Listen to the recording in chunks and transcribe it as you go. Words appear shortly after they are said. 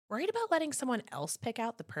Worried about letting someone else pick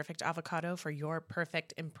out the perfect avocado for your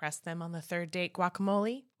perfect impress them on the third date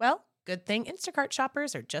guacamole? Well, good thing Instacart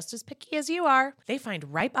shoppers are just as picky as you are. They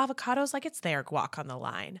find ripe avocados like it's their guac on the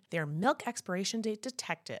line. They're milk expiration date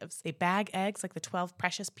detectives. They bag eggs like the 12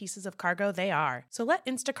 precious pieces of cargo they are. So let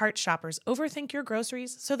Instacart shoppers overthink your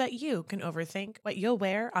groceries so that you can overthink what you'll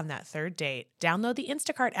wear on that third date. Download the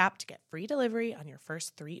Instacart app to get free delivery on your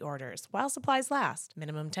first 3 orders while supplies last.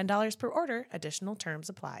 Minimum $10 per order. Additional terms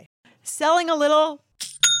apply. Selling a little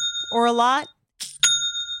or a lot?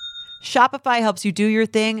 Shopify helps you do your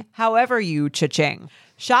thing however you cha-ching.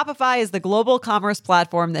 Shopify is the global commerce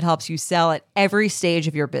platform that helps you sell at every stage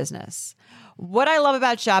of your business. What I love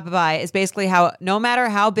about Shopify is basically how no matter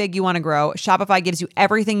how big you want to grow, Shopify gives you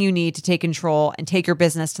everything you need to take control and take your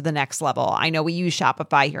business to the next level. I know we use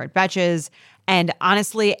Shopify here at Betches, and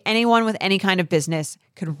honestly, anyone with any kind of business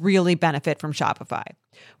could really benefit from Shopify.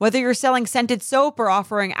 Whether you're selling scented soap or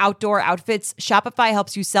offering outdoor outfits, Shopify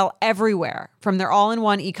helps you sell everywhere, from their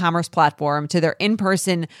all-in-one e-commerce platform to their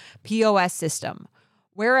in-person POS system.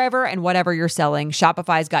 Wherever and whatever you're selling,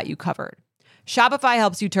 Shopify's got you covered. Shopify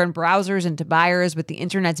helps you turn browsers into buyers with the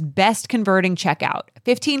internet's best converting checkout,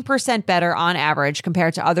 15% better on average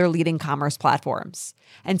compared to other leading commerce platforms.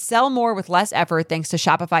 And sell more with less effort thanks to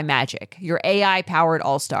Shopify Magic, your AI-powered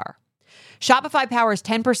all-star. Shopify powers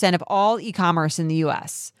 10% of all e-commerce in the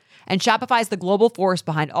U.S., and Shopify is the global force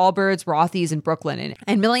behind Allbirds, Rothy's, and Brooklinen,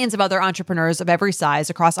 and millions of other entrepreneurs of every size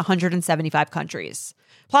across 175 countries.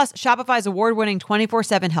 Plus, Shopify's award-winning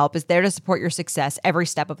 24/7 help is there to support your success every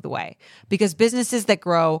step of the way, because businesses that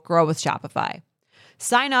grow, grow with Shopify.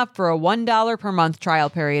 Sign up for a $1 per month trial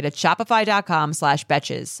period at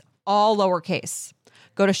shopify.com/betches, all lowercase.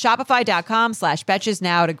 Go to shopify.com/betches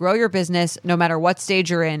now to grow your business no matter what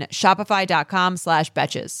stage you're in.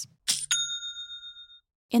 Shopify.com/betches.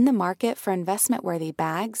 In the market for investment-worthy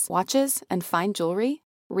bags, watches, and fine jewelry,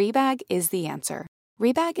 Rebag is the answer.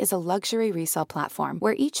 Rebag is a luxury resale platform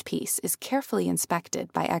where each piece is carefully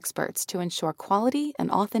inspected by experts to ensure quality and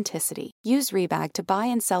authenticity. Use Rebag to buy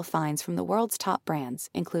and sell finds from the world's top brands,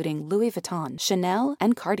 including Louis Vuitton, Chanel,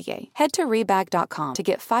 and Cartier. Head to Rebag.com to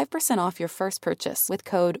get 5% off your first purchase with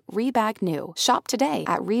code REBAGNEW. Shop today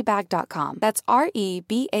at Rebag.com. That's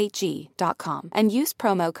REBAG.com. And use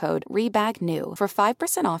promo code REBAGNEW for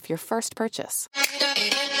 5% off your first purchase.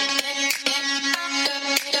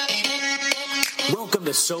 Welcome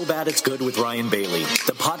to So Bad It's Good with Ryan Bailey,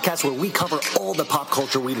 the podcast where we cover all the pop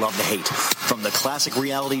culture we love to hate, from the classic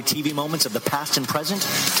reality TV moments of the past and present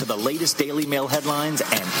to the latest Daily Mail headlines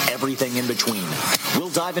and everything in between. We'll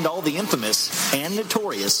dive into all the infamous and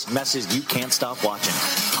notorious messes you can't stop watching.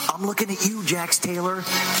 I'm looking at you, Jax Taylor.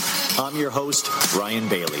 I'm your host, Ryan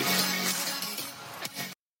Bailey.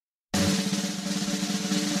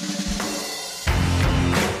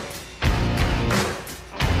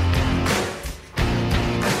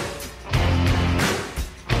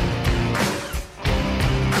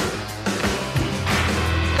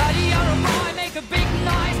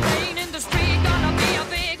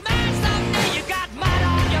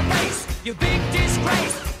 You big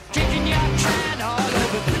disgrace, kicking your can all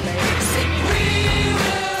over the place. Sing, we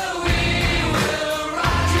will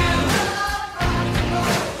rock you.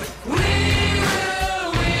 We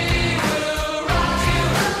will rock you.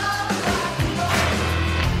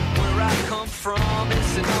 Where I come from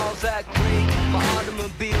isn't all that great. My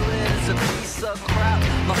automobile is a piece of crap.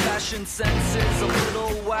 My fashion sense is a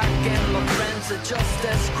little whack, and my friends are just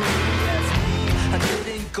as screwy as me. I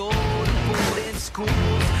didn't go to boarding schools.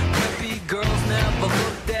 Preppy girls never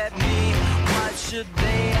looked at me. Why should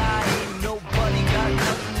they? I ain't nobody, got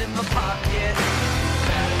nothing in my pocket.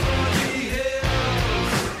 Beverly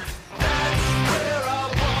Hills, that's where I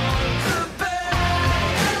want to be.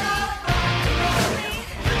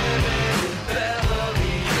 Living in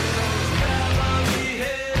Beverly Hills, Beverly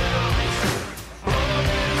Hills,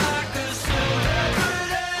 rolling like a celebrity.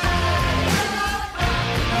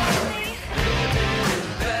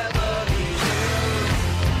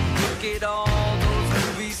 Look at all those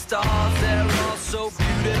movie stars, they're all so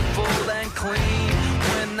beautiful and clean.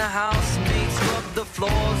 When the housemates rub the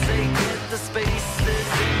floors, they get the spaces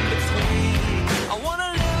in between. I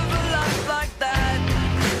wanna live a life like that.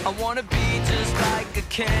 I wanna be just like a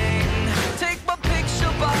king. Take my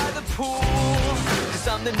picture by the pool, 'cause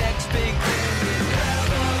I'm the next big thing in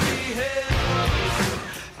Beverly Hills.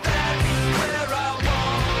 That's where I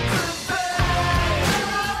want to be.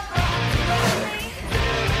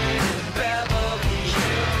 Beverly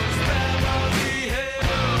Hills, Beverly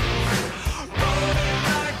Hills, rolling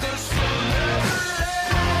like a celebrity.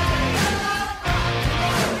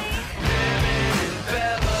 Living in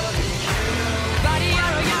Beverly Hills. Body,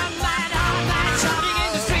 you're a young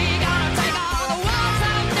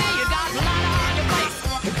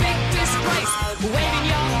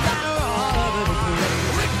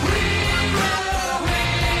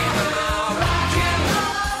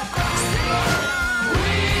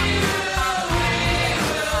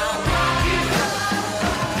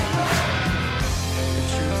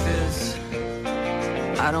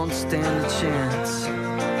don't stand a chance.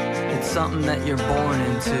 It's something that you're born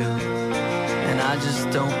into, and I just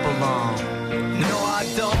don't belong. No, I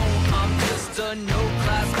don't. I'm just a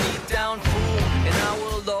no-class beat-down fool, and I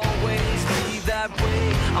will always be that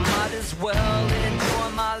way. I might as well enjoy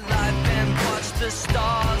my life and watch the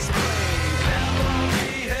stars play.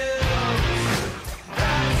 Beverly Hills,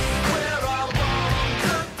 that's where I want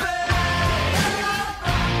to be.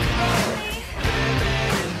 Living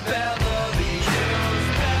in Beverly Hills,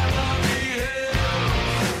 Beverly Hills,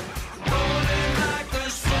 rolling like the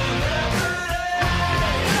celebrity.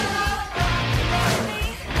 Living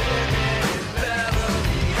in Beverly Hills, Beverly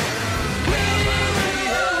Hills, we will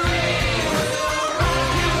rock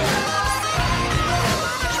you. We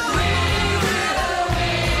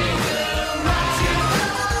will rock you.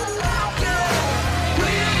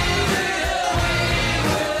 We will rock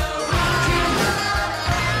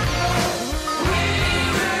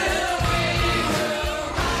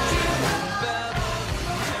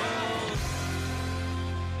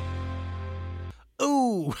you.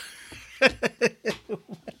 Ooh.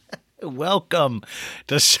 Welcome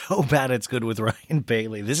to So Bad It's Good with Ryan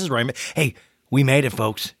Bailey. This is Ryan. Hey, we made it,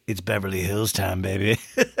 folks. It's Beverly Hills time, baby.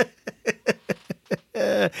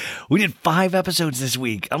 We did 5 episodes this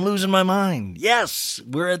week. I'm losing my mind. Yes,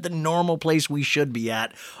 we're at the normal place we should be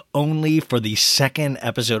at, only for the 2nd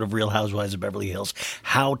episode of Real Housewives of Beverly Hills.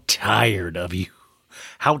 How tired of you.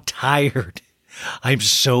 How tired. I'm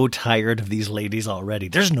so tired of these ladies already.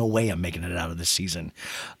 There's no way I'm making it out of this season.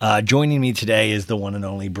 Joining me today is the one and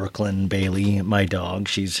only Brooklyn Bailey, my dog.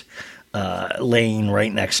 She's laying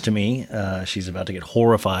right next to me. She's about to get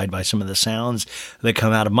horrified by some of the sounds that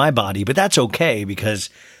come out of my body, but that's okay because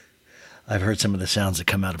I've heard some of the sounds that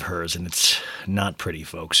come out of hers, and it's not pretty,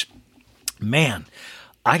 folks. Man,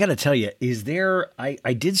 I got to tell you,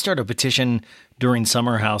 I did start a petition during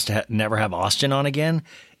Summer House to never have Austin on again.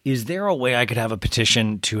 Is there a way I could have a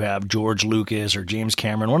petition to have George Lucas or James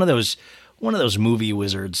Cameron, one of those movie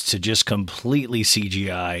wizards, to just completely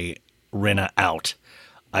CGI Rinna out?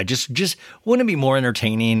 I just wouldn't it be more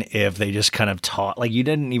entertaining if they just kind of taught, like, you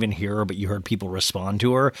didn't even hear her, but you heard people respond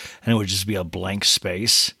to her, and it would just be a blank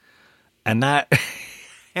space. And that,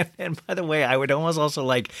 and by the way, I would almost also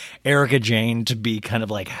like Erika Jane to be kind of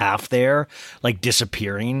like half there, like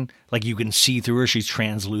disappearing. Like you can see through her. She's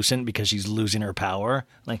translucent because she's losing her power.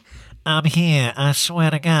 Like, I'm here. I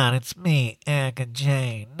swear to God, it's me, Erika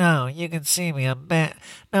Jane. No, you can see me. I'm back.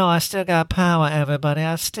 No, I still got power, everybody.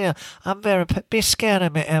 I'm very, be scared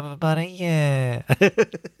of me, everybody. Yeah.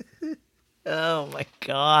 oh my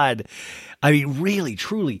God. I mean, really,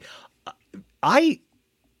 truly, it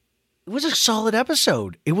was a solid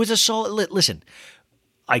episode. It was a solid, listen,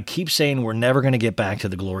 I keep saying we're never going to get back to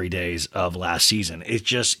the glory days of last season.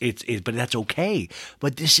 But that's okay.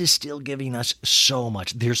 But this is still giving us so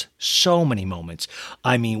much. There's so many moments.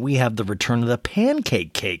 I mean, we have the return of the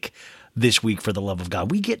pancake cake this week, for the love of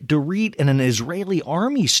God. We get Dorit in an Israeli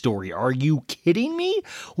army story. Are you kidding me?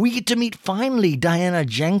 We get to meet finally Diana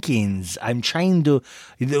Jenkins. I'm trying to,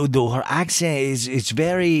 though her accent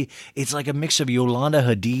it's like a mix of Yolanda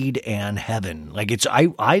Hadid and Heaven. Like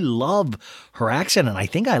I love her accent, and I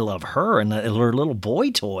think I love her and her little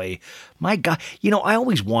boy toy. My God, I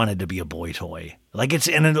always wanted to be a boy toy. Like it's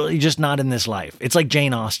just not in this life. It's like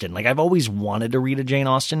Jane Austen. Like I've always wanted to read a Jane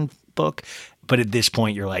Austen book, but at this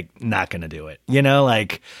point you're like not going to do it.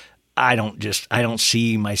 Like I don't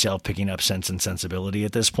see myself picking up Sense and Sensibility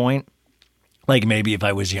at this point. Like maybe if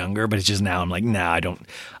I was younger, but it's just now I'm like, nah, I don't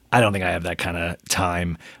think I have that kind of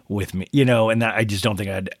time with me, and that I just don't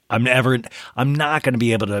think I'm not going to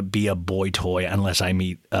be able to be a boy toy unless I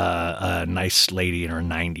meet a nice lady in her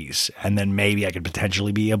 90s. And then maybe I could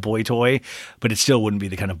potentially be a boy toy, but it still wouldn't be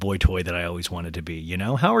the kind of boy toy that I always wanted to be,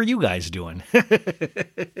 How are you guys doing?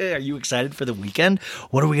 Are you excited for the weekend?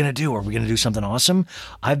 What are we going to do? Are we going to do something awesome?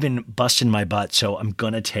 I've been busting my butt, so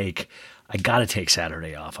I got to take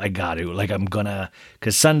Saturday off. I got to.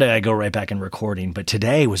 Because Sunday I go right back in recording. But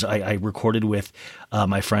today I recorded with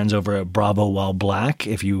my friends over at Bravo While Black.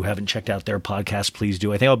 If you haven't checked out their podcast, please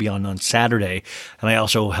do. I think I'll be on Saturday. And I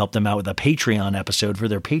also helped them out with a Patreon episode for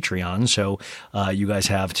their Patreon. So you guys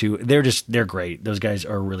have to. They're great. Those guys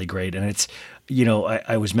are really great. And it's,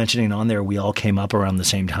 I was mentioning on there, we all came up around the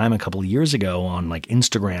same time a couple of years ago on like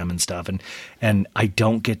Instagram and stuff. And I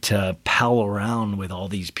don't get to pal around with all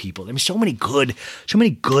these people. I mean, so many good,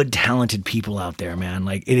 talented people out there, man.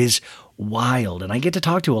 Like it is wild. And I get to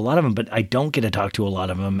talk to a lot of them, but I don't get to talk to a lot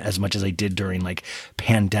of them as much as I did during like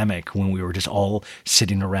pandemic when we were just all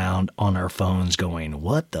sitting around on our phones going,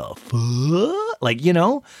 what the fuck? Like,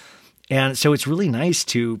 And so it's really nice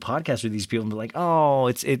to podcast with these people and be like,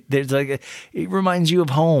 oh, there's like it reminds you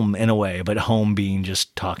of home in a way, but home being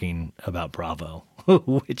just talking about Bravo.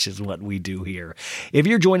 Which is what we do here. If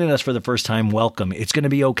you're joining us for the first time, welcome. It's going to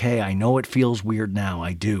be okay. I know it feels weird now.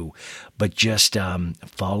 I do. But just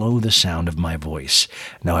follow the sound of my voice.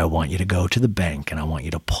 Now, I want you to go to the bank and I want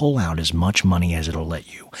you to pull out as much money as it'll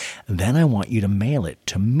let you. Then I want you to mail it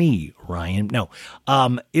to me, Ryan. No,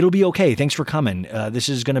 it'll be okay. Thanks for coming. This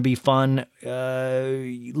is going to be fun.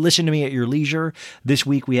 Listen to me at your leisure. This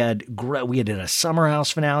week we did a Summer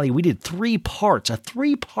House finale. We did a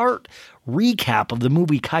 3-part recap of the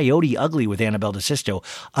movie Coyote Ugly with Annabelle DeSisto.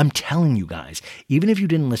 I'm telling you guys, even if you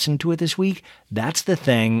didn't listen to it this week, that's the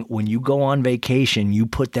thing. When you go on vacation, you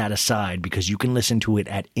put that aside because you can listen to it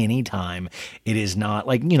at any time. It is not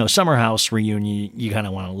like, Summer House reunion, you kind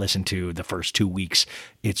of want to listen to the first 2 weeks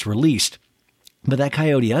it's released. But that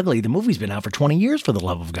Coyote Ugly, the movie's been out for 20 years, for the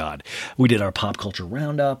love of God. We did our pop culture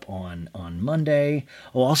roundup on Monday.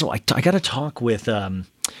 Oh, also, I got to talk with...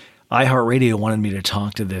 iHeartRadio wanted me to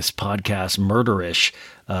talk to this podcast, Murderish.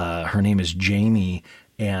 Her name is Jamie,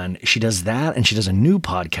 and she does that, and she does a new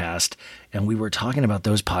podcast, and we were talking about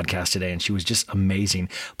those podcasts today, and she was just amazing.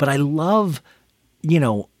 But I love,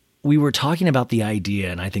 we were talking about the idea,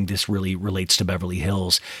 and I think this really relates to Beverly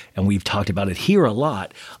Hills, and we've talked about it here a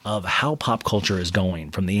lot, of how pop culture is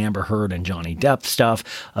going, from the Amber Heard and Johnny Depp stuff,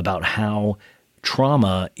 about how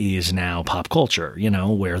trauma is now pop culture,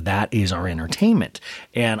 where that is our entertainment.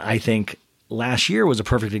 And I think last year was a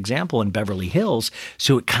perfect example in Beverly Hills.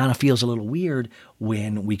 So it kind of feels a little weird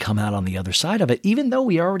when we come out on the other side of it, even though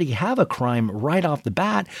we already have a crime right off the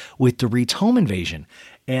bat with Dorit's home invasion.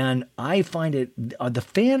 And I find it,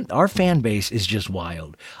 our fan base is just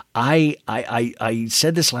wild. I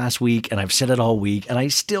said this last week, and I've said it all week, and I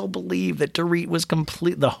still believe that Dorit was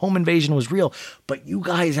the home invasion was real. But you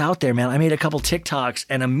guys out there, man, I made a couple TikToks,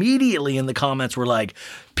 and immediately in the comments were like,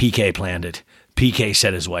 PK planned it. PK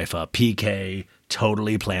set his wife up. PK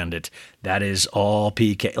totally planned it. That is all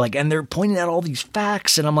PK. And they're pointing out all these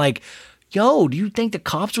facts, and I'm like, yo, do you think the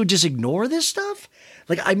cops would just ignore this stuff?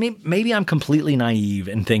 Maybe I'm completely naive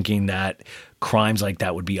in thinking that crimes like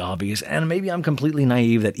that would be obvious. And maybe I'm completely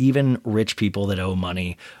naive that even rich people that owe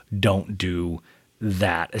money don't do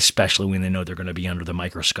that, especially when they know they're going to be under the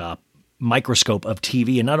microscope of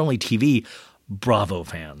TV, and not only TV, Bravo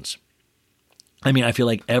fans. I mean, I feel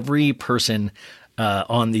like every person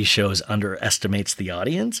on these shows underestimates the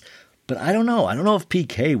audience, but I don't know. I don't know if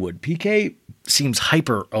PK would. PK seems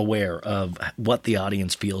hyper aware of what the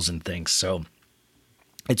audience feels and thinks. So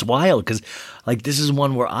it's wild because this is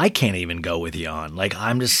one where I can't even go with you on. I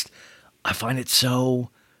find it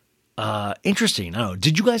so interesting. I don't know.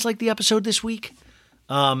 Did you guys like the episode this week?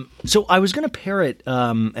 So I was going to pair it,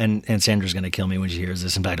 and Sandra's going to kill me when she hears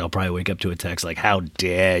this. In fact, I'll probably wake up to a text like, how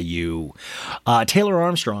dare you? Taylor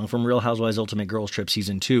Armstrong from Real Housewives Ultimate Girls Trip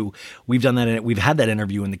Season 2. We've done that. We've had that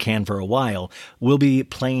interview in the can for a while. We'll be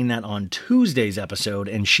playing that on Tuesday's episode,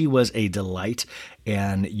 and she was a delight.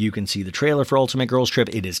 And you can see the trailer for Ultimate Girls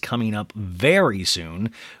Trip. It is coming up very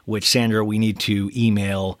soon, which, Sandra, we need to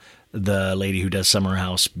email the lady who does Summer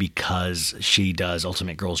House because she does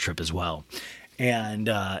Ultimate Girls Trip as well. And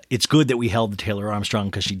it's good that we held the Taylor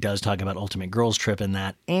Armstrong because she does talk about Ultimate Girls Trip in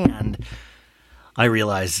that. And I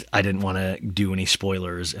realized I didn't want to do any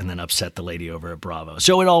spoilers and then upset the lady over at Bravo.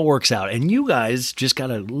 So it all works out. And you guys just got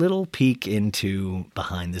a little peek into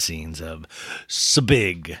behind the scenes of So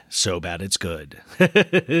Big, So Bad It's Good.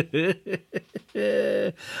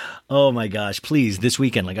 Oh my gosh. Please, this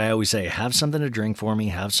weekend, like I always say, have something to drink for me.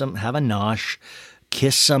 Have a nosh.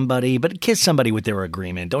 Kiss somebody, but kiss somebody with their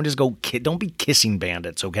agreement. Don't just go, don't be kissing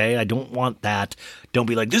bandits, okay? I don't want that. Don't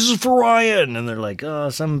be like, this is for Ryan. And they're like, oh,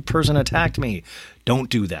 some person attacked me. Don't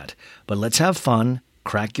do that. But let's have fun.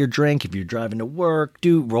 Crack your drink if you're driving to work.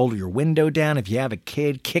 Roll your window down. If you have a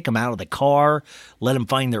kid, kick them out of the car. Let them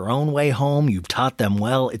find their own way home. You've taught them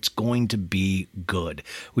well. It's going to be good.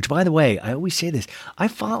 Which, by the way, I always say this.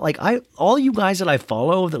 All you guys that I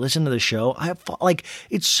follow that listen to the show,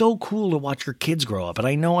 it's so cool to watch your kids grow up. And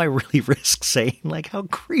I know I really risk saying how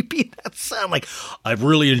creepy that sounds. I've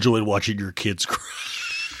really enjoyed watching your kids grow.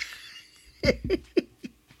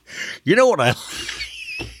 You know what I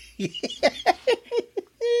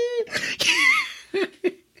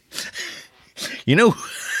You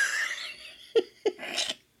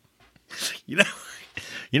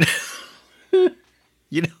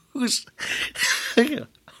know who's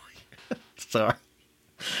sorry.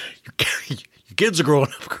 Your kids are growing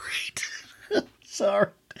up great. Sorry.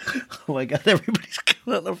 Oh my God, everybody's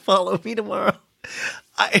going to follow me tomorrow.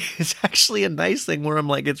 It's actually a nice thing where I'm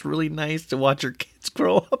like, it's really nice to watch your kids kids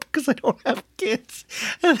grow up because I don't have kids.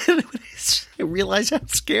 And then I realize how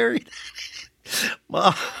scary.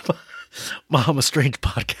 Mom, a strange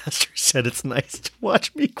podcaster said it's nice to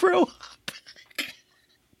watch me grow up.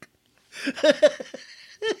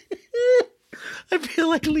 I feel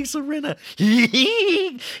like Lisa Rinna.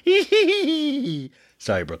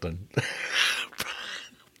 Sorry, Brooklyn.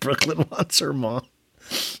 Brooklyn wants her mom.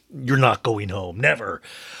 You're not going home. Never.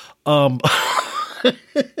 I'm so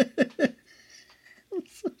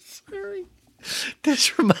sorry.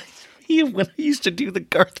 This reminds me of when I used to do the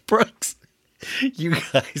Garth Brooks. You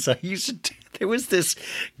guys, there was this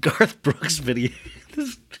Garth Brooks video.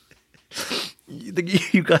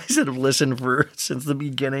 You guys that have listened since the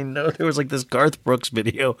beginning know there was like this Garth Brooks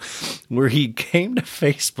video where he came to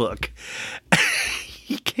Facebook.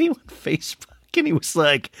 He came on Facebook and he was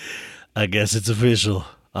like, I guess it's official.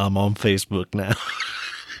 I'm on Facebook now.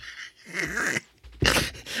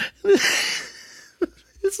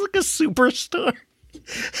 It's like a superstar.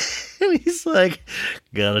 And he's like,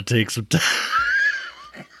 gotta take some time.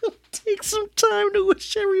 Take some time to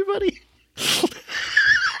wish everybody.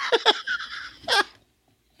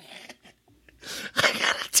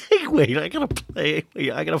 I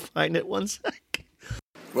gotta find it 1 sec.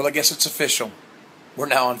 Well, I guess it's official. We're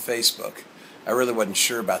now on Facebook. I really wasn't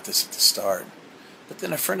sure about this at the start. But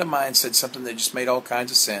then a friend of mine said something that just made all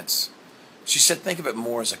kinds of sense. She said, think of it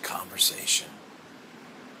more as a conversation.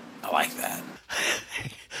 I like that.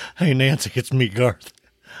 Hey, Nancy, it's me, Garth.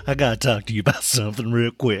 I gotta talk to you about something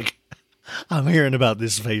real quick. I'm hearing about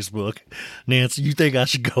this Facebook. Nancy, you think I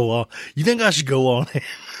should go on? You think I should go on it?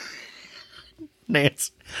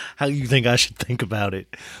 Nancy, how you think I should think about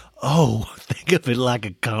it? Oh, think of it like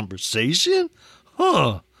a conversation?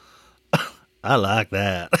 Huh. I like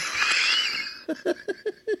that.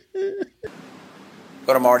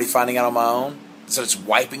 But I'm already finding out on my own. So it's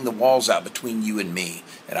wiping the walls out between you and me.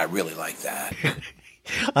 And I really like that.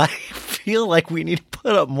 I feel like we need to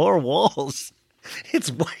put up more walls.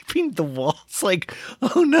 It's wiping the walls. Like,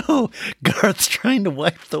 oh no, Garth's trying to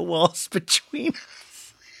wipe the walls between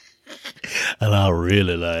us. And I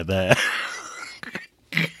really like that.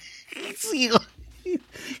 See, it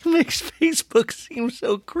makes Facebook seem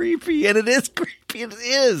so creepy, and it is creepy. It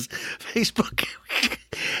is. Facebook.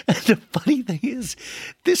 And the funny thing is,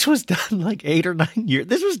 this was done like 8 or 9 years.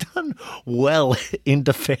 This was done well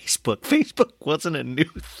into Facebook. Facebook wasn't a new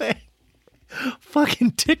thing.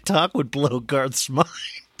 Fucking TikTok would blow Garth's mind.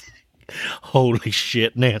 Holy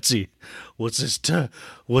shit, Nancy. What's this TikTok?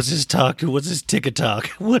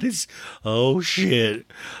 What is... Oh, shit.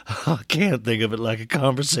 I can't think of it like a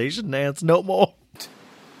conversation, Nance, no more.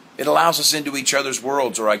 It allows us into each other's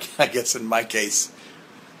worlds, or I guess in my case,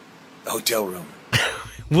 the hotel room.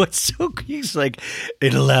 What's so... He's like,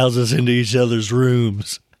 it allows us into each other's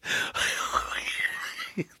rooms.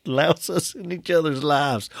 It allows us in each other's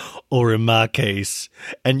lives, or in my case.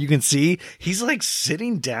 And you can see he's like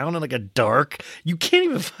sitting down in like a dark. You can't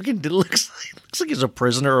even fucking. It looks like he's a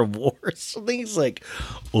prisoner of war. So he's like,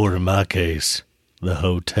 or in my case, the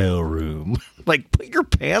hotel room. Like, put your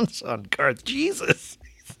pants on, Garth. Jesus.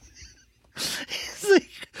 He's like,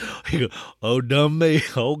 oh, dumb me.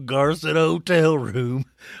 Oh, Garth's in a hotel room,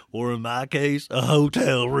 or in my case, a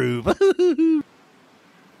hotel room.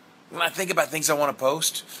 When I think about things I want to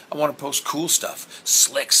post cool stuff,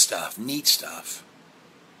 slick stuff, neat stuff.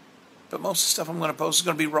 But most of the stuff I'm going to post is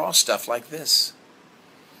going to be raw stuff like this.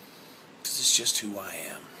 Because it's just who I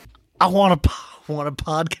am. I want a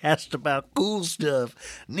podcast about cool stuff,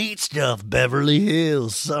 neat stuff, Beverly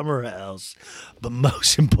Hills, Summer House. But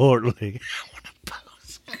most importantly, I want to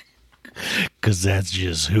post. Because that's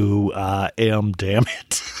just who I am, damn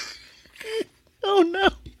it. Oh, no.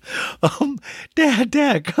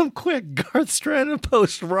 Dad, come quick. Garth's trying to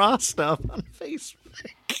post raw stuff on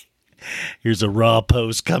Facebook. Here's a raw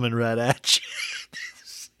post coming right at you.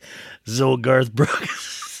 This is old Garth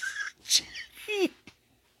Brooks.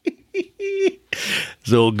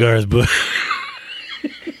 This old Garth Brooks.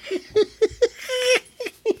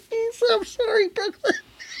 I'm sorry, Brooklyn.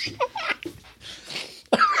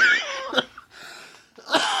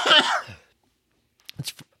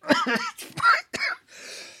 It's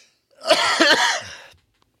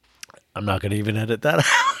I'm not going to even edit that out.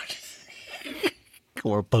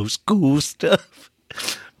 Or post cool stuff.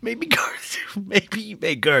 Maybe Garth, you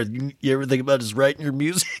ever think about just writing your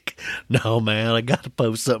music? No, man, I got to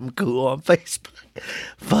post something cool on Facebook.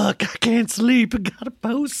 Fuck, I can't sleep. I got to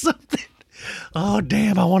post something. Oh,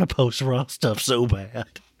 damn, I want to post raw stuff so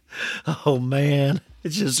bad. Oh, man.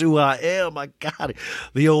 It's just who I am. I got it.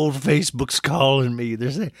 The old Facebook's calling me. They're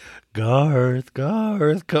saying, Garth,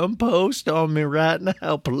 come post on me right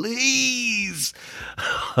now, please.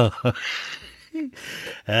 blues.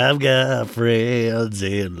 I've got friends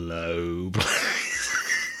in low places.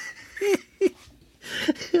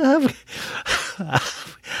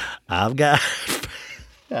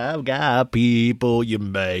 I've got people you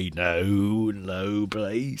may know in low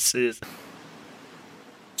places.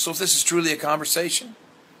 So if this is truly a conversation,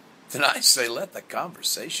 then I say let the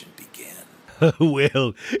conversation begin.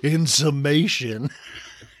 Well, in summation,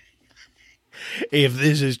 if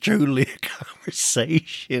this is truly a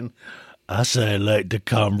conversation, I say let the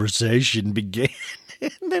conversation begin.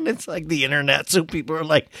 And then it's like the internet, so people are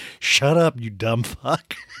like, shut up, you dumb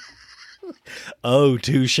fuck. Oh,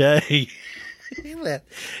 touche.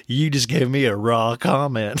 You just gave me a raw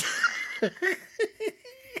comment.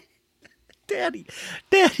 Daddy,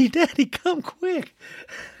 come quick.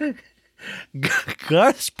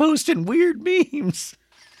 Garth's posting weird memes.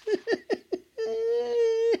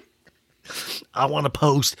 I want to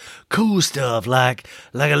post cool stuff like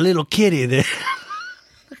a little kitty there.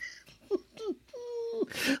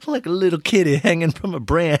 Like a little kitty hanging from a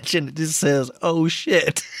branch and it just says, oh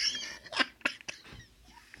shit.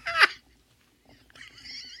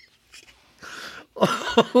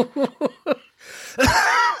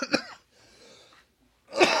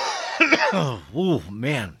 Oh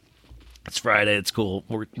man, it's Friday. It's cool.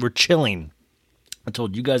 We're chilling. I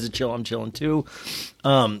told you guys to chill. I'm chilling too.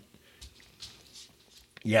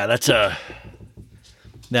 Yeah, that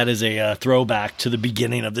is a throwback to the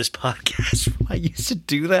beginning of this podcast. I used to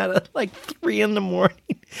do that at like 3 a.m.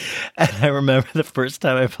 And I remember the first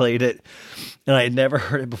time I played it, and I had never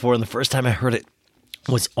heard it before. And the first time I heard it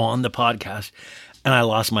was on the podcast, and I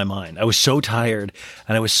lost my mind. I was so tired,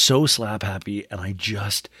 and I was so slap happy, and I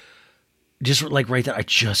just like right there, I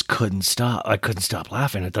just couldn't stop. I couldn't stop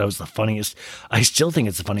laughing. I thought it was the funniest. I still think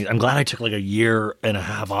it's the funniest. I'm glad I took like 1.5 years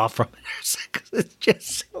off from it. It's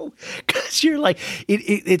just so, because you're like,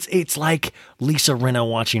 it's like Lisa Rinna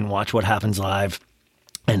watching Watch What Happens Live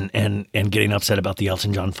and getting upset about the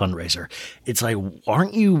Elton John fundraiser. It's like,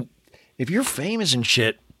 aren't you, if you're famous and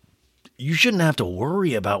shit, you shouldn't have to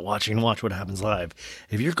worry about Watch What Happens Live.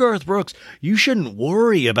 If you're Garth Brooks, you shouldn't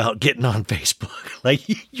worry about getting on Facebook. Like,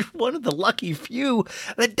 you're one of the lucky few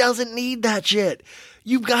that doesn't need that shit.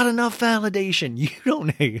 You've got enough validation. You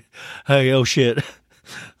don't need, hey, oh shit,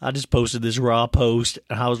 I just posted this raw post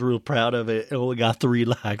and I was real proud of it. It only got 3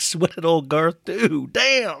 likes. What did old Garth do?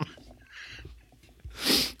 Damn.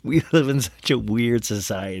 We live in such a weird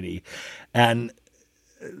society. And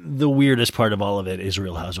the weirdest part of all of it is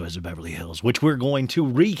Real Housewives of Beverly Hills, which we're going to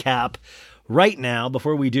recap right now.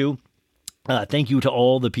 Before we do, thank you to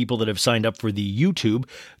all the people that have signed up for the YouTube.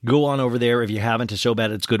 Go on over there if you haven't to So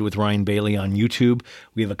Bad It's Good with Ryan Bailey on YouTube.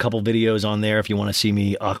 We have a couple videos on there if you want to see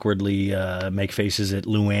me awkwardly make faces at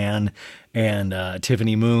Luann and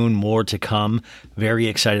Tiffany Moon. More to come. Very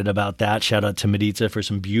excited about that. Shout out to Mediza for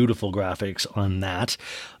some beautiful graphics on that.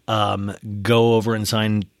 Go over and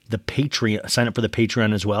sign up for the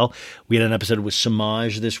Patreon as well. We had an episode with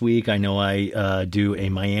Samaj this week. I know I do a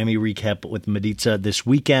Miami recap with Mediza this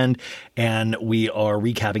weekend, and we are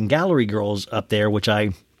recapping Gallery Girls up there, which I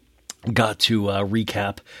got to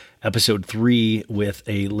recap episode 3 with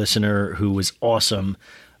a listener who was awesome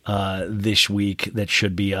this week that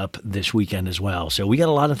should be up this weekend as well. So we got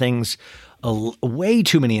a lot of things, way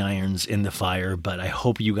too many irons in the fire, but I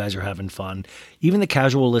hope you guys are having fun. Even the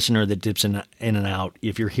casual listener that dips in and out,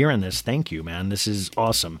 if you're hearing this, thank you, man. This is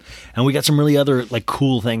awesome. And we got some really other like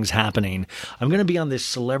cool things happening. I'm going to be on this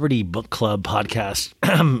celebrity book club podcast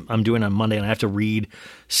I'm doing on Monday, and I have to read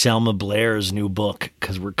Selma Blair's new book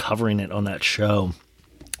because we're covering it on that show.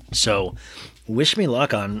 So wish me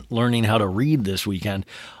luck on learning how to read this weekend.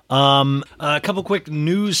 A couple quick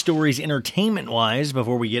news stories entertainment-wise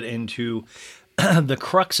before we get into the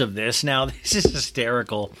crux of this. Now, this is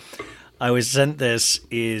hysterical. I was sent this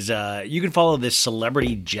you can follow this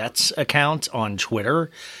Celebrity Jets account on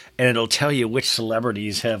Twitter, and it'll tell you which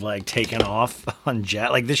celebrities have like taken off on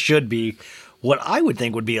jet. Like, this should be what I would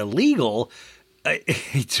think would be illegal.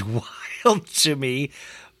 It's wild to me,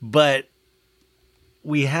 but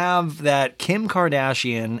we have that Kim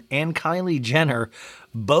Kardashian and Kylie Jenner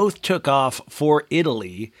both took off for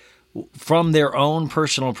Italy from their own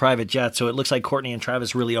personal private jet. So it looks like Kourtney and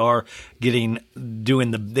Travis really are they went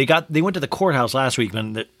to the courthouse last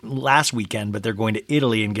weekend, but they're going to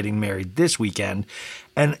Italy and getting married this weekend.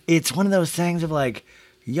 And it's one of those things of like,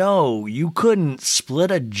 yo, you couldn't split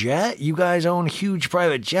a jet? You guys own huge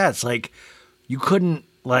private jets. Like, you couldn't,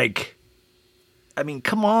 like, I mean,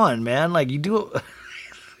 come on, man. Like, you do,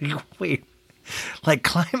 wait, like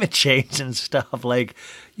climate change and stuff. Like,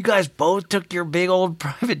 you guys both took your big old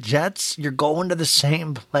private jets. You're going to the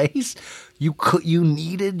same place. You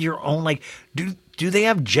needed your own, like, do they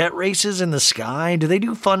have jet races in the sky? Do they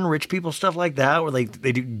do fun rich people stuff like that, where like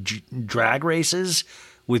they do drag races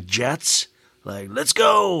with jets? Like, let's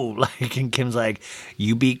go! Like, and Kim's like,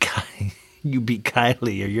 you beat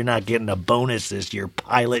Kylie, or you're not getting a bonus this year,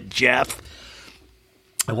 Pilot Jeff.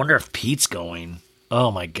 I wonder if Pete's going.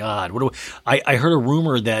 Oh my God! I heard a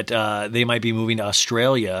rumor that they might be moving to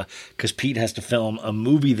Australia because Pete has to film a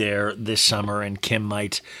movie there this summer, and Kim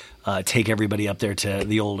might take everybody up there to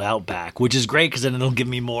the old Outback, which is great because then it'll give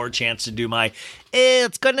me more chance to do my, hey,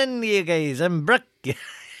 what's going on, you guys? I'm Brooke.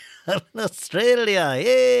 I'm in Australia.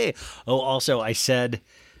 Hey. Oh, also, I said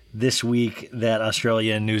this week that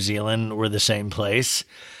Australia and New Zealand were the same place.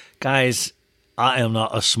 Guys, I am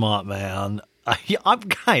not a smart man.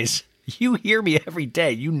 Guys, you hear me every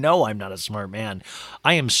day. You know I'm not a smart man.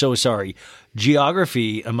 I am so sorry.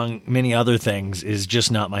 Geography, among many other things, is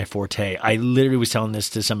just not my forte. I literally was telling this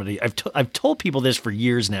to somebody. I've told people this for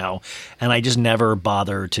years now, and I just never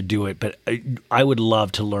bother to do it. But I would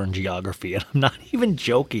love to learn geography, and I'm not even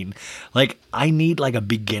joking. Like, I need like a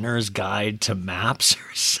beginner's guide to maps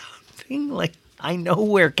or something. Like, I know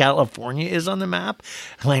where California is on the map,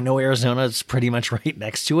 and I know Arizona is pretty much right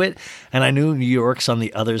next to it, and I know New York's on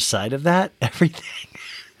the other side of that.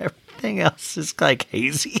 Everything else is like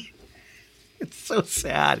hazy. It's so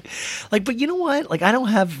sad. Like, but you know what? Like, I don't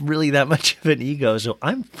have really that much of an ego, so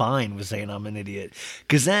I'm fine with saying I'm an idiot.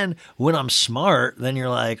 Because then when I'm smart, then you're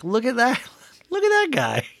like, look at that. Look at that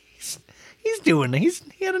guy. He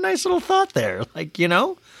had a nice little thought there. Like, you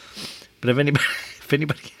know? But if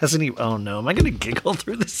anybody has any, oh no, am I going to giggle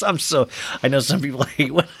through this? I know some people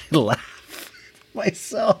hate when I laugh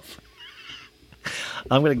myself.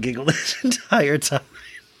 I'm going to giggle this entire time.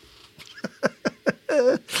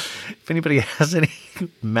 If anybody has any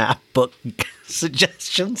map book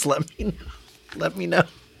suggestions, let me know.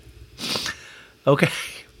 Okay.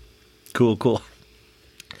 Cool.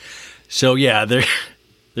 So yeah, they're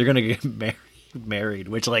gonna get married,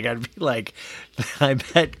 which, like, I'd be like, I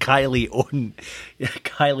bet Kylie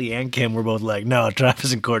and Kim were both like, no,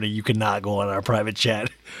 Travis and Courtney, you cannot go on our private jet.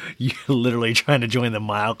 You're literally trying to join the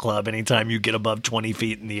mile club anytime you get above 20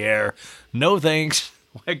 feet in the air. No thanks.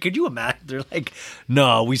 Why, could you imagine? They're like,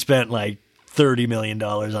 no, we spent like $30 million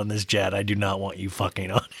on this jet. I do not want you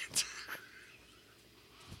fucking on it.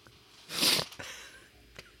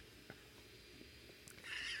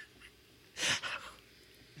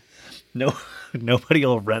 No, nobody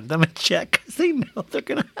will rent them a jet because they know they're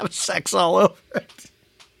going to have sex all over it.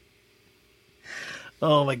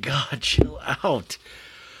 Oh my God, chill out.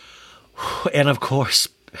 And of course,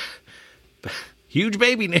 huge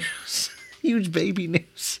baby news. Huge baby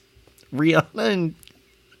news. Rihanna and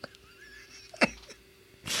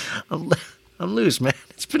I'm loose, man.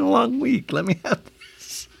 It's been a long week. Let me have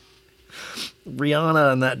this.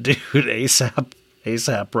 Rihanna and that dude,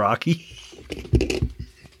 ASAP Rocky.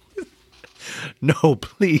 No,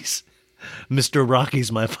 please. Mr.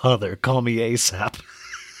 Rocky's my father. Call me ASAP.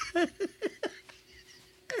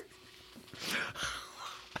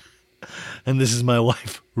 And this is my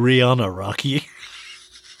wife, Rihanna Rocky.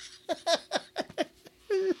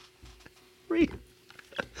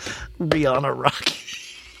 Rihanna Rocky.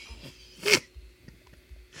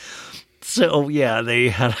 So yeah, they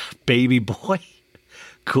had a baby boy.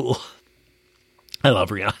 Cool. I love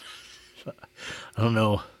Rihanna. I don't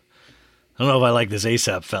know if I like this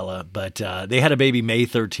ASAP fella, but they had a baby May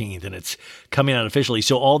 13th, and it's coming out officially.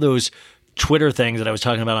 So all those Twitter things that I was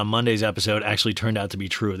talking about on Monday's episode actually turned out to be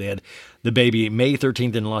true. They had the baby May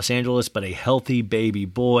 13th in Los Angeles, but a healthy baby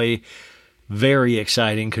boy. Very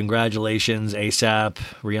exciting. Congratulations, ASAP,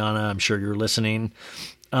 Rihanna. I'm sure you're listening.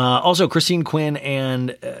 Also, Christine Quinn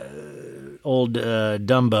and old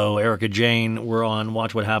Dumbo, Erica Jane, were on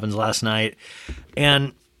Watch What Happens last night.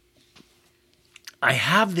 And I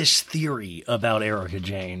have this theory about Erica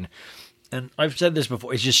Jane. And I've said this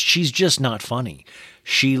before. It's just, she's just not funny.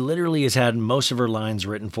 She literally has had most of her lines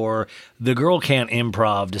written for her. The girl can't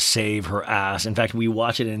improv to save her ass. In fact, we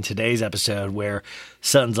watch it in today's episode where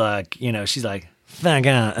Sutton's like, she's like, fuck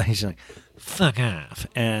off. He's like, fuck off.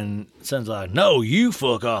 And Sutton's like, no, you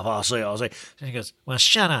fuck off. I'll say. And he goes, well,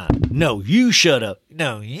 shut up. No, you shut up.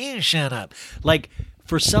 No, you shut up. Like,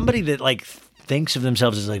 for somebody that like thinks of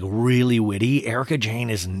themselves as like really witty, Erica Jane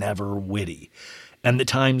is never witty. And the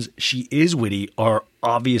times she is witty are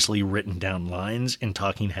obviously written down lines in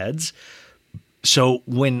talking heads. So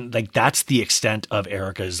when like that's the extent of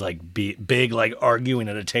Erica's like big like arguing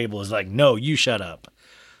at a table is like, no, you shut up.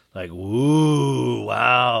 Like, ooh,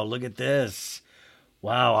 wow, look at this.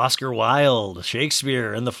 Wow, Oscar Wilde,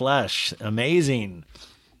 Shakespeare in the flesh. Amazing.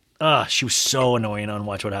 She was so annoying on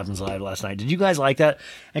Watch What Happens Live last night. Did you guys like that?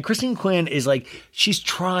 And Christine Quinn is like, she's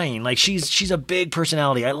trying. Like, she's a big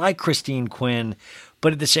personality. I like Christine Quinn,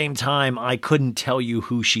 but at the same time, I couldn't tell you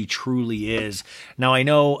who she truly is. Now, I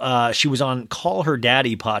know she was on Call Her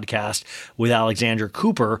Daddy podcast with Alexandra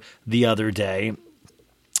Cooper the other day,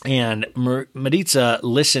 and Maritza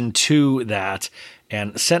listened to that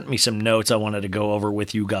and sent me some notes I wanted to go over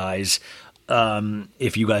with you guys.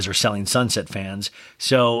 If you guys are Selling Sunset fans.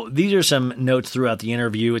 So these are some notes throughout the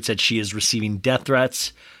interview. It said she is receiving death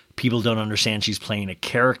threats. People don't understand she's playing a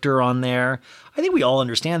character on there. I think we all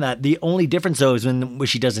understand that. The only difference, though, is when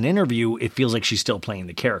she does an interview, it feels like she's still playing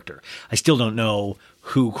the character. I still don't know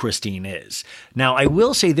who Christine is. Now, I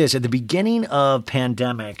will say this. At the beginning of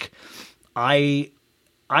pandemic, I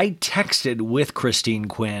texted with Christine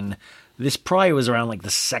Quinn. This probably was around like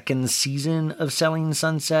the second season of Selling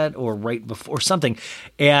Sunset or right before something.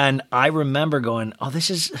 And I remember going, oh,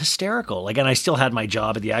 this is hysterical. Like, and I still had my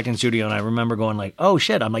job at the acting studio. And I remember going like, oh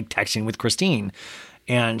shit, I'm like texting with Christine.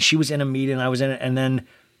 And she was in a meeting, I was in it. And then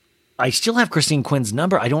I still have Christine Quinn's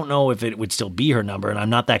number. I don't know if it would still be her number. And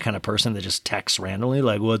I'm not that kind of person that just texts randomly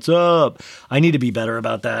like, what's up? I need to be better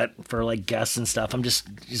about that for like guests and stuff. I'm just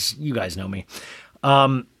you guys know me.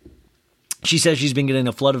 She says she's been getting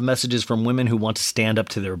a flood of messages from women who want to stand up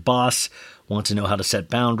to their boss, want to know how to set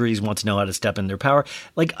boundaries, want to know how to step in their power.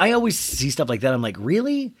 Like, I always see stuff like that. I'm like,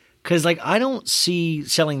 really? Because, like, I don't see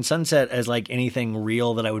Selling Sunset as, like, anything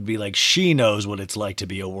real that I would be like, she knows what it's like to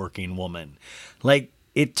be a working woman. Like,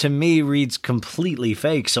 it, to me, reads completely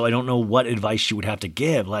fake, so I don't know what advice she would have to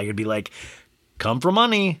give. Like, it'd be like, come for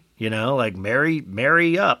money, you know, like,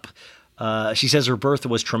 marry up. She says her birth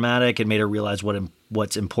was traumatic and made her realize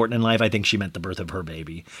what's important in life. I think she meant the birth of her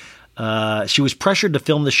baby. She was pressured to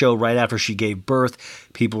film the show right after she gave birth.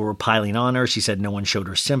 People were piling on her. She said no one showed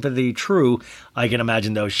her sympathy. True. I can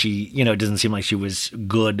imagine, though, she, you know, it doesn't seem like she was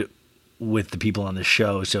good with the people on the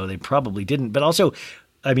show, so they probably didn't. But also,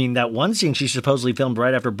 I mean, that one scene she supposedly filmed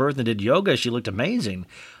right after birth and did yoga, she looked amazing.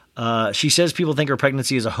 She says people think her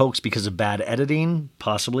pregnancy is a hoax because of bad editing,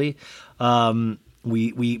 possibly.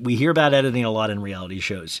 We hear about editing a lot in reality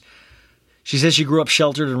shows. She says she grew up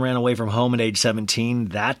sheltered and ran away from home at age 17.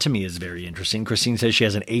 That, to me, is very interesting. Christine says she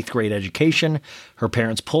has an 8th grade education. Her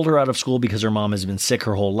parents pulled her out of school because her mom has been sick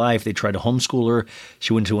her whole life. They tried to homeschool her.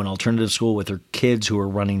 She went to an alternative school with her kids who were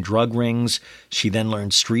running drug rings. She then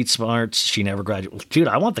learned street smarts. She never graduated. Dude,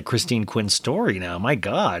 I want the Christine Quinn story now. My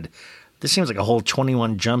God. This seems like a whole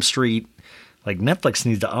 21 Jump Street. Like, Netflix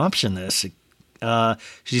needs to option this.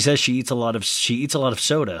 She says she eats a lot of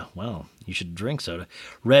soda. Well, you should drink soda.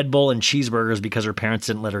 Red Bull and cheeseburgers because her parents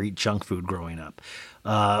didn't let her eat junk food growing up.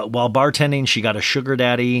 While bartending, she got a sugar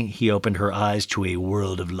daddy. He opened her eyes to a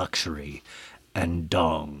world of luxury and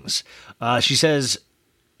dongs. She says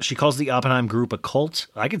she calls the Oppenheim group a cult.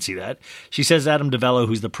 I can see that. She says Adam DeVello,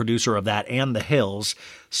 who's the producer of that and The Hills,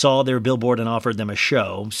 saw their billboard and offered them a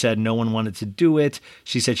show, said no one wanted to do it.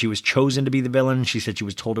 She said she was chosen to be the villain. She said she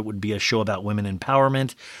was told it would be a show about women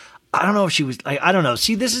empowerment. I don't know if she was, I don't know.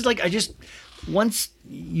 See, this is like, once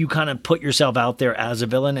you kind of put yourself out there as a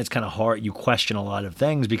villain, it's kind of hard. You question a lot of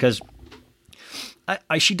things because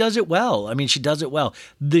she does it well. I mean, she does it well.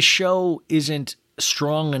 The show isn't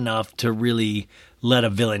strong enough to really let a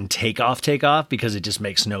villain take off because it just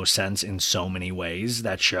makes no sense in so many ways,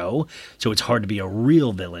 that show. So it's hard to be a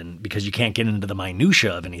real villain because you can't get into the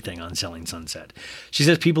minutia of anything on Selling Sunset. She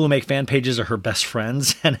says people who make fan pages are her best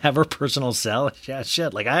friends and have her personal cell. Yeah,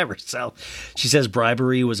 shit, like I have her cell. She says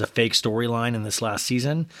bribery was a fake storyline in this last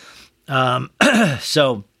season.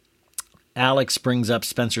 So Alex brings up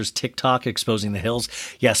Spencer's TikTok exposing The Hills.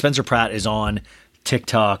 Yeah, Spencer Pratt is on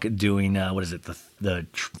TikTok doing, the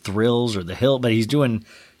Thrills or The Hill, but he's doing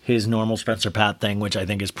his normal Spencer Pratt thing, which I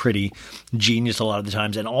think is pretty genius a lot of the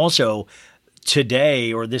times. And also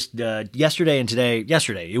today, or yesterday,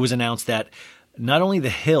 it was announced that not only The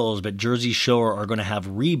Hills, but Jersey Shore are going to have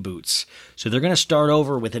reboots. So they're going to start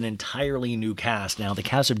over with an entirely new cast. Now, the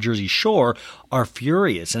cast of Jersey Shore are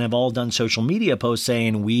furious and have all done social media posts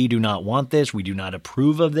saying, we do not want this, we do not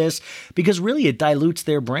approve of this, because really it dilutes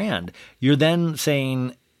their brand. You're then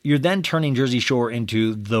saying, you're then turning Jersey Shore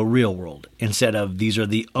into the real world instead of these are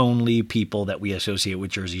the only people that we associate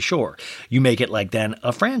with Jersey Shore. You make it like then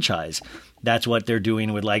a franchise. That's what they're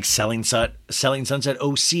doing with like selling Sunset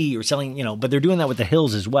OC or selling, but they're doing that with the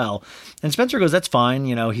Hills as well. And Spencer goes, that's fine.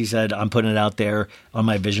 He said, I'm putting it out there on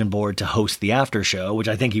my vision board to host the after show, which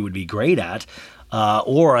I think he would be great at.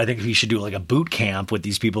 Or I think he should do like a boot camp with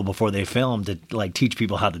these people before they film to like teach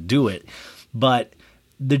people how to do it. But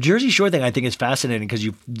the Jersey Shore thing I think is fascinating because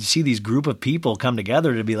you see these group of people come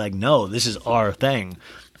together to be like, no, this is our thing.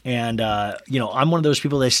 And, I'm one of those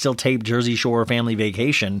people that still tape Jersey Shore Family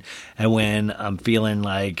Vacation. And when I'm feeling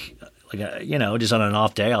like just on an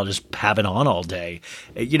off day, I'll just have it on all day.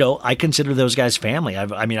 I consider those guys family.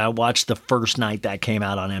 I watched the first night that came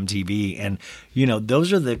out on MTV and,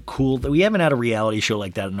 those are the cool, we haven't had a reality show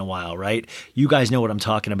like that in a while, right? You guys know what I'm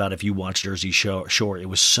talking about if you watch Jersey Shore. It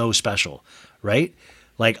was so special, right?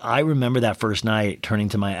 Like I remember that first night turning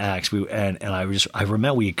to my ex, I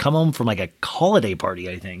remember we had come home from like a holiday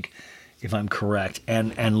party, I think, if I'm correct,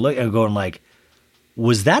 and going like,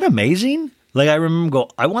 was that amazing? Like I remember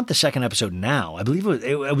I want the second episode now. I believe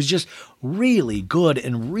it was just really good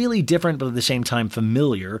and really different, but at the same time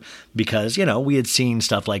familiar because, we had seen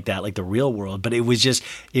stuff like that, like The Real World, but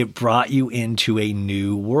it brought you into a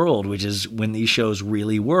new world, which is when these shows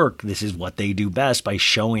really work. This is what they do best by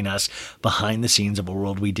showing us behind the scenes of a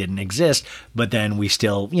world we didn't exist. But then we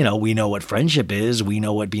still, we know what friendship is. We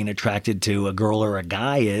know what being attracted to a girl or a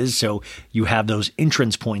guy is. So you have those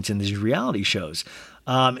entrance points in these reality shows.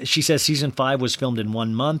 She says season 5 was filmed in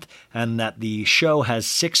 1 month and that the show has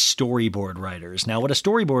 6 storyboard writers. Now, what a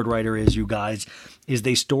storyboard writer is, you guys, is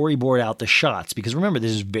they storyboard out the shots because remember,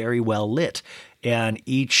 this is very well lit and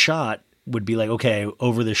each shot would be like, okay,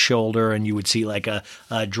 over the shoulder and you would see like a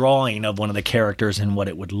drawing of one of the characters and what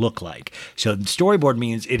it would look like. So storyboard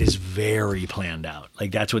means it is very planned out.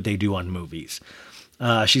 Like that's what they do on movies.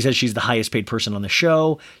 She says she's the highest paid person on the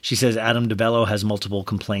show. She says Adam DeBello has multiple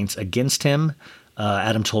complaints against him.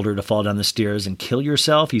 Adam told her to fall down the stairs and kill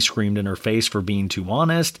yourself. He screamed in her face for being too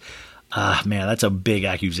honest. Man, that's a big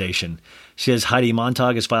accusation. She says Heidi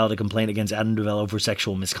Montag has filed a complaint against Adam DeBello for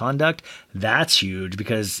sexual misconduct. That's huge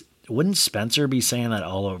because wouldn't Spencer be saying that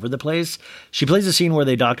all over the place? She plays a scene where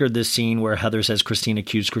they doctored this scene where Heather says Christine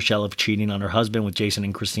accused Chriselle of cheating on her husband with Jason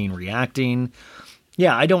and Christine reacting.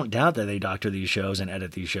 Yeah, I don't doubt that they doctor these shows and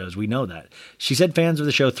edit these shows. We know that. She said fans of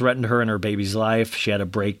the show threatened her and her baby's life. She had a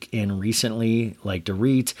break-in recently, like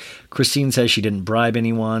Dorit. Christine says she didn't bribe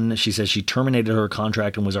anyone. She says she terminated her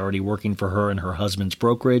contract and was already working for her and her husband's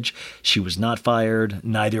brokerage. She was not fired.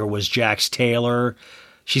 Neither was Jax Taylor.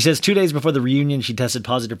 She says 2 days before the reunion, she tested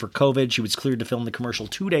positive for COVID. She was cleared to film the commercial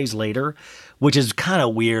 2 days later, which is kind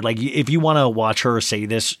of weird. Like, if you want to watch her say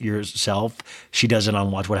this yourself, she does it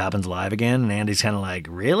on Watch What Happens Live again. And Andy's kind of like,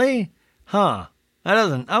 really? Huh. That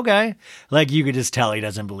doesn't, okay. Like, you could just tell he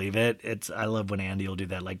doesn't believe it. I love when Andy will do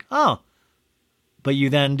that. Like, oh, but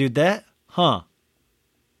you then do that? Huh.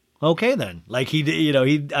 Okay, then. Like,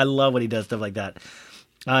 I love when he does stuff like that.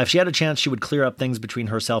 If she had a chance, she would clear up things between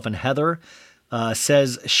herself and Heather.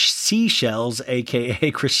 Says seashells,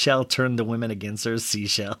 a.k.a. Chriselle turned the women against her.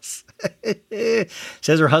 Seashells.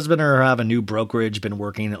 Says her husband and her have a new brokerage, been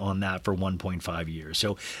working on that for 1.5 years.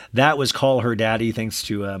 So that was Call Her Daddy. Thanks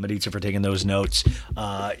to Maritza for taking those notes.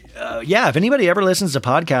 Yeah, if anybody ever listens to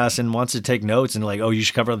podcasts and wants to take notes and like, oh, you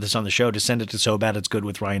should cover this on the show, just send it to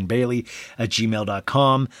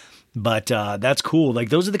SoBadIt'sGoodWithRyanBailey@gmail.com. But that's cool.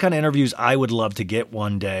 Like, those are the kind of interviews I would love to get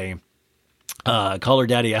one day. Call Her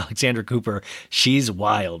Daddy, Alexandra Cooper. She's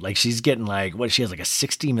wild. Like, she's getting like, what, she has like a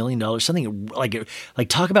 $60 million, something like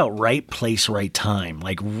talk about right place, right time,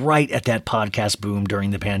 like right at that podcast boom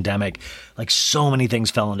during the pandemic. Like, so many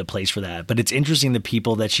things fell into place for that. But it's interesting, the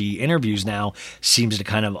people that she interviews now seems to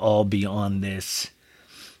kind of all be on this,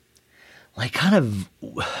 like, kind of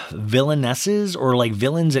villainesses or like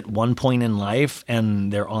villains at one point in life,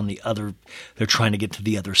 and they're trying to get to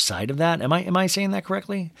the other side of that. Am I saying that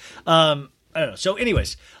correctly? I don't know. So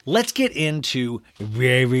anyways, let's get into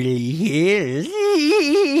Beverly Hills.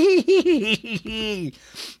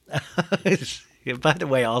 By the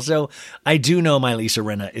way, also, I do know my Lisa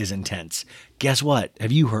Rinna is intense. Guess what?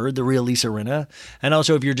 Have you heard the real Lisa Rinna? And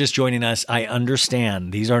also, if you're just joining us, I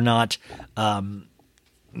understand these are not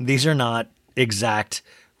exact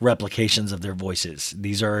replications of their voices.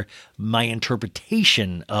 These are my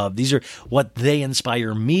interpretation of, these are what they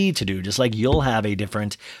inspire me to do, just like you'll have a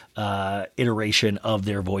different iteration of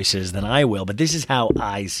their voices than I will, but this is how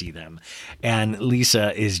I see them. And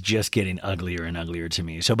Lisa is just getting uglier and uglier to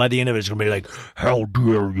me. So by the end of it, it's going to be like, how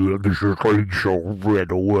dare you, this is clean show,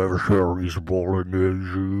 red or Sherry's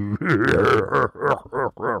bolognese.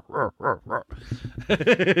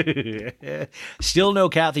 Still no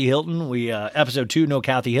Kathy Hilton. Episode 2, no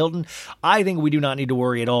Kathy Hilton. I think we do not need to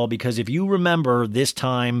worry at all, because if you remember this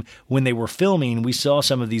time when they were filming, we saw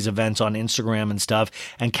some of these events on Instagram and stuff,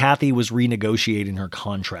 and Kathy was renegotiating her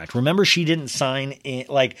contract. Remember, she didn't sign in,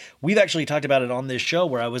 like, we've actually talked about it on this show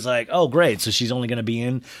where I was like, oh, great, so she's only going to be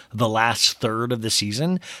in the last third of the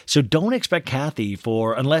season. So don't expect Kathy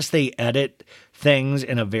unless they edit things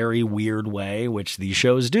in a very weird way, which these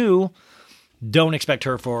shows do. Don't expect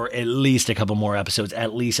her for at least a couple more episodes,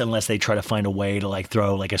 at least, unless they try to find a way to like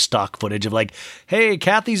throw like a stock footage of like, hey,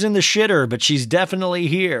 Kathy's in the shitter, but she's definitely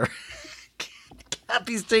here.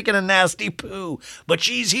 Kathy's taking a nasty poo, but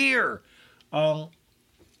she's here.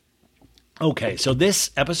 Okay, so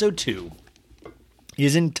this episode 2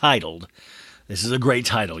 is entitled, this is a great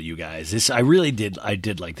title, you guys. I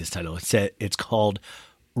did like this title. It's called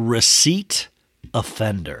Receipt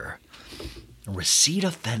Offender. Receipt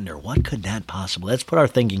offender. What could that possibly? Let's put our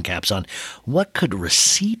thinking caps on. What could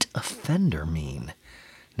receipt offender mean?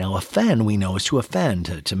 Now, offend, we know, is to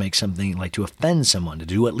offend, to make something, like to offend someone, to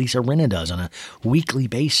do what Lisa Rinna does on a weekly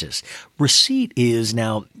basis. Receipt is,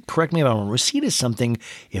 now, correct me if I'm wrong, receipt is something,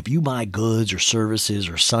 if you buy goods or services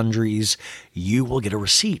or sundries, you will get a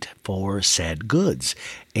receipt for said goods.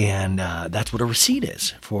 And that's what a receipt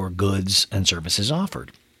is, for goods and services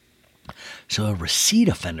offered. So a receipt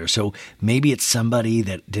offender. So maybe it's somebody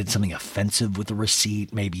that did something offensive with a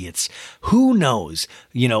receipt. Maybe it's, who knows?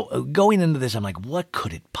 You know, going into this, I'm like, what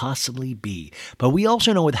could it possibly be? But we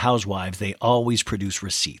also know with Housewives, they always produce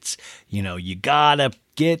receipts. You know, you gotta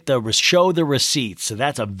show the receipts. So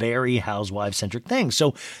that's a very Housewives-centric thing.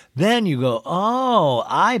 So then you go, oh,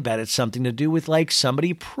 I bet it's something to do with like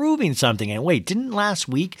somebody proving something. And wait, didn't last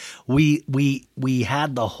week we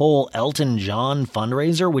had the whole Elton John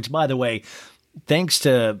fundraiser, which, by the way, thanks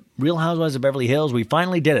to Real Housewives of Beverly Hills, we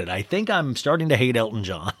finally did it. I think I'm starting to hate Elton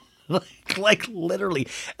John. like literally,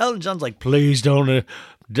 Elton John's like, please don't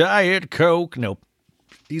Diet Coke. No.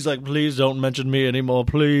 He's like, please don't mention me anymore.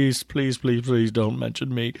 Please, please, please, please don't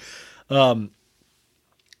mention me.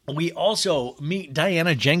 We also meet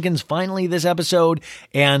Diana Jenkins finally this episode.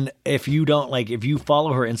 And if you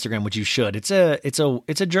follow her Instagram, which you should, it's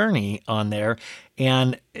a journey on there.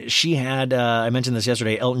 And she had, I mentioned this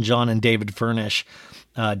yesterday, Elton John and David Furnish,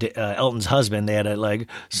 Elton's husband, they had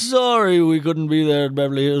sorry we couldn't be there at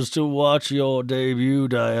Beverly Hills to watch your debut,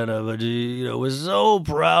 Diana, but we're so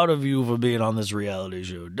proud of you for being on this reality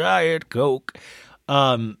show, Diet Coke.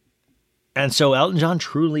 And so Elton John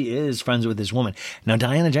truly is friends with this woman. Now,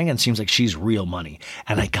 Diana Jenkins seems like she's real money.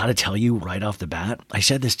 And I got to tell you right off the bat, I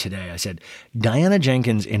said this today, I said, Diana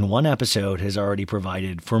Jenkins in one episode has already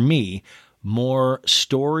provided for me more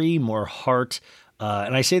story, more heart,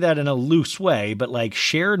 and I say that in a loose way, but like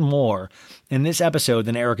shared more in this episode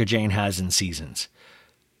than Erika Jayne has in seasons.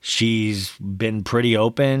 She's been pretty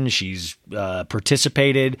open. She's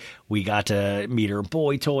participated. We got to meet her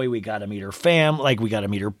boy toy. We got to meet her fam. Like, we got to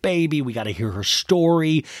meet her baby. We got to hear her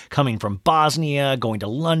story coming from Bosnia, going to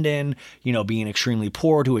London, being extremely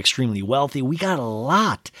poor to extremely wealthy. We got a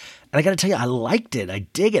lot. And I got to tell you, I liked it. I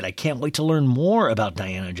dig it. I can't wait to learn more about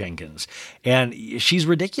Diana Jenkins. And she's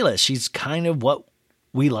ridiculous. She's kind of what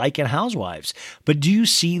we like in Housewives. But do you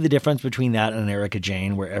see the difference between that and Erika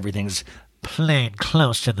Jayne, where everything's playing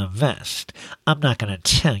close to the vest? I'm not going to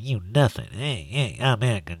tell you nothing. Hey, I'm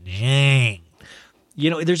Erika Jayne.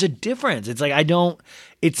 There's a difference. It's like,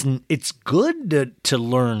 it's good to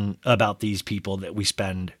learn about these people that we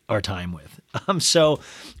spend our time with. So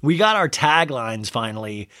we got our taglines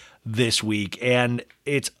finally this week, and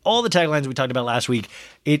it's all the taglines we talked about last week.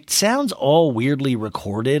 It sounds all weirdly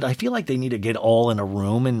recorded. I feel like they need to get all in a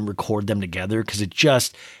room and record them together, because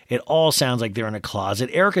it all sounds like they're in a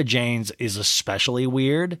closet. Erika Jayne's is especially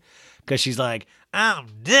weird because she's like, I'm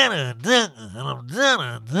dinner, and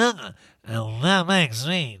that makes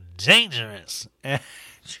me dangerous. And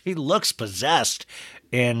she looks possessed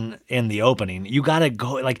in the opening. You gotta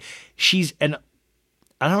go, like, she's an,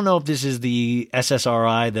 I don't know if this is the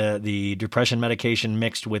SSRI, the depression medication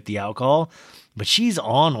mixed with the alcohol, but she's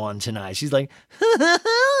on one tonight. She's like,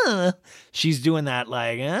 she's doing that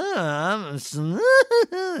like,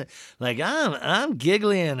 I'm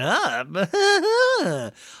giggling up.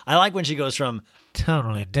 I like when she goes from,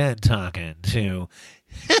 totally dead talking to,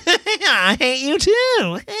 I hate you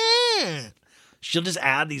too. She'll just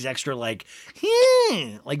add these extra like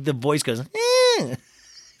the voice goes.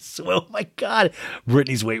 So, oh my God,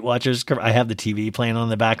 Britney's Weight Watchers. I have the TV playing on in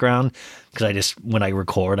the background because when I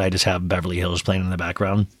record, I just have Beverly Hills playing in the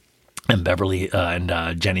background. And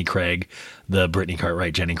Jenny Craig, the Brittany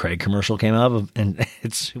Cartwright Jenny Craig commercial came up, and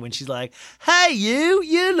it's when she's like, "Hey,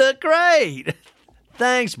 you look great."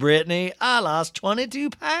 Thanks, Brittany. I lost 22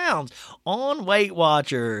 pounds on Weight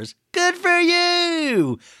Watchers. Good for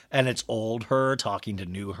you. And it's old her talking to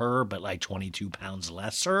new her, but like 22 pounds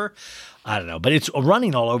less her. I don't know, but it's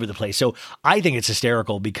running all over the place. So I think it's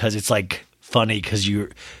hysterical because it's like funny because you're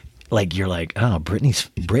like, oh, Brittany's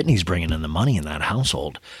bringing in the money in that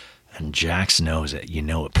household. And Jax knows it. You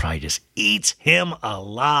know, it probably just eats him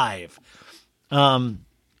alive.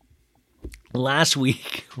 Last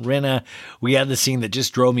week, Rinna, we had the scene that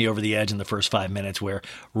just drove me over the edge in the first 5 minutes where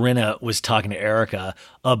Rinna was talking to Erica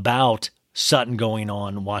about Sutton going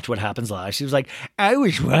on Watch What Happens Live. She was like, I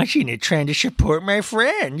was watching it trying to support my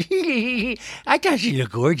friend. I thought she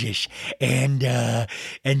looked gorgeous. And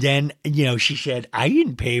then, she said, I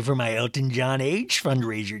didn't pay for my Elton John AIDS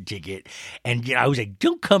fundraiser ticket. And I was like,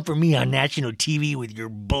 don't come for me on national TV with your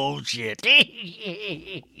bullshit.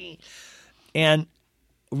 And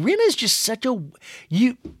Rinna's just such a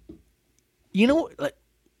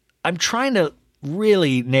I'm trying to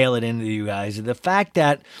really nail it into you guys. The fact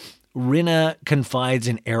that Rinna confides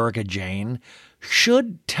in Erica Jane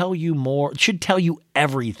should tell you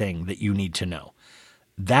everything that you need to know.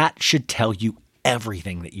 That should tell you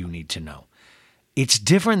everything that you need to know. It's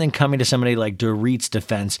different than coming to somebody like Dorit's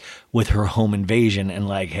defense with her home invasion and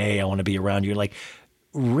like, hey, I want to be around you. Like,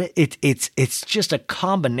 it's just a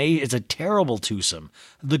combination. It's a terrible twosome,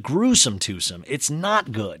 the gruesome twosome. It's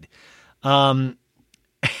not good.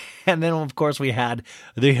 And then of course we had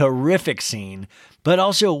the horrific scene, but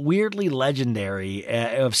also weirdly legendary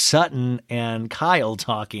of Sutton and Kyle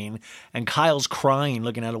talking, and Kyle's crying,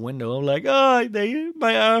 looking out a window. I'm like,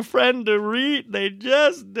 my friend Dorit, they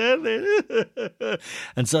just did it.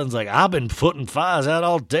 And Sutton's like, I've been putting fires out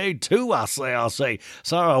all day too. I'll say,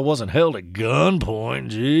 sorry I wasn't held at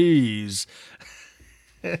gunpoint. Jeez.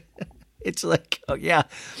 It's like, oh yeah,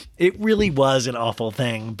 it really was an awful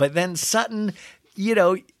thing. But then Sutton,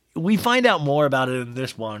 we find out more about it in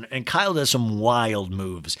this one, and Kyle does some wild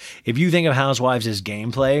moves. If you think of Housewives as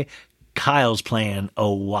gameplay, Kyle's playing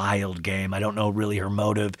a wild game. I don't know really her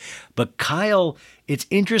motive, but Kyle, it's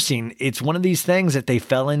interesting. It's one of these things that they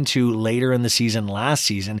fell into later in the season, last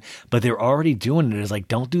season, but they're already doing it. It's like,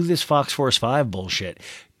 don't do this Fox Force 5 bullshit.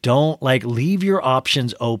 Don't leave your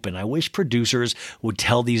options open. I wish producers would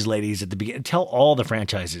tell these ladies at the beginning, tell all the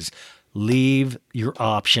franchises, leave your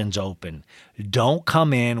options open. Don't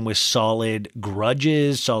come in with solid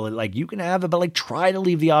grudges, you can have it, but try to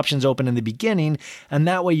leave the options open in the beginning. And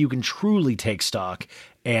that way you can truly take stock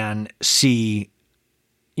and see,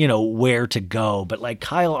 where to go. But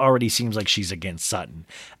Kyle already seems like she's against Sutton,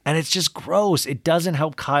 and it's just gross. It doesn't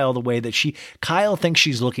help Kyle the way that Kyle thinks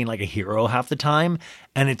she's looking like a hero half the time.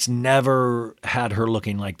 And it's never had her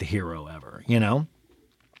looking like the hero ever,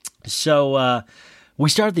 So, we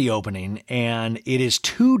start the opening, and it is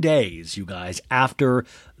 2 days, you guys, after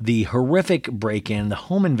the horrific break-in, the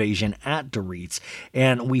home invasion at Dorit's,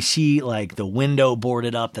 and we see the window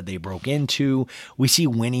boarded up that they broke into. We see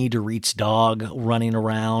Winnie, Dorit's dog, running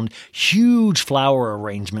around. Huge flower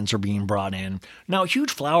arrangements are being brought in. Now,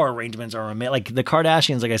 huge flower arrangements are the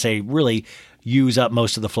Kardashians, like I say, really use up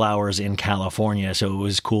most of the flowers in California, so it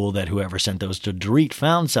was cool that whoever sent those to Dorit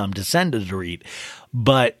found some to send to Dorit.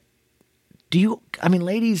 But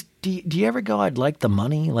ladies, do you ever go, I'd like the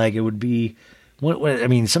money? It would be,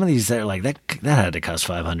 some of these, they're that had to cost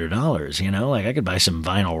 $500, I could buy some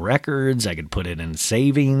vinyl records. I could put it in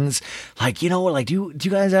savings. Do you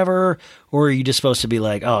guys ever, or are you just supposed to be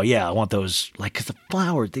oh yeah, I want those, cause the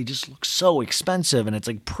flowers, they just look so expensive and it's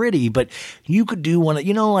pretty, but you could do one, on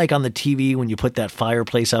the TV when you put that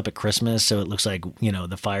fireplace up at Christmas. So it looks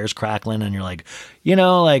the fire's crackling and you're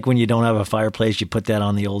when you don't have a fireplace, you put that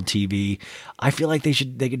on the old TV. I feel like they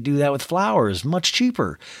could do that with flowers much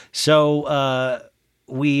cheaper. So,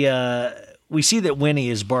 we see that Winnie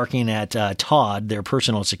is barking at Todd, their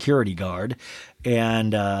personal security guard.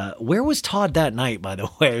 And where was Todd that night, by the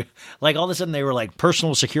way? All of a sudden they were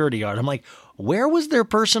personal security guard. I'm like, where was their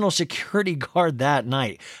personal security guard that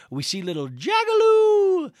night? We see little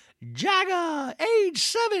Jagaloo, Jaga, age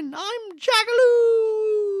 7, I'm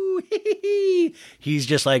Jagaloo. He's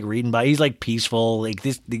just like reading by. He's like peaceful, like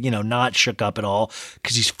this, not shook up at all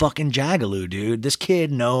because he's fucking Jagaloo, dude. This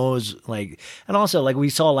kid knows, like, and also like we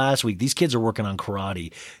saw last week, these kids are working on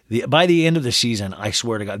karate. By the end of the season, I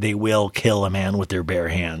swear to God, they will kill a man with their bare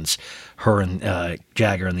hands. Her and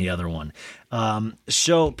Jagger and the other one.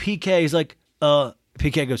 So PK is like,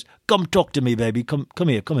 PK goes, come talk to me, baby. Come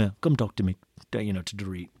here. Come talk to me, to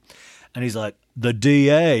Dorit. And he's like, the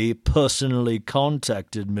DA personally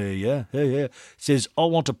contacted me, yeah. Says, I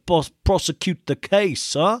want to prosecute the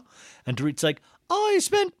case, huh? And Dorit's like, I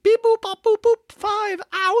spent beep boop bop boop boop 5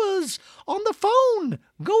 hours on the phone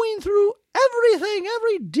going through everything,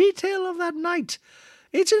 every detail of that night.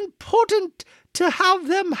 It's important to have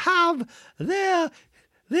them have their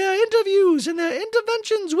interviews and their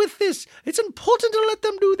interventions with this. It's important to let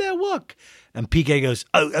them do their work. And PK goes,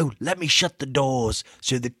 oh, let me shut the doors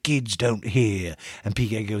so the kids don't hear. And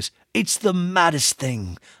PK goes, it's the maddest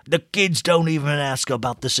thing. The kids don't even ask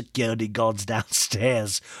about the security guards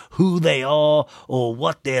downstairs, who they are or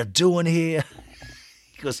what they're doing here.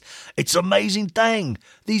 He goes, it's an amazing thing.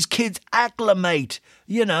 These kids acclimate,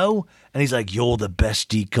 And he's like, you're the best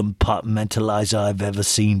decompartmentalizer I've ever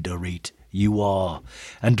seen, Dorit. You are.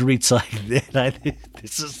 And Dorit's like,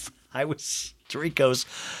 Dorit goes,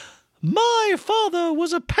 my father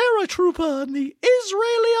was a paratrooper in the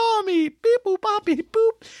Israeli army. Beep boop bop beep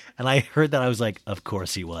boop. And I heard that. I was like, of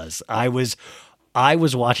course he was. I was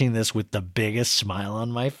watching this with the biggest smile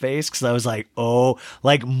on my face because I was like, oh,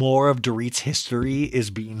 like more of Dorit's history is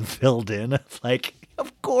being filled in. Like,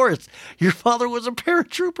 of course, your father was a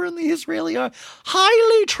paratrooper in the Israeli army.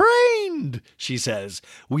 Highly trained, she says.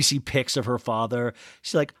 We see pics of her father.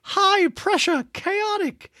 She's like, high pressure,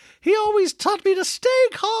 chaotic. He always taught me to stay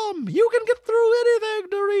calm. You can get through anything,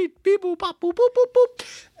 Dorit. Beep, boop, bop, boop, boop, boop, boop.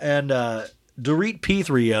 And Dorit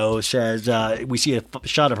P3O says, we see a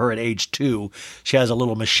shot of her at age 2. She has a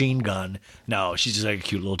little machine gun. No, she's just like a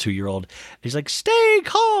cute little 2-year-old. He's like, stay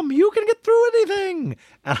calm. You can get through anything.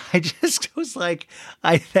 And I just was like,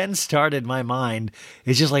 I then started my mind.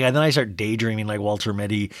 It's just like, and then I start daydreaming like Walter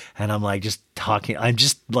Mitty. And I'm like, just talking. I'm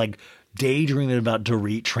just like daydreaming about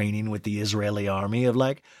Dorit training with the Israeli army of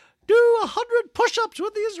like, do 100 push-ups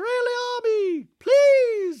with the Israeli army.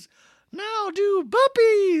 Please. Now do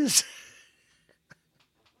burpees.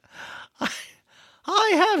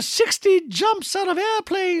 I have 60 jumps out of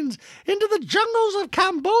airplanes into the jungles of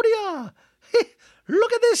Cambodia.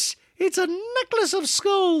 Look at this. It's a necklace of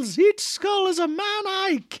skulls. Each skull is a man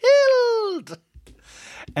I killed.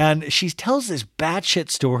 And she tells this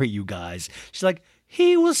batshit story, you guys. She's like,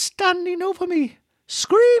 he was standing over me,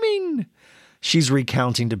 screaming. She's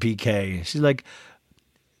recounting to PK. She's like,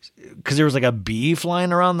 because there was like a bee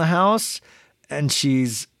flying around the house, and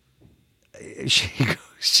she's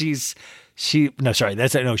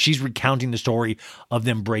recounting the story of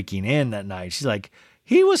them breaking in that night. She's like,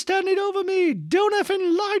 he was standing over me. Don't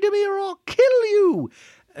effing lie to me or I'll kill you.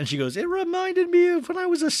 And she goes, it reminded me of when I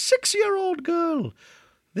was a 6-year-old girl.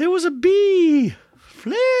 There was a bee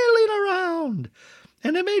flailing around,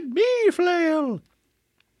 and it made me flail.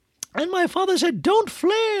 And my father said, don't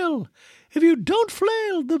flail. If you don't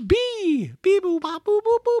flail, the bee, bee-boo, bop-boo,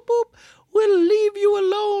 boop, boop, boop, will leave you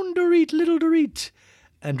alone, Dorit, little Dorit.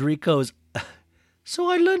 And Dorit goes, so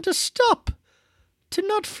I learned to stop, to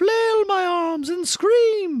not flail my arms and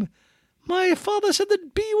scream. My father said the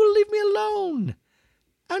bee will leave me alone.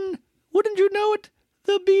 And wouldn't you know it,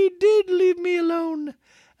 the bee did leave me alone.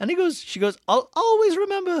 And she goes, I'll always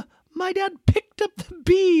remember my dad picked up the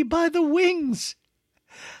bee by the wings.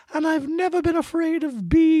 And I've never been afraid of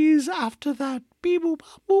bees after that. Bee boop,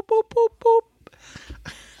 boop, boop, boop, boop.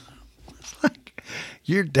 It's like,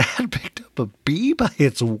 your dad picked up a bee by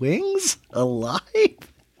its wings? Alive?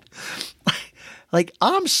 Like,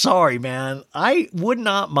 I'm sorry, man. I would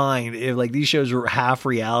not mind if, like, these shows were half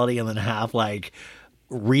reality and then half, like,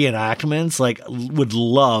 reenactments. Like, I would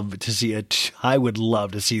love to see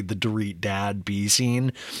the Dorit dad bee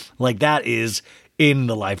scene. Like, that is in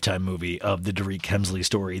the Lifetime movie of the Dorit Kemsley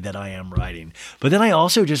story that I am writing. But then I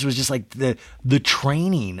also was just like the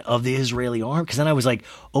training of the Israeli army. Because then I was like,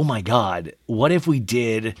 oh my God, what if we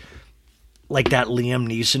did like that Liam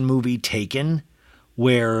Neeson movie Taken,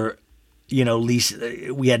 where, we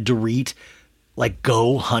had Dorit like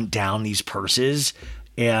go hunt down these purses,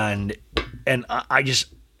 and I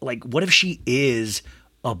just like, what if she is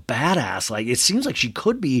a badass? Like, it seems like she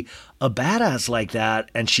could be a badass like that,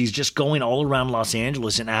 and she's just going all around Los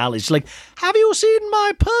Angeles in alleys. She's like, have you seen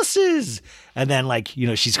my purses? And then, like,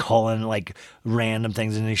 she's calling like random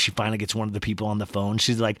things, and then she finally gets one of the people on the phone.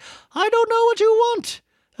 She's like, I don't know what you want.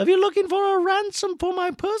 If you're looking for a ransom for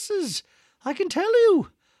my purses, I can tell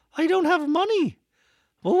you, I don't have money.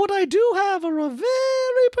 But what I do have are a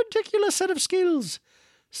very particular set of skills.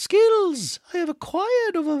 Skills I have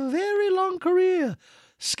acquired over a very long career.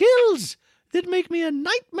 Skills that make me a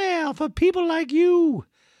nightmare for people like you.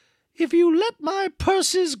 If you let my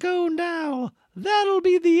purses go now, that'll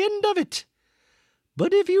be the end of it.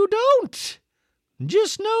 But if you don't,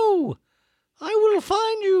 just know I will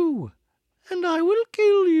find you and I will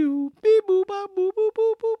kill you. Beep boop bop boop boop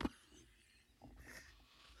boop boop.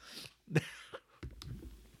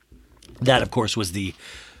 That, of course, was the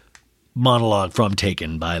monologue from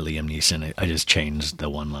Taken by Liam Neeson. I just changed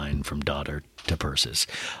the one line from daughter to purses.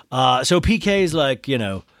 So PK's like,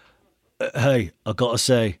 hey, I gotta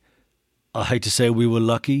say, I hate to say we were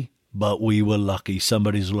lucky, but we were lucky.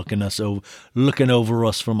 Somebody's looking over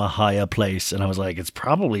us from a higher place. And I was like, it's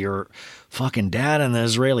probably your fucking dad in the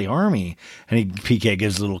Israeli army. And PK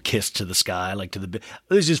gives a little kiss to the sky, like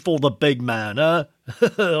this is for the big man, huh?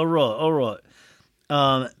 all right.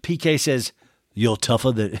 PK says, you're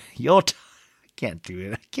tougher than, I can't do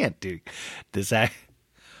it. I can't do this.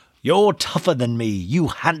 You're tougher than me. You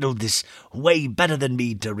handled this way better than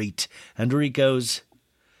me, Dorit. And Dorit goes,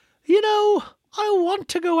 I want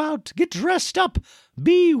to go out, get dressed up,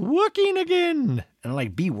 be working again. And I'm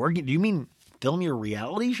like, be working? Do you mean film your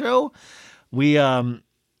reality show? PK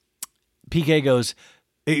goes,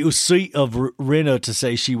 it was sweet of Rinna to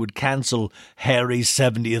say she would cancel Harry's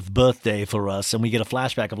 70th birthday for us. And we get a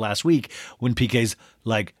flashback of last week when PK's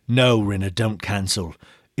like, no, Rinna, don't cancel.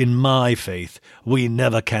 In my faith, we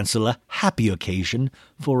never cancel a happy occasion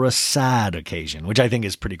for a sad occasion, which I think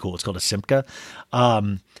is pretty cool. It's called a Simca.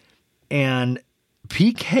 And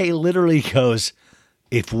PK literally goes,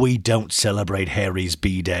 if we don't celebrate Harry's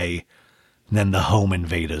B-Day, then the home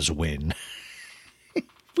invaders win.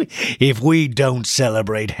 If we don't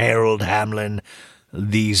celebrate Harold Hamlin,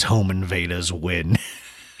 these home invaders win.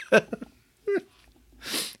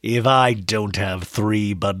 If I don't have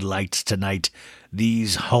 3 Bud Lights tonight,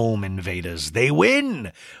 these home invaders, they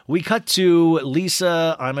win. We cut to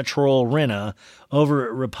Lisa, I'm a Troll, Rinna over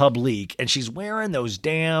at Republique, and she's wearing those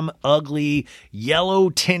damn ugly,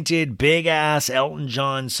 yellow-tinted, big-ass Elton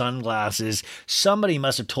John sunglasses. Somebody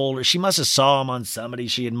must have told her. She must have saw them on somebody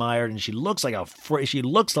she admired, and she looks like she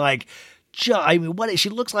looks like she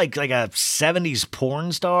looks like a 70s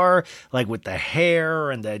porn star, like with the hair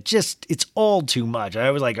and it's all too much.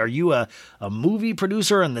 I was like, are you a movie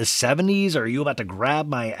producer in the 70s? Are you about to grab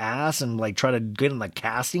my ass and like try to get on the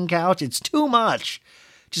casting couch? It's too much.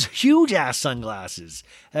 Just huge ass sunglasses,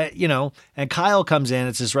 and Kyle comes in.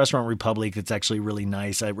 It's this restaurant Republic that's actually really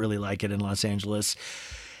nice. I really like it in Los Angeles.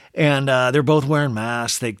 And they're both wearing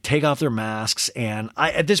masks. They take off their masks. And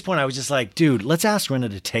at this point, I was just like, dude, let's ask Rinna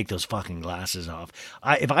to take those fucking glasses off.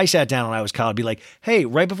 If I sat down and I was Kyle, I'd be like, hey,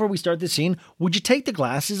 right before we start this scene, would you take the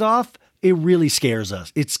glasses off? It really scares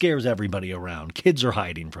us. It scares everybody around. Kids are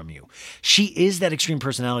hiding from you. She is that extreme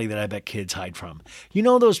personality that I bet kids hide from. You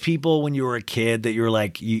know those people when you were a kid that you're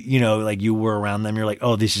like, like you were around them, you're like,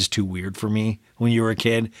 oh, this is too weird for me when you were a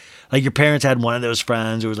kid? Like your parents had one of those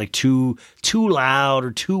friends who was like too loud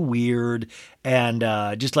or too weird. And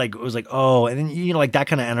just like, it was like, oh, and then, like that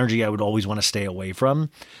kind of energy I would always want to stay away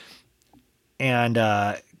from. And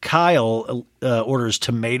Kyle orders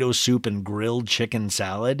tomato soup and grilled chicken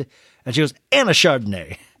salad. And she goes, and a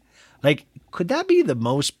Chardonnay. Like, could that be the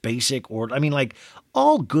most basic order? I mean, like,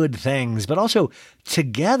 all good things, but also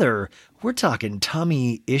together, we're talking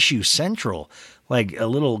tummy issue central. Like a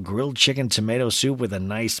little grilled chicken tomato soup with a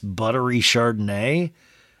nice buttery Chardonnay.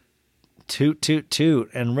 Toot, toot, toot.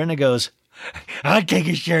 And Rinna goes, I'll take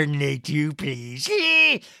a Chardonnay too, please.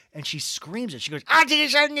 And she screams it. She goes, I'll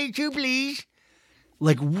take a Chardonnay too, please.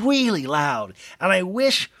 Like, really loud. And I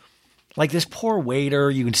wish... like this poor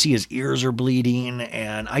waiter, you can see his ears are bleeding,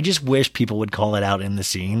 and I just wish people would call it out in the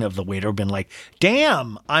scene of the waiter been like,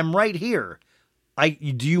 damn, I'm right here.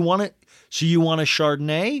 Do you want it? So you want a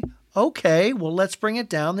Chardonnay? Okay, well, let's bring it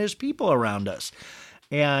down. There's people around us.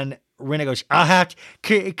 And Rinna goes,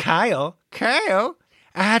 Kyle,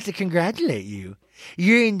 I have to congratulate you.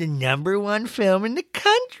 You're in the #1 film in the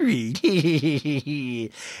country.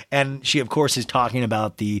 And she, of course, is talking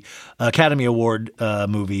about the Academy Award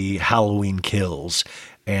movie Halloween Kills.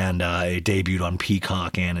 And it debuted on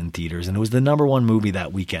Peacock and in theaters. And it was the #1 movie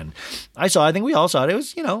that weekend. I think we all saw it. It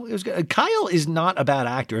was, it was good. Kyle is not a bad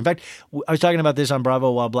actor. In fact, I was talking about this on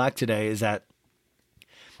Bravo While Black today, is that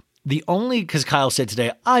because Kyle said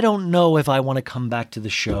today, I don't know if I want to come back to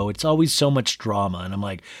the show. It's always so much drama. And I'm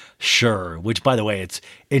like, sure. Which, by the way, it's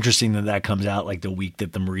interesting that comes out like the week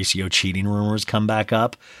that the Mauricio cheating rumors come back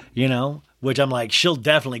up, which I'm like, she'll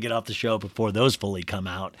definitely get off the show before those fully come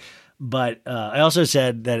out. But I also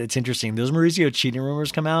said that it's interesting. Those Mauricio cheating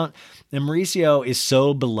rumors come out, and Mauricio is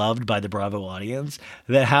so beloved by the Bravo audience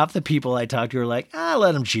that half the people I talk to are like,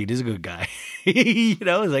 let him cheat. He's a good guy. It's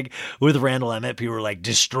like with Randall Emmett, people were like,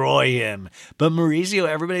 destroy him. But Mauricio,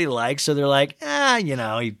 everybody likes, so they're like,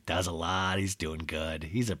 he does a lot. He's doing good.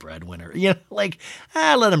 He's a breadwinner.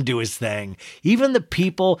 Let him do his thing. Even the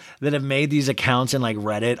people that have made these accounts in like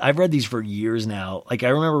Reddit, I've read these for years now. Like I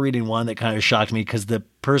remember reading one that kind of shocked me because the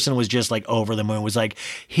person was just like over the moon, was like,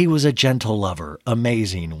 he was a gentle lover.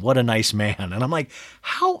 Amazing. What a nice man. And I'm like,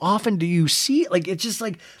 how often do you see it? Like, it's just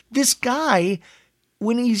like this guy,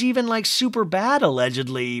 when he's even like super bad,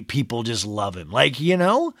 allegedly, people just love him.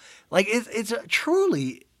 It's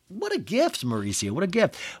truly, what a gift, Mauricio. What a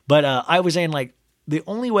gift. But I was saying like, the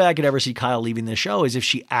only way I could ever see Kyle leaving the show is if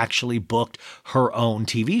she actually booked her own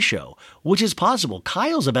TV show, which is possible.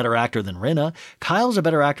 Kyle's a better actor than Rinna. Kyle's a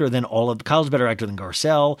better actor than Kyle's a better actor than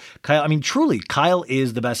Garcelle. Truly, Kyle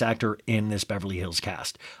is the best actor in this Beverly Hills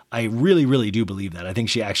cast. I really, really do believe that. I think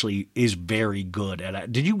she actually is very good at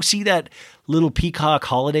it. Did you see that little Peacock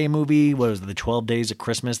holiday movie? What was it, the 12 Days of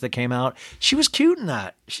Christmas that came out? She was cute in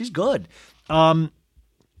that. She's good.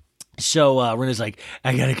 So Rinna's like,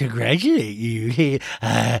 I gotta congratulate you.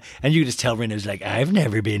 And you can just tell Rinna's like, I've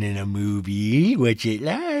never been in a movie. What's it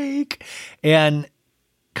like? And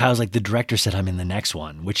Kyle's like, the director said I'm in the next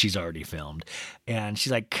one, which she's already filmed. And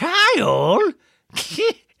she's like, Kyle,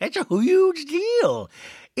 that's a huge deal.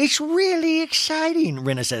 It's really exciting,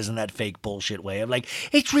 Rinna says in that fake bullshit way of like,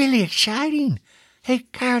 it's really exciting. Hey,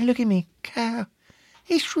 Kyle, look at me. Kyle,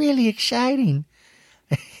 it's really exciting.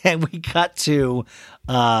 And we cut to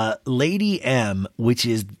Lady M, which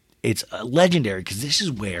is, it's legendary because this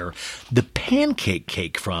is where the pancake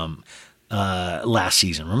cake from last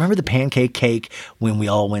season. Remember the pancake cake when we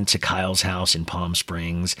all went to Kyle's house in Palm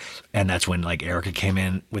Springs? And that's when like Erica came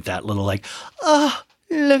in with that little like,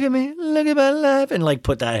 look at me, look at my life. And like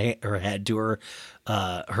put that her hand to her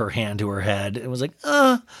head. It was like,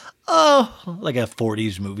 like a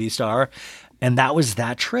 40s movie star. And that was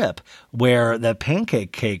that trip where the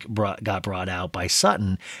pancake cake got brought out by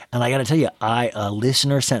Sutton. And I got to tell you, a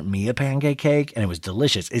listener sent me a pancake cake and it was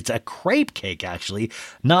delicious. It's a crepe cake, actually,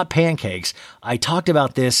 not pancakes. I talked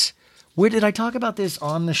about this. Where did I talk about this,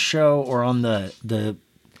 on the show or on the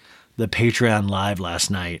Patreon live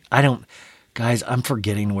last night? Guys, I'm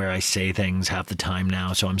forgetting where I say things half the time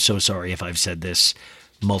now. So I'm so sorry if I've said this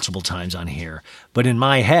multiple times on here. But in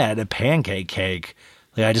my head, a pancake cake,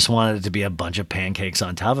 like I just wanted it to be a bunch of pancakes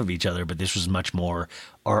on top of each other, but this was much more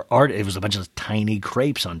art. It was a bunch of tiny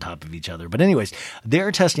crepes on top of each other. But anyways,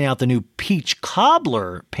 they're testing out the new peach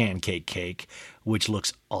cobbler pancake cake, which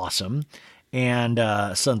looks awesome. And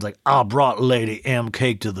Son's like, I brought Lady M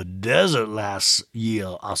cake to the desert last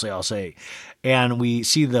year. I'll say. And we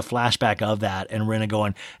see the flashback of that, and Rinna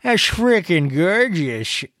going, that's freaking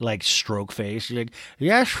gorgeous. Like stroke face. She's like,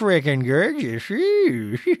 that's freaking gorgeous.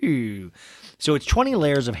 So it's 20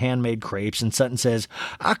 layers of handmade crepes, and Sutton says,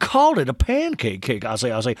 I called it a pancake cake. I'll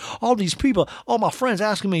say, all these people, all my friends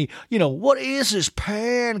asking me, what is this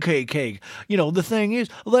pancake cake? The thing is,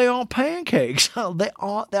 they aren't pancakes.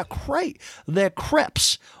 They're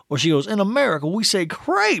crepes. Or she goes, in America, we say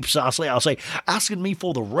crepes. I'll say, asking me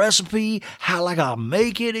for the recipe, how like I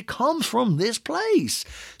make it. It comes from this place.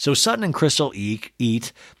 So Sutton and Crystal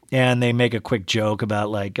eat, and they make a quick joke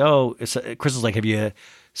about like, Crystal's like, have you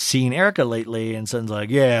seen Erica lately? And Sutton's like,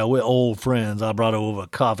 yeah, we're old friends. I brought her over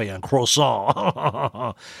coffee and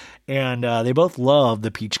croissant. And they both love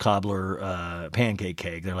the peach cobbler pancake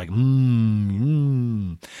cake. They're like,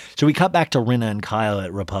 So we cut back to Rinna and Kyle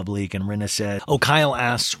at Republic, and Rinna said, Kyle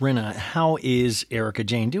asks Rinna, how is Erica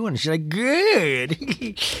Jane doing? And she's like, good.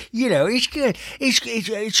 It's good.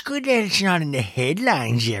 It's good that it's not in the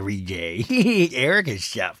headlines every day. Erica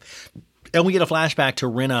stuff. And we get a flashback to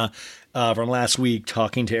Rinna from last week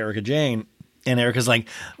talking to Erica Jane. And Erica's like,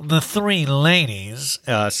 the three ladies,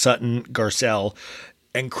 Sutton, Garcelle,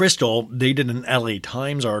 and Crystal, they did an LA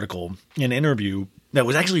Times article, an interview that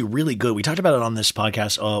was actually really good. We talked about it on this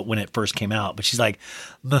podcast when it first came out, but she's like,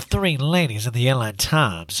 the three ladies in the LA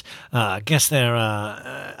Times, I guess they're,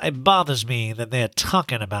 it bothers me that they're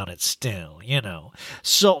talking about it still,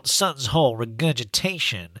 Sutton's whole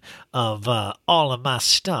regurgitation of all of my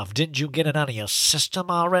stuff. Didn't you get it out of your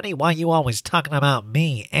system already? Why are you always talking about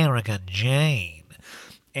me, Erica Jane?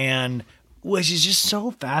 And which is just so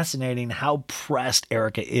fascinating how pressed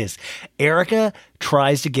Erica is. Erica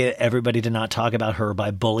tries to get everybody to not talk about her by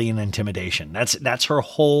bullying and intimidation. That's her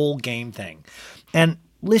whole game thing. And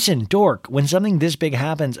listen, dork, when something this big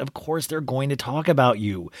happens, of course they're going to talk about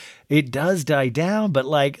you. It does die down, but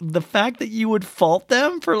like the fact that you would fault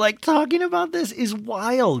them for like talking about this is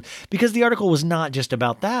wild, because the article was not just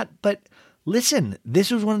about that. But listen,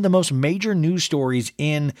 this was one of the most major news stories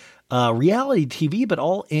in reality TV, but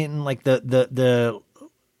all in like the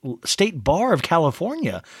state bar of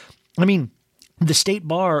California. I mean, the state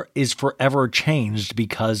bar is forever changed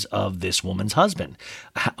because of this woman's husband,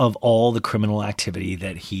 of all the criminal activity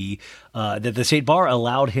that that the state bar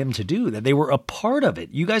allowed him to do, that they were a part of it.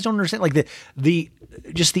 You guys don't understand, like the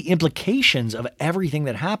implications of everything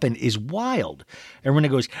that happened is wild. Everyone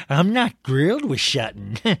goes, I'm not grilled with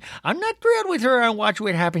Sutton. I'm not grilled with her on Watch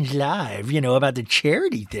What Happens Live, about the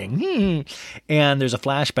charity thing. And there's a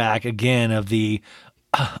flashback again of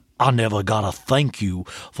I never gotta thank you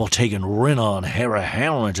for taking Rihanna and Harry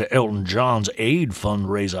Hamlin to Elton John's aid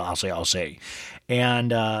fundraiser, I'll say.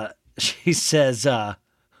 And she says,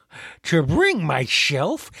 to bring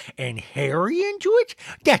myself and Harry into it,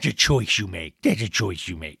 that's a choice you make.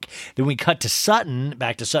 Then we cut to Sutton,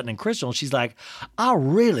 back to Sutton and Crystal, and she's like, I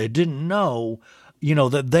really didn't know,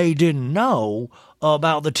 that they didn't know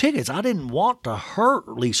about the tickets. I didn't want to hurt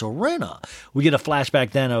Lisa Rinna. We get a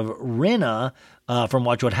flashback then of Rinna from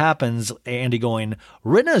Watch What Happens, Andy going,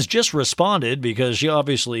 Rinna's just responded because she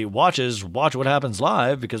obviously watches Watch What Happens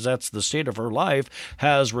Live because that's the state of her life,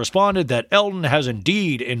 has responded that Elton has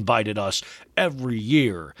indeed invited us every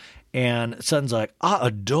year. And Sutton's like, I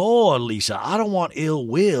adore Lisa. I don't want ill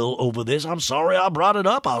will over this. I'm sorry I brought it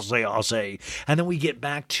up, I'll say. And then we get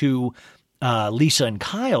back to Lisa and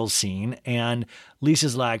Kyle's scene, and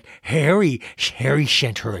Lisa's like, Harry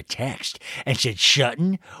sent her a text and said,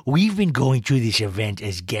 Sutton, we've been going to this event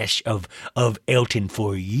as guests of Elton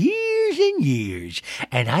for years and years,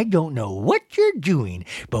 and I don't know what you're doing,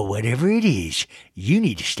 but whatever it is, you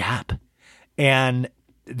need to stop. And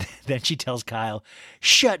then she tells Kyle,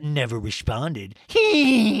 Sutton never responded. And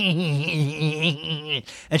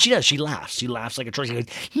she does. She laughs. She laughs like a troll. She goes,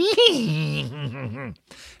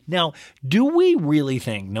 Now, do we really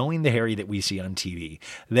think, knowing the Harry that we see on TV,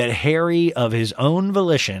 that Harry of his own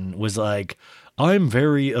volition was like, I'm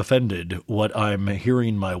very offended what I'm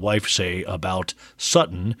hearing my wife say about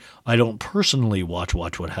Sutton. I don't personally watch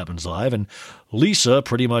What Happens Live, and Lisa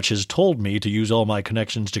pretty much has told me to use all my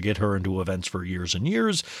connections to get her into events for years and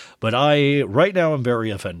years, but right now I'm very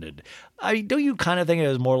offended. Don't you kind of think it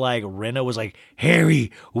was more like Rinna was like,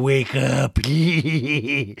 Harry, wake up.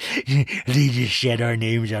 They just said our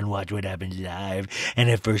names on Watch What Happens Live, and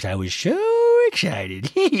at first I was so excited.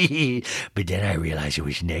 But then I realized it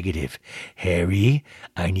was negative. Harry,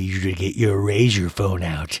 I need you to get your razor phone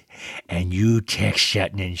out, and you text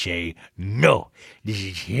Sutton and say, no, this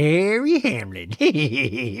is Harry Hamlin.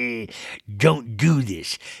 Don't do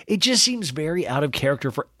this. It just seems very out of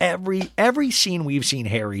character for every scene we've seen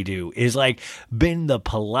Harry do is like been the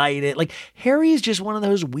polite. Like Harry is just one of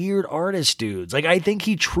those weird artist dudes. Like I think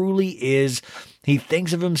he truly is. He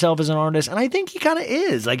thinks of himself as an artist, and I think he kind of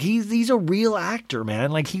is. Like he's a real actor,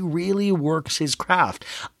 man. Like he really works his craft.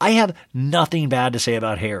 I have nothing bad to say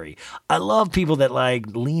about Harry. I love people that like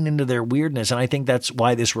lean into their weirdness, and I think that's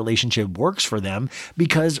why this relationship works for them,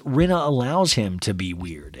 because Rinna allows him to be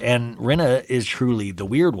weird, and Rinna is truly the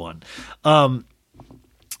weird one.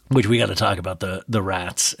 Which we got to talk about the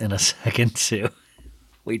rats in a second too.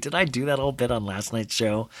 Wait, did I do that whole bit on last night's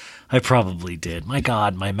show? I probably did. My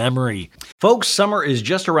God, my memory. Folks, summer is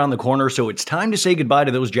just around the corner, so it's time to say goodbye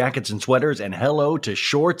to those jackets and sweaters and hello to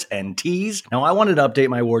shorts and tees. Now, I wanted to update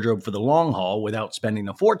my wardrobe for the long haul without spending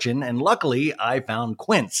a fortune, and luckily, I found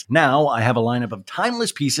Quince. Now, I have a lineup of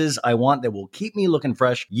timeless pieces I want that will keep me looking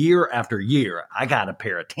fresh year after year. I got a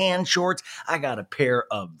pair of tan shorts. I got a pair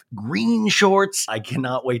of green shorts. I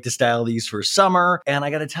cannot wait to style these for summer, and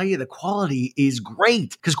I got to tell you, the quality is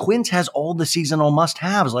great because Quince has all the seasonal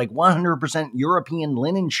must-haves like 100% European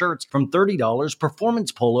linen shirts from $30,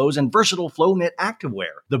 performance polos, and versatile flow knit activewear.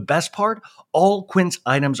 The best part? All Quince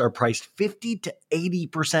items are priced 50 to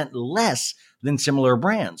 80% less than similar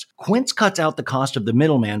brands. Quince cuts out the cost of the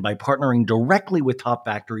middleman by partnering directly with top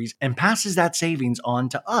factories and passes that savings on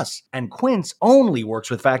to us. And Quince only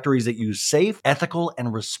works with factories that use safe, ethical,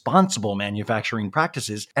 and responsible manufacturing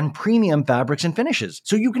practices and premium fabrics and finishes,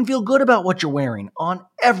 so you can feel good about what you're wearing on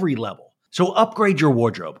every level. So upgrade your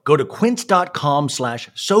wardrobe. Go to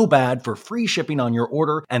quince.com/sobad for free shipping on your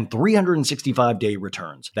order and 365-day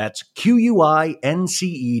returns. That's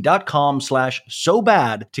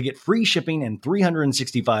QUINCE.com/sobad to get free shipping and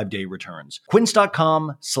 365-day returns.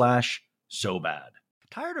 Quince.com/sobad.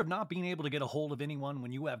 Tired of not being able to get a hold of anyone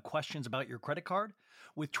when you have questions about your credit card?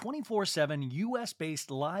 With 24/7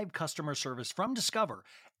 US-based live customer service from Discover,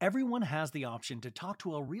 everyone has the option to talk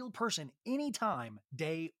to a real person anytime,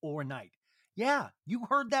 day or night. Yeah, you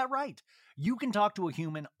heard that right. You can talk to a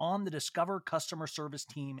human on the Discover customer service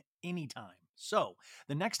team anytime. So,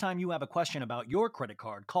 the next time you have a question about your credit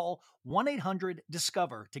card, call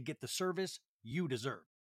 1-800-DISCOVER to get the service you deserve.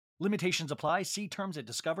 Limitations apply. See terms at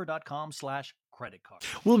discover.com/credit card.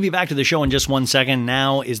 We'll be back to the show in just 1 second.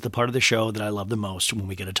 Now is the part of the show that I love the most when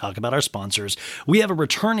we get to talk about our sponsors. We have a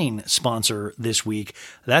returning sponsor this week.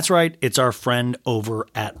 That's right. It's our friend over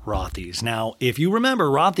at Rothy's. Now, if you remember,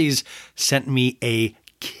 Rothy's sent me a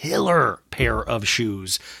killer pair of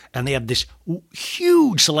shoes, and they have this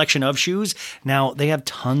huge selection of shoes. Now, they have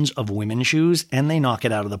tons of women's shoes, and they knock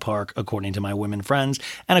it out of the park, according to my women friends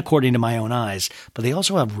and according to my own eyes. But they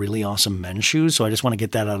also have really awesome men's shoes, so I just want to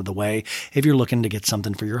get that out of the way. If you're looking to get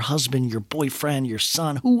something for your husband, your boyfriend, your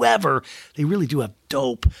son, whoever, they really do have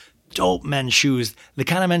dope men's shoes. The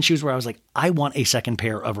kind of men's shoes where I was like, I want a second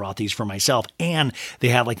pair of Rothy's for myself. And they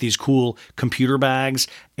have like these cool computer bags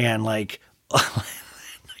and like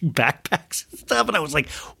backpacks and stuff, and I was like,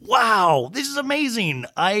 wow, this is amazing.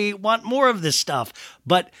 I want more of this stuff.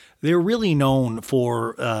 But they're really known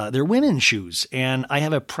for their women's shoes, and I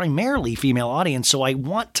have a primarily female audience, so I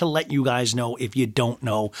want to let you guys know if you don't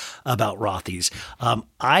know about Rothy's.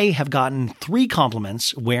 I have gotten 3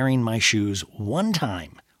 compliments wearing my shoes one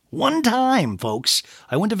time. One time, folks.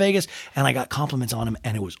 I went to Vegas, and I got compliments on them,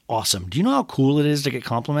 and it was awesome. Do you know how cool it is to get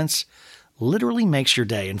compliments? Literally makes your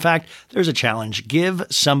day. In fact, there's a challenge. Give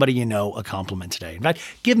somebody you know a compliment today. In fact,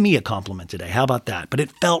 give me a compliment today. How about that? But it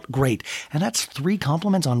felt great. And that's 3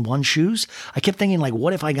 compliments on one shoes. I kept thinking, like,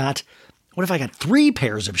 what if I got 3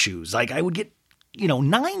 pairs of shoes? Like, I would get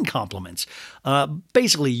 9 compliments.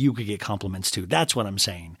 Basically, you could get compliments too. That's what I'm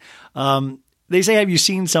saying. They say, have you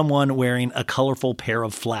seen someone wearing a colorful pair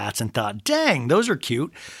of flats and thought, dang, those are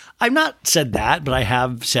cute? I've not said that, but I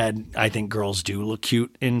have said I think girls do look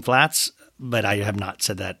cute in flats, but I have not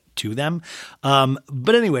said that to them.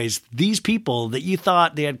 But anyways, these people that you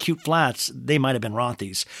thought they had cute flats, they might have been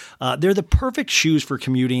Rothy's. They're the perfect shoes for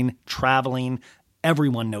commuting, traveling.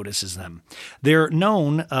 Everyone notices them. They're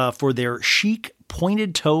known for their chic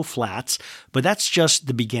pointed toe flats, but that's just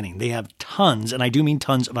the beginning. They have tons, and I do mean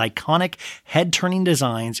tons, of iconic head-turning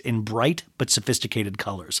designs in bright but sophisticated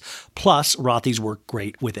colors. Plus, Rothy's work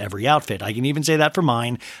great with every outfit. I can even say that for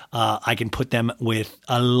mine. I can put them with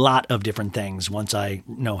a lot of different things once I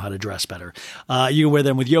know how to dress better. You can wear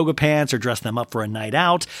them with yoga pants or dress them up for a night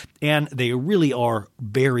out, and they really are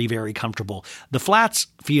very, very comfortable. The flats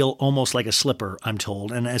feel almost like a slipper, I'm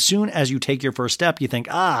told, and as soon as you take your first step, you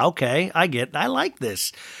think, okay, I like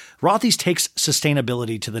this. Rothy's takes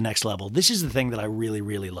sustainability to the next level. This is the thing that I really,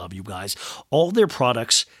 really love, you guys. All their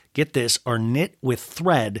products, get this, are knit with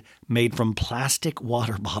thread made from plastic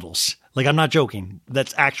water bottles. Like, I'm not joking.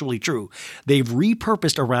 That's actually true. They've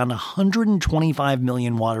repurposed around 125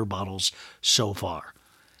 million water bottles so far.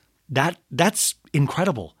 That's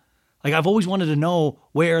incredible. Like, I've always wanted to know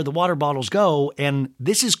where the water bottles go, and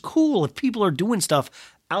this is cool. If people are doing stuff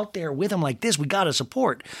out there with them like this, we got to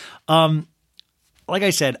support. Like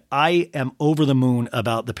I said, I am over the moon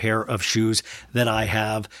about the pair of shoes that I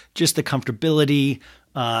have. Just the comfortability.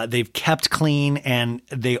 They've kept clean, and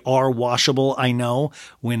they are washable, I know,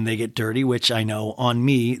 when they get dirty, which I know on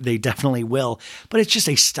me, they definitely will. But it's just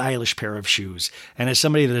a stylish pair of shoes. And as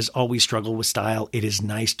somebody that has always struggled with style, it is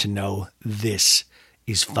nice to know this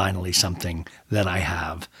is finally something that I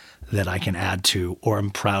have that I can add to, or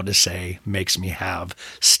I'm proud to say makes me have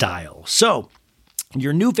style. So,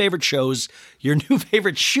 your new favorite shoes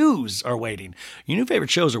are waiting. Your new favorite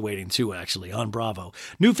shows are waiting too, actually, on Bravo.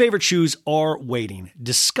 New favorite shoes are waiting.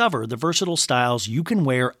 Discover the versatile styles you can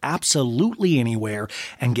wear absolutely anywhere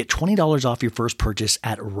and get $20 off your first purchase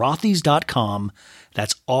at rothys.com.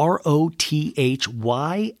 That's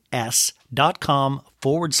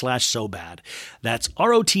ROTHYS.com/SoBad. That's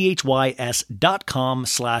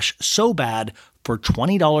ROTHYS.com/SoBad for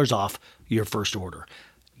 $20 off your first order.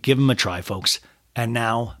 Give them a try, folks. And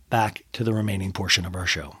now back to the remaining portion of our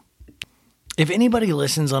show. If anybody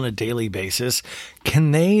listens on a daily basis,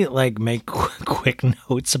 can they make quick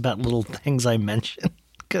notes about little things I mention?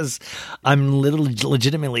 Because I'm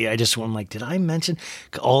legitimately, I just want, did I mention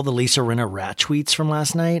all the Lisa Rinna rat tweets from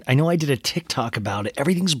last night? I know I did a TikTok about it.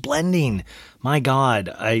 Everything's blending. My God,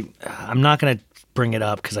 I'm not going to bring it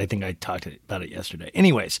up because I think I talked about it yesterday.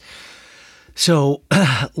 Anyways, so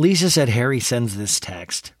Lisa said Harry sends this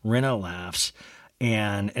text. Rinna laughs.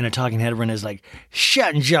 And in a talking head, Rinna's like,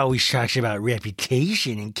 Sutton's always talks about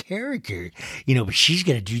reputation and character, but she's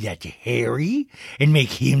going to do that to Harry and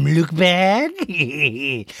make him look bad.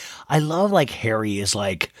 I love like Harry is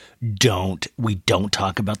like, we don't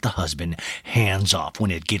talk about the husband, hands off.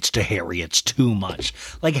 When it gets to Harry, it's too much.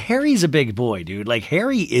 Like Harry's a big boy, dude. Like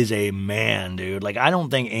Harry is a man, dude. Like I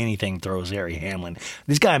don't think anything throws Harry Hamlin.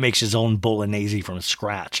 This guy makes his own bolognese from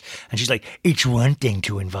scratch. And she's like, it's one thing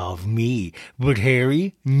to involve me, but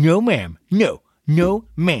Harry, no ma'am, no,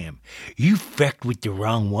 ma'am. You fucked with the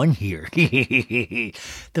wrong one here. The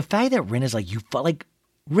fact that Rinna's like,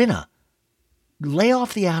 Rinna, lay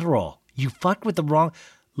off the Adderall. You fucked with the wrong...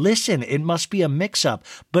 Listen, it must be a mix-up,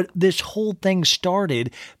 but this whole thing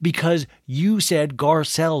started because you said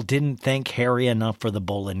Garcelle didn't thank Harry enough for the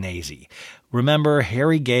bolognese. Remember,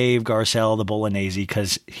 Harry gave Garcelle the bolognese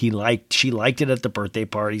because she liked it at the birthday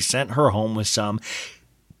party, sent her home with some.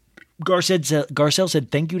 Garcelle said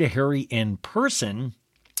thank you to Harry in person,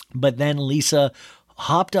 but then Lisa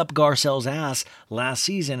hopped up Garcelle's ass last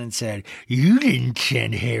season and said, you didn't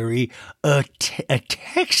send Harry a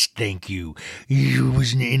text thank you. It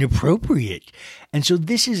was inappropriate. And so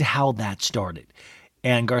this is how that started.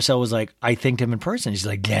 And Garcelle was like, I thanked him in person. She's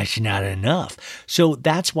like, that's not enough. So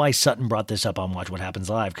that's why Sutton brought this up on Watch What Happens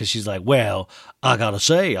Live, because she's like, well, I got to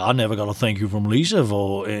say, I never got a thank you from Lisa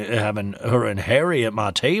for having her and Harry at my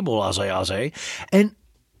table, I say. And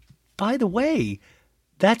by the way,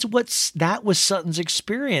 that was Sutton's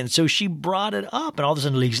experience. So she brought it up, and all of a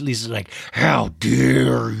sudden Lisa's like, how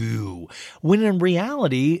dare you? When in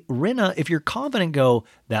reality, Rinna, if you're confident, go,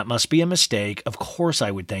 that must be a mistake. Of course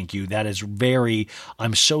I would thank you. That is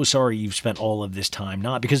I'm so sorry you've spent all of this time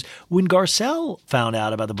not. Because when Garcelle found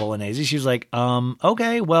out about the bolognese, she was like,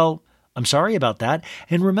 okay, well, I'm sorry about that.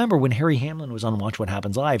 And remember, when Harry Hamlin was on Watch What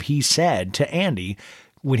Happens Live, he said to Andy,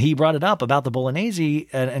 when he brought it up about the bolognese,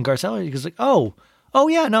 and Garcelle, he was like, Oh,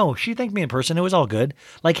 yeah, no, she thanked me in person. It was all good.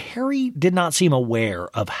 Like, Harry did not seem aware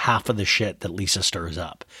of half of the shit that Lisa stirs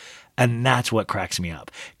up. And that's what cracks me up.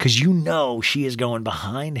 Because she is going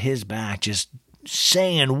behind his back just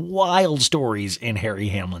saying wild stories in Harry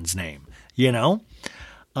Hamlin's name.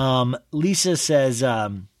 Lisa says...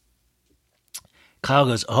 Kyle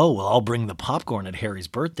goes, oh, well, I'll bring the popcorn at Harry's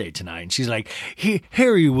birthday tonight. And she's like,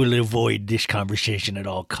 Harry will avoid this conversation at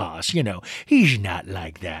all costs. He's not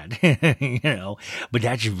like that. But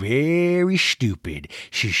that's very stupid.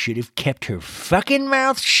 She should have kept her fucking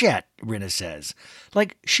mouth shut, Rinna says.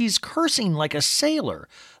 Like, she's cursing like a sailor.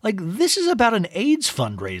 Like, this is about an AIDS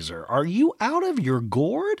fundraiser. Are you out of your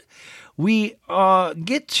gourd? We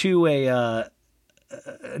get to a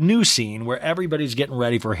new scene where everybody's getting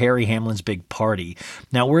ready for Harry Hamlin's big party.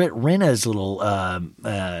 Now we're at Rinna's little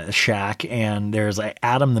shack, and there's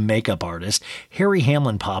Adam, the makeup artist. Harry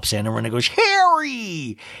Hamlin pops in, and Rinna goes,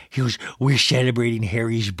 Harry! He goes, we're celebrating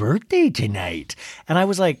Harry's birthday tonight. And I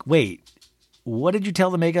was like, wait, what did you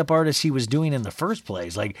tell the makeup artist he was doing in the first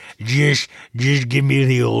place? Like, just give me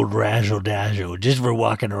the old razzle-dazzle just for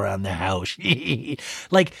walking around the house.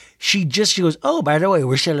 Like, she goes, oh, by the way,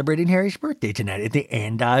 we're celebrating Harry's birthday tonight at the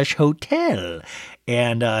Andaz Hotel.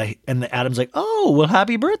 And Adam's like, oh, well,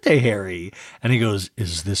 happy birthday, Harry. And he goes,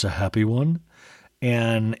 is this a happy one?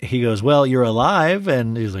 And he goes, well, you're alive.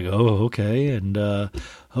 And he's like, oh, okay. And,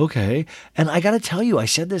 okay. And I got to tell you, I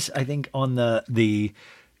said this, I think, on the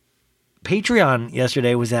Patreon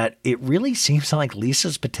yesterday, was that it really seems like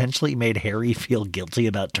Lisa's potentially made Harry feel guilty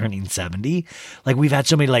about turning 70. Like, we've had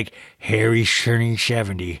so many, like, Harry's turning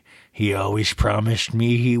 70. He always promised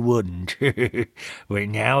me he wouldn't. But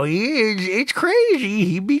now he is. It's crazy.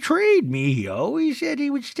 He betrayed me. He always said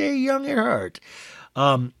he would stay young at heart.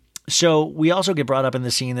 So we also get brought up in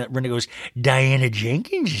the scene that Rinna goes, Diana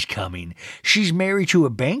Jenkins is coming. She's married to a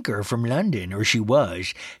banker from London, or she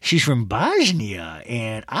was. She's from Bosnia,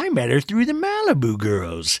 and I met her through the Malibu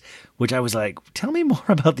Girls, which I was like, tell me more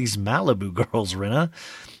about these Malibu Girls, Rinna.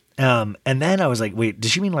 And then I was like, wait,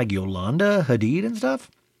 does she mean like Yolanda Hadid and stuff?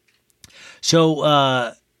 So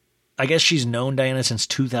I guess she's known Diana since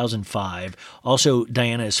 2005. Also,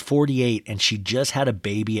 Diana is 48, and she just had a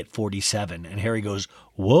baby at 47. And Harry goes,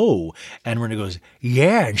 whoa. And Rinna goes,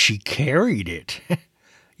 yeah, and she carried it.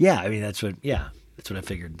 Yeah, I mean, that's what I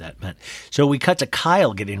figured that meant. So we cut to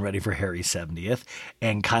Kyle getting ready for Harry's 70th.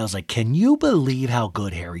 And Kyle's like, can you believe how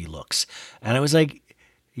good Harry looks? And I was like,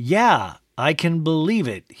 yeah, I can believe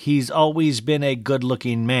it. He's always been a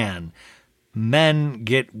good-looking man. Men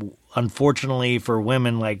get, unfortunately for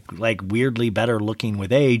women, like weirdly better looking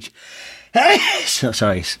with age. So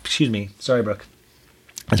sorry, excuse me. Sorry, Brooke.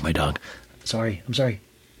 That's my dog. Sorry, I'm sorry.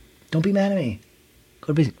 Don't be mad at me. Go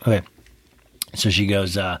to bed. Okay. So she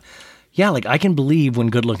goes, yeah, like I can believe when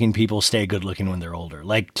good looking people stay good looking when they're older.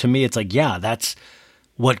 Like to me, it's like, yeah, that's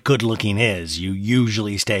what good looking is. You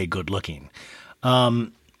usually stay good looking.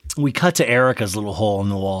 We cut to Erica's little hole in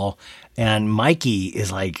the wall, and Mikey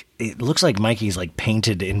is like, it looks like Mikey's like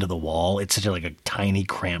painted into the wall. It's such a tiny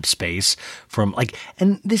cramped space from like,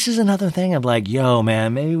 and this is another thing of like, yo,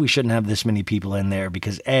 man, maybe we shouldn't have this many people in there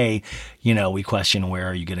because A, we question where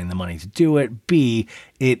are you getting the money to do it? B,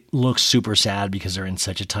 it looks super sad because they're in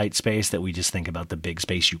such a tight space that we just think about the big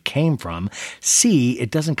space you came from. C,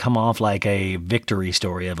 it doesn't come off like a victory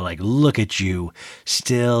story of like, look at you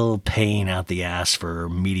still paying out the ass for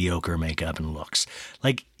mediocre makeup and looks.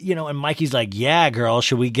 Like, and Mikey's like, yeah, girl,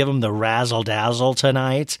 should we give him the razzle dazzle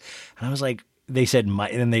tonight? And I was like, they said, and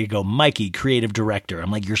then they go, Mikey, creative director. I'm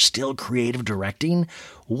like, you're still creative directing?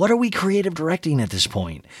 What are we creative directing at this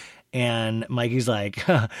point? And Mikey's like,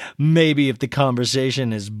 maybe if the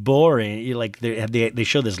conversation is boring, they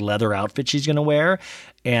show this leather outfit she's going to wear.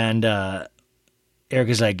 And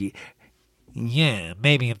Erica's like, yeah,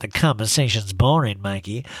 maybe if the conversation's boring,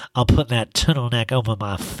 Mikey, I'll put that turtleneck over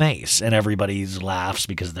my face. And everybody laughs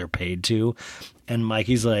because they're paid to. And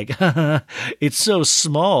Mikey's like, it's so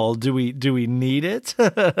small. Do we need it?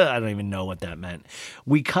 I don't even know what that meant.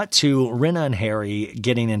 We cut to Rinna and Harry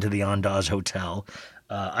getting into the Andaz Hotel.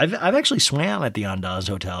 I've actually swam at the Andaz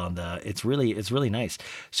Hotel, and it's really nice.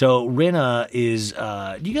 So Rinna is,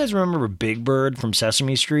 do you guys remember Big Bird from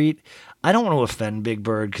Sesame Street? I don't want to offend Big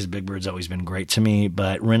Bird because Big Bird's always been great to me,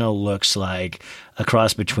 but Rinna looks like a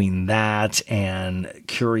cross between that and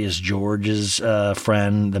Curious George's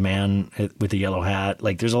friend, the man with the yellow hat.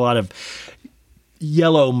 Like there's a lot of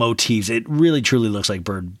yellow motifs. It really truly looks like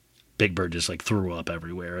Big Bird just like threw up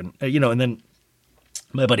everywhere. And, and then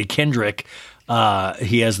my buddy Kendrick,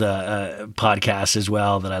 he has the podcast as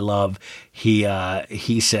well that I love.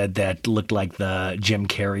 He said that looked like the Jim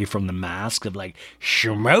Carrey from The Mask of like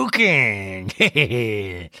smoking.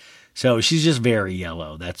 So she's just very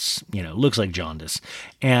yellow. That's, looks like jaundice.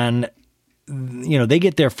 And, they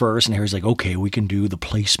get there first and Harry's like, okay, we can do the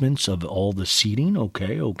placements of all the seating.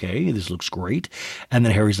 Okay. This looks great. And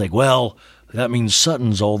then Harry's like, well, that means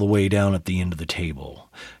Sutton's all the way down at the end of the table.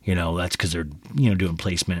 That's because they're, doing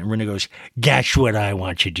placement. And Rinna goes, that's what I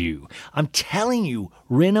want to do. I'm telling you,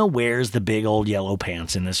 Rinna wears the big old yellow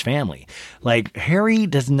pants in this family. Like, Harry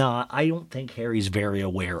does not, I don't think Harry's very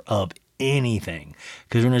aware of anything.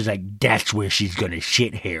 Because Rinna's like, that's where she's going to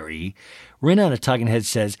shit, Harry. Rinna on a talking head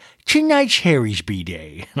says, tonight's Harry's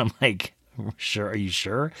B-Day. And I'm like, sure, are you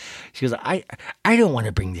sure? She goes, I don't want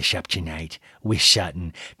to bring this up tonight with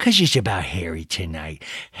Sutton because it's about Harry tonight.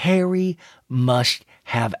 Harry must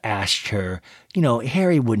have asked her,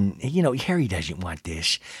 Harry wouldn't, Harry doesn't want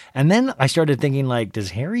this. And then I started thinking, like, does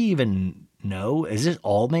Harry even know? Is it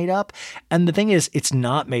all made up? And the thing is, it's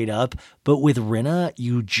not made up, but with Rinna,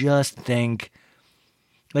 you just think,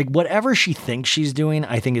 like, whatever she thinks she's doing,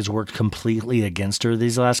 I think has worked completely against her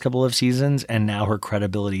these last couple of seasons, and now her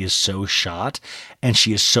credibility is so shot, and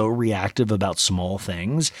she is so reactive about small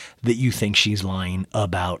things that you think she's lying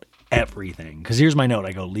about everything. Because here's my note.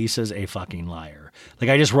 I go, Lisa's a fucking liar. Like,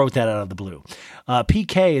 I just wrote that out of the blue.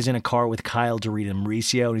 PK is in a car with Kyle, Dorit, and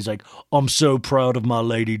Mauricio, and he's like, I'm so proud of my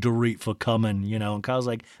lady Dorit for coming, And Kyle's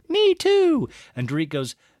like, me too. And Dorit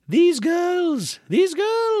goes, These girls,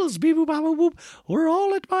 beep boop, bop, boop, boop, were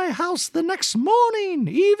all at my house the next morning,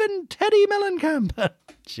 even Teddy Mellencamp.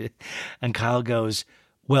 And Kyle goes,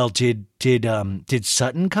 well, did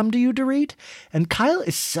Sutton come to you, Dorit? And Kyle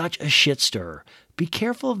is such a shit stirrer. Be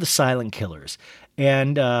careful of the silent killers.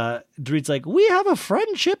 And Dorit's like, we have a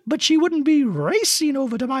friendship, but she wouldn't be racing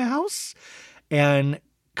over to my house. And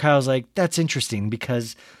Kyle's like, that's interesting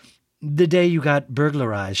because the day you got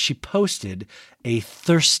burglarized, she posted a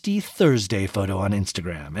Thirsty Thursday photo on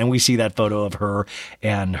Instagram. And we see that photo of her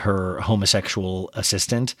and her homosexual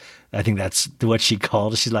assistant. I think that's what she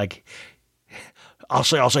called it. She's like, I'll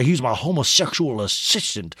say, he's my homosexual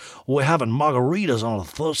assistant. We're having margaritas on a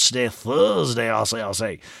Thursday, I'll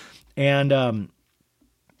say. And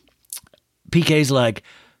PK's like,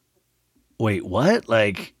 wait, what?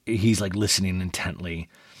 Like, he's like listening intently.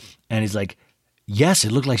 And he's like, yes,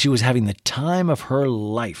 it looked like she was having the time of her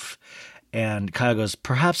life. And Kyle goes,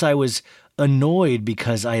 perhaps I was annoyed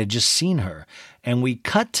because I had just seen her. And we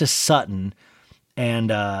cut to Sutton,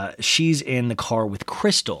 and she's in the car with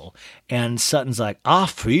Crystal. And Sutton's like, I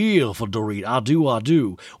feel for Dorit. I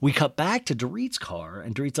do. We cut back to Dorit's car,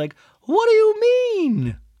 and Dorit's like, what do you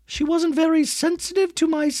mean? She wasn't very sensitive to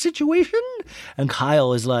my situation? And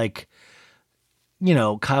Kyle is like,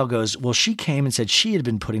 Kyle goes, well, she came and said she had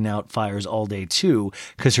been putting out fires all day too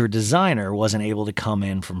because her designer wasn't able to come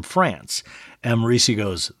in from France. And Mauricio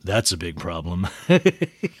goes, that's a big problem.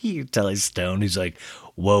 You tell he's stoned. He's like,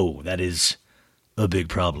 whoa, that is a big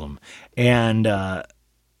problem. And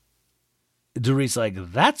Dorit's like,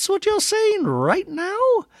 that's what you're saying right now?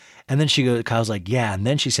 And then Kyle's like, yeah. And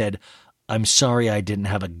then she said, I'm sorry I didn't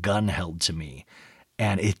have a gun held to me.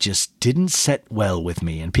 And it just didn't set well with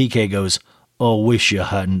me. And PK goes, oh, wish you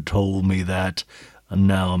hadn't told me that. And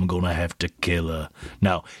now I'm going to have to kill her.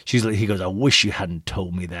 No, he goes, I wish you hadn't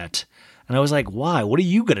told me that. And I was like, why? What are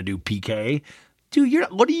you going to do, PK? Dude,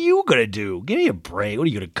 what are you going to do? Give me a break. What are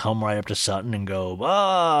you going to come right up to Sutton and go,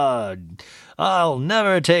 I'll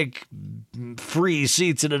never take free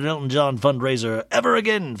seats at an Elton John fundraiser ever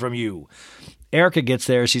again from you. Erica gets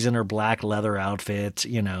there. She's in her black leather outfit,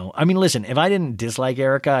 I mean, listen, if I didn't dislike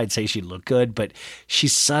Erica, I'd say she looked good, but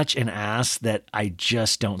she's such an ass that I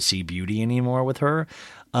just don't see beauty anymore with her.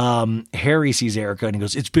 Harry sees Erica and he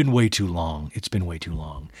goes, it's been way too long. It's been way too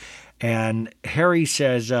long. And Harry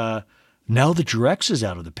says, now that your ex is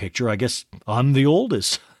out of the picture, I guess I'm the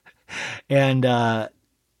oldest. And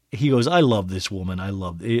he goes, I love this woman. I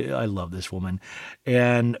love this woman.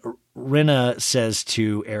 And Rinna says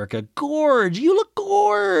to Erica, gorge, you look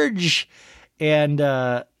gorge. And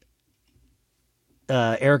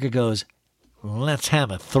Erica goes, let's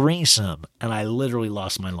have a threesome. And I literally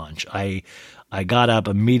lost my lunch. I got up,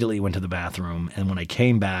 immediately went to the bathroom. And when I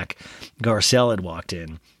came back, Garcelle had walked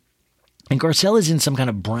in. And Garcelle is in some kind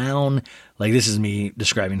of brown, like this is me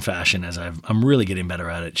describing fashion as I'm really getting better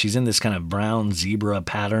at it. She's in this kind of brown zebra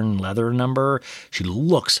pattern leather number. She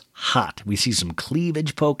looks hot. We see some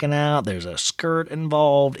cleavage poking out. There's a skirt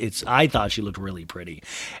involved. I thought she looked really pretty.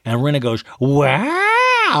 And Rinna goes,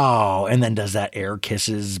 wow. And then does that air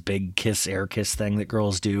kisses, big kiss, air kiss thing that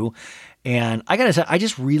girls do. And I got to say, I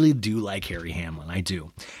just really do like Harry Hamlin. I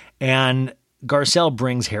do. And Garcelle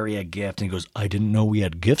brings Harry a gift and he goes, I didn't know we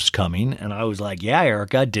had gifts coming. And I was like, yeah,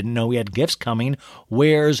 Erica, didn't know we had gifts coming.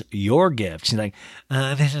 Where's your gift? She's like,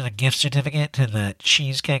 this is a gift certificate to the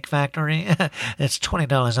Cheesecake Factory. It's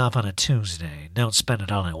 $20 off on a Tuesday. Don't spend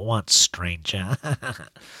it all at once, stranger.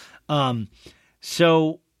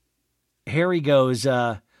 So Harry goes,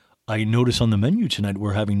 I notice on the menu tonight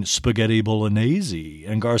we're having spaghetti bolognese.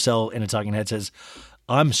 And Garcelle in a talking head says,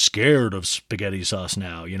 I'm scared of spaghetti sauce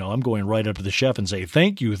now. I'm going right up to the chef and say,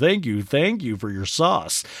 thank you for your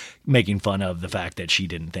sauce, making fun of the fact that she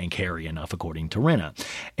didn't thank Harry enough, according to Rinna.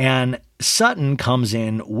 And Sutton comes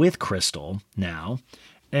in with Crystal now.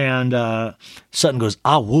 And Sutton goes,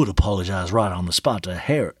 I would apologize right on the spot to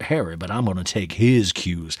Harry, but I'm going to take his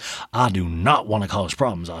cues. I do not want to cause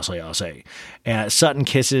problems, I'll say. And Sutton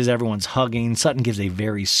kisses, everyone's hugging. Sutton gives a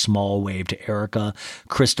very small wave to Erica.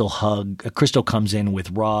 Crystal comes in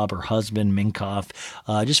with Rob, her husband, Minkoff.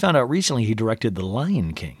 Just found out recently he directed The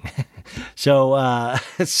Lion King. So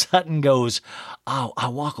Sutton goes, I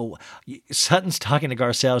walk away. Sutton's talking to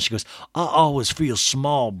Garcelle. She goes, I always feel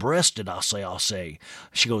small-breasted, I'll say.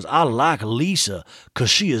 She goes, I like Lisa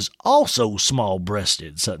because she is also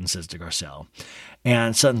small-breasted, Sutton says to Garcelle.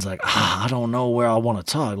 And Sutton's like, I don't know where I want to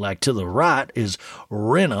talk. Like, to the right is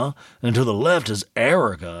Rinna, and to the left is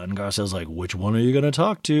Erica. And Garcelle's like, which one are you going to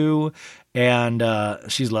talk to? And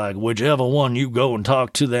she's like, whichever one you go and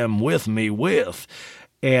talk to them with me with.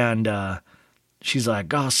 And she's like,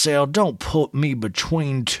 Garcelle, don't put me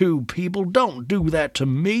between two people. Don't do that to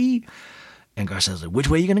me. And Garcelle's like, which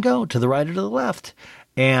way are you going to go? To the right or to the left?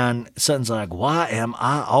 And Sutton's like, why am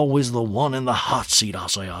I always the one in the hot seat? I'll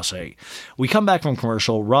say. We come back from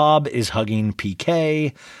commercial. Rob is hugging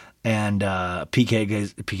PK. And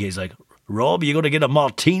PK's like, Rob, you going to get a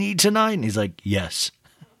martini tonight? And he's like, yes.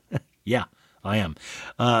 Yeah, I am.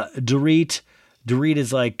 Dorit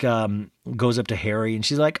is like, goes up to Harry and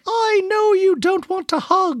she's like, I know you don't want to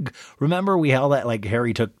hug. Remember we had all that, like,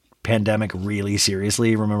 Harry took pandemic really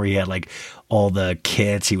seriously. Remember he had like all the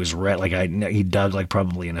kits. He was he dug like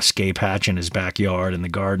probably an escape hatch in his backyard in the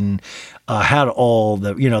garden. Had all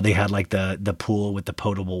the, they had like the pool with the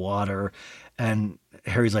potable water. And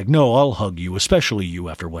Harry's like, no, I'll hug you, especially you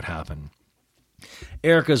after what happened.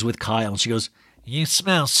 Erica's with Kyle and she goes, you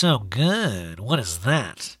smell so good. What is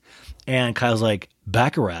that? And Kyle's like,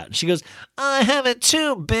 Baccarat. And she goes, I have it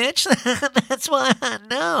too, bitch. That's why I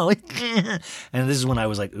know. And this is when I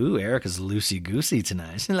was like, ooh, Erica's loosey-goosey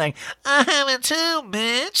tonight. She's like, I have it too,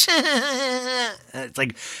 bitch. It's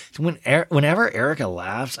like, whenever Erica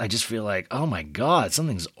laughs, I just feel like, oh my God,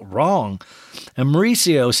 something's wrong. And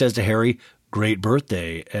Mauricio says to Harry, great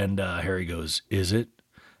birthday. And Harry goes, is it?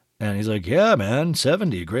 And he's like, yeah, man,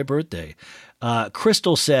 70, great birthday.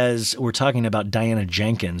 Crystal says, we're talking about Diana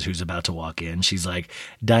Jenkins, who's about to walk in. She's like,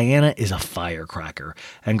 Diana is a firecracker.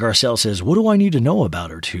 And Garcelle says, what do I need to know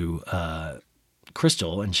about her to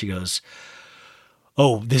Crystal? And she goes,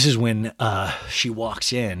 oh, this is when she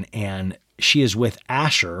walks in and she is with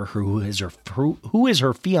Asher, who is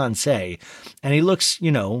her fiance. And he looks,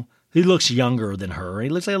 he looks younger than her. He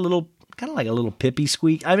looks like kind of like a little Pippi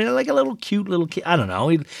Squeak. I mean, like a little cute little kid. I don't know.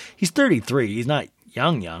 He's 33. He's not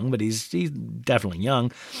young, but he's definitely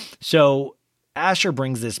young. So Asher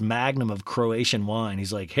brings this magnum of Croatian wine.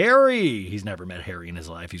 He's like, Harry. He's never met Harry in his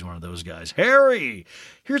life. He's one of those guys. Harry,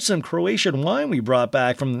 here's some Croatian wine we brought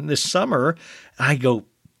back from this summer. I go,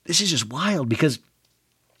 this is just wild because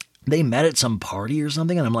they met at some party or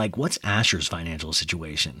something. And I'm like, what's Asher's financial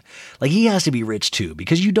situation? Like, he has to be rich too,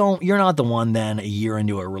 because you're not the one then a year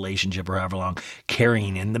into a relationship or however long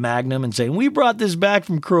carrying in the magnum and saying, we brought this back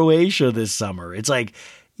from Croatia this summer. It's like,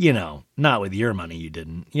 not with your money, you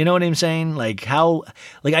didn't. You know what I'm saying?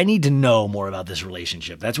 I need to know more about this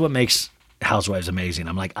relationship. That's what makes Housewives amazing.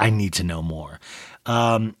 I'm like, I need to know more.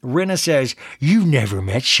 Rinna says, you've never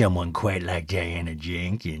met someone quite like Diana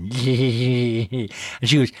Jenkins. And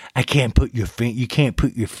she goes, you can't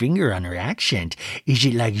put your finger on her accent. Is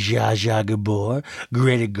it like Zsa Zsa Gabor,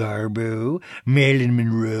 Greta Garbo, Marilyn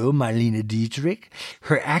Monroe, Marlene Dietrich?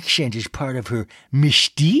 Her accent is part of her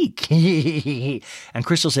mystique. And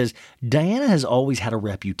Crystal says, Diana has always had a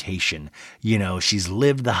reputation. She's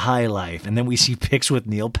lived the high life. And then we see pics with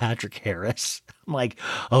Neil Patrick Harris. I'm like,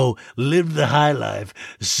 oh, live the high life,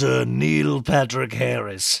 Sir Neil Patrick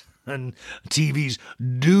Harris, and TV's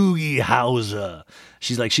Doogie Howser.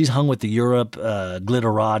 She's hung with the Europe,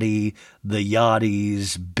 glitterati, the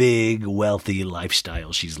yachties, big, wealthy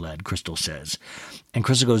lifestyle she's led, Crystal says. And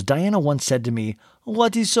Crystal goes, Diana once said to me,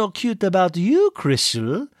 what is so cute about you,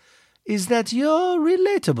 Crystal, is that you're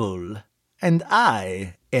relatable, and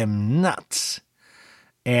I am not.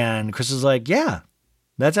 And Crystal's like, yeah.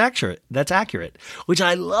 That's accurate. Which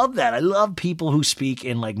I love that. I love people who speak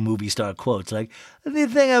in like movie star quotes. Like, the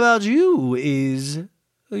thing about you is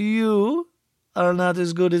you are not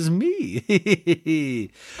as good as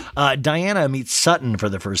me. Diana meets Sutton for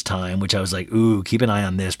the first time, which I was like, ooh, keep an eye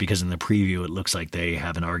on this because in the preview it looks like they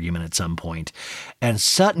have an argument at some point. And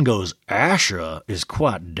Sutton goes, Asher is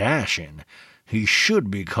quite dashing. He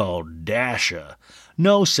should be called Dasher.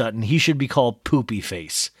 No, Sutton, he should be called Poopy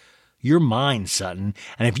Face. You're mine, Sutton.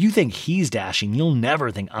 And if you think he's dashing, you'll never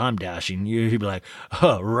think I'm dashing. You'll be like,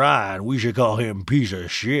 oh, right, we should call him piece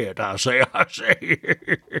of shit. I say.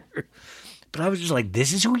 But I was just like,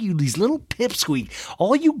 this is who these little pipsqueak,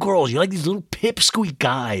 all you girls, you like these little pipsqueak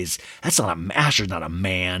guys. Asher's not a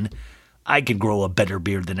man. I could grow a better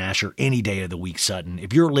beard than Asher any day of the week, Sutton.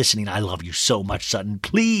 If you're listening, I love you so much, Sutton.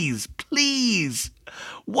 Please,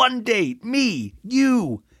 one date, me,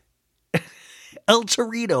 you, El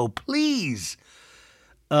Torito, please.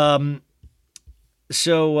 Also,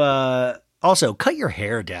 cut your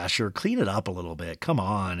hair, Dasher. Clean it up a little bit. Come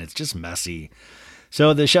on, it's just messy.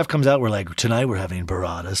 So the chef comes out. We're like, tonight we're having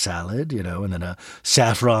burrata salad, and then a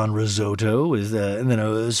saffron risotto and then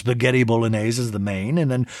a spaghetti bolognese is the main, and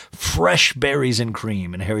then fresh berries and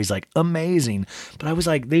cream. And Harry's like, amazing. But I was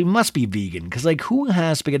like, they must be vegan because who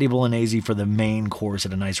has spaghetti bolognese for the main course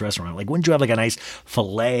at a nice restaurant? Wouldn't you have a nice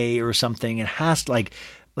fillet or something? It has to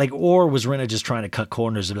or was Rinna just trying to cut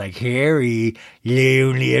corners of Harry, you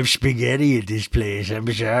only have spaghetti at this place.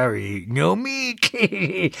 I'm sorry. No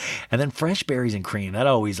meat. And then fresh berries and cream. That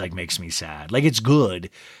always makes me sad. It's good.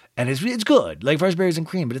 And it's good. Fresh berries and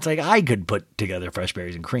cream. But it's I could put together fresh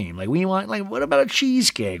berries and cream. We want, what about a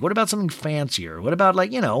cheesecake? What about something fancier? What about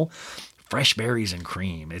fresh berries and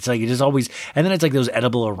cream? It's it just always, and then it's those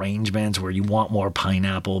edible arrangements where you want more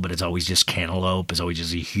pineapple, but it's always just cantaloupe. It's always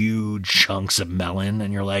just huge chunks of melon,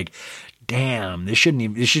 and you're like, damn, this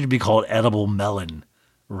should be called edible melon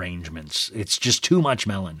arrangements. It's just too much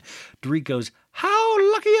melon. Dorit goes,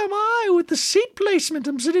 how lucky am I with the seat placement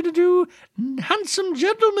I'm sitting to do, handsome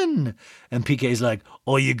gentleman. And PK's like,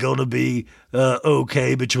 oh, you gonna be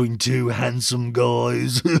okay between two handsome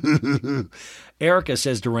guys. Erica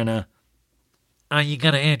says to Rinna, are you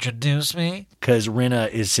going to introduce me? Because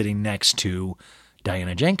Rinna is sitting next to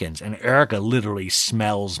Diana Jenkins, and Erica literally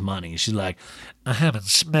smells money. She's like, I haven't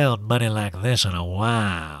smelled money like this in a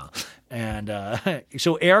while. And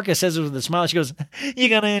so Erica says it with a smile. She goes, you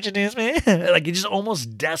going to introduce me? You're just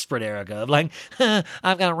almost desperate, Erica.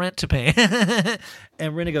 I've got rent to pay.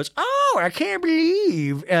 And Rinna goes, oh, I can't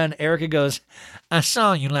believe. And Erica goes, I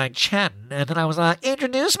saw you chatting, and then I was like,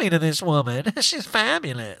 introduce me to this woman. She's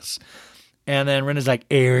fabulous. And then Rinna's like,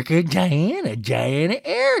 Erica, Diana,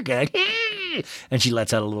 Erica. And she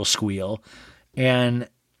lets out a little squeal. And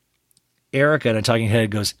Erica in a talking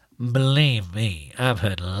head goes, Believe me, I've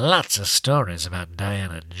heard lots of stories about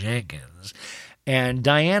Diana Jenkins. and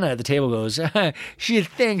Diana at the table goes, she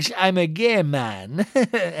thinks I'm a gay man.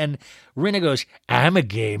 And Rinna goes, I'm a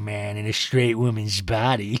gay man in a straight woman's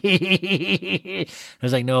body. I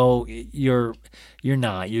was like, no, you're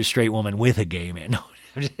not. You're a straight woman with a gay man.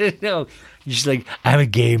 No, you're just like, I'm a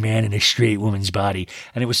gay man in a straight woman's body.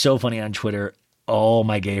 And it was so funny on Twitter. All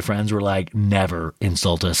my gay friends were like, never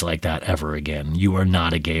insult us like that ever again. You are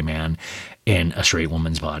not a gay man in a straight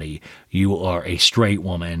woman's body. You are a straight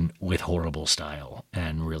woman with horrible style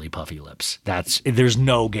and really puffy lips. There's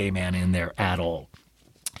no gay man in there at all.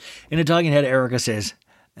 In a talking head, Erica says,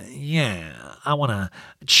 Yeah, I want to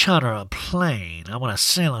charter a plane. I want to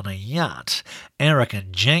sail on a yacht. Erica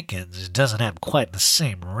Jenkins doesn't have quite the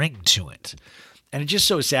same ring to it. and it's just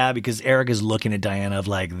so sad because Erica's looking at Diana of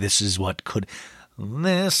like, this is what could have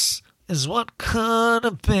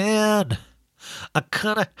been. I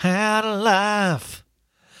could have had a life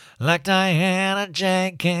like Diana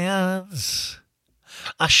Jenkins.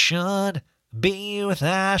 I should be with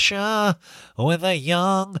Asher, with a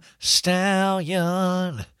young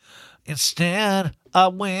stallion. Instead,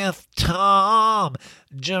 I'm with Tom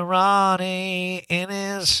Girardi in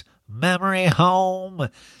his memory home.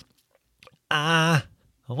 I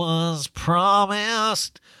was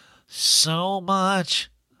promised so much.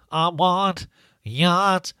 I want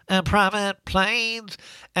yachts and private planes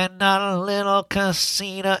and not a little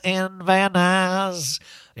casino in Van Nuys.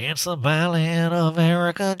 It's the ballad of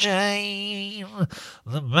Erica Jane.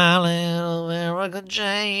 The ballad of Erica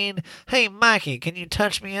Jane. Hey, Mikey, can you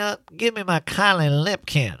touch me up? Give me my Kylie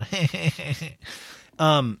Lipkin.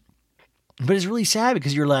 But it's really sad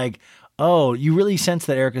because you're like, oh, you really sense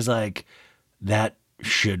that Erica's like, that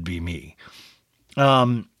should be me.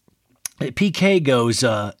 PK goes,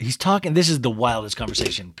 he's talking, this is the wildest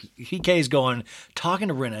conversation. PK's talking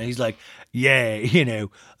to Rinna. He's like, yeah, the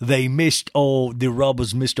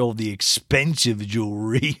robbers missed all the expensive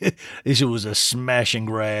jewelry. This was a smash and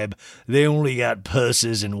grab. They only got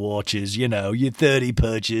purses and watches, your 30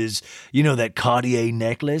 purchase, that Cartier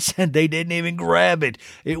necklace, and they didn't even grab it.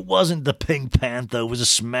 It wasn't the Pink Panther, it was a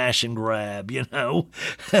smash and grab,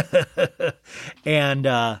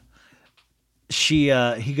 And,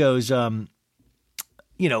 he goes,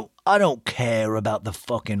 I don't care about the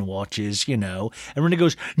fucking watches, And Rinna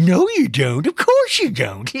goes, no, you don't. Of course you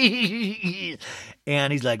don't.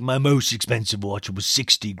 And he's like, my most expensive watch was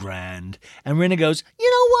 $60,000. And Rinna goes, you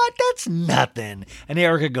know what? That's nothing. And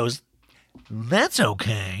Erica goes, that's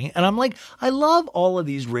okay. And I'm like, I love all of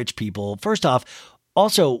these rich people. First off,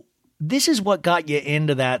 also, this is what got you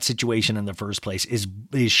into that situation in the first place, is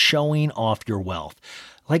showing off your wealth.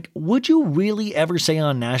 Like, would you really ever say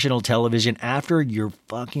on national television after your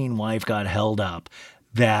fucking wife got held up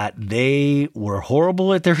that they were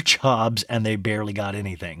horrible at their jobs and they barely got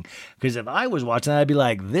anything? Because if I was watching that, I'd be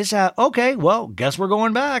like, okay, well, guess we're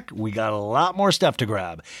going back. We got a lot more stuff to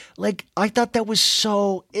grab. Like, I thought that was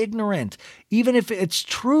so ignorant. Even if it's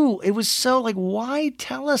true, it was so like, why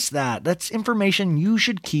tell us that? That's information you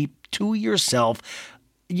should keep to yourself.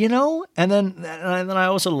 And then I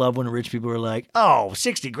also love when rich people are like, oh,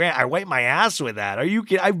 $60,000. I wiped my ass with that. Are you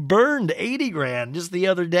kidding? I burned $80,000 just the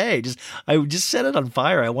other day. I just set it on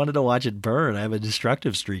fire. I wanted to watch it burn. I have a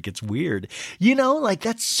destructive streak. It's weird.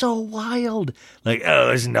 That's so wild. Like,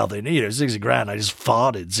 oh, it's nothing. $60,000. I just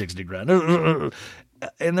farted $60,000.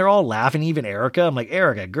 And they're all laughing, even Erica. I'm like,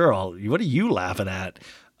 Erica, girl, what are you laughing at?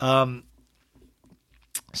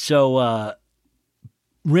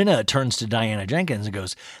 Rinna turns to Diana Jenkins and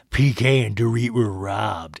goes, PK and Dorit were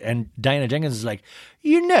robbed. And Diana Jenkins is like,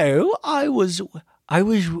 I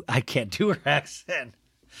can't do her accent.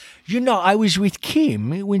 I was with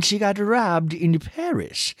Kim when she got robbed in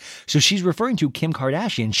Paris. So she's referring to Kim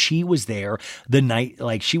Kardashian. She was there the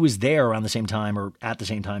night, she was there around the same time or at the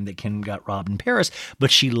same time that Kim got robbed in Paris,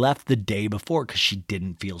 but she left the day before because she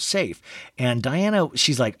didn't feel safe. And Diana,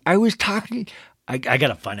 she's like, I got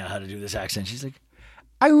to find out how to do this accent. She's like,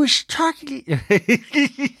 I was talking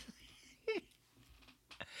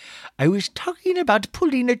about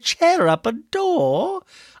pulling a chair up a door.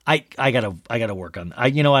 I gotta work on.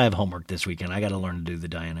 I have homework this weekend. I gotta learn to do the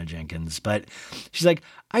Diana Jenkins. But she's like,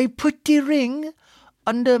 I put the ring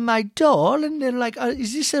under my door, and they're like,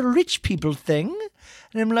 is this a rich people thing?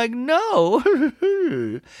 And I'm like, no.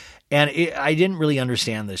 And I didn't really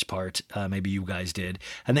understand this part. Maybe you guys did.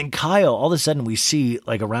 And then Kyle, all of a sudden we see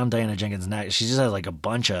like around Diana Jenkins' neck, she just has like a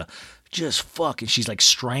bunch of just fucking, she's like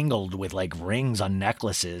strangled with like rings on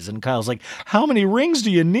necklaces. And Kyle's like, how many rings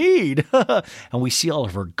do you need? And we see all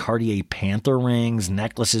of her Cartier Panther rings,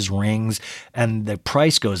 necklaces, rings, and the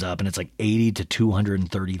price goes up and it's like $80,000 to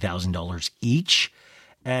 $230,000 each.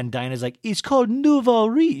 And Diana's like, it's called nouveau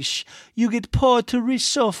riche. You get poor to rich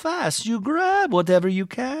so fast. You grab whatever you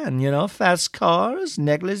can, fast cars,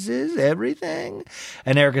 necklaces, everything.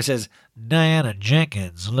 And Erica says, Diana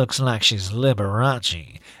Jenkins looks like she's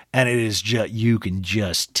Liberace. and it is just, you can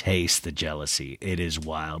just taste the jealousy. It is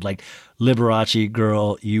wild. Like, Liberace,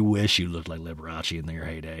 girl, you wish you looked like Liberace in your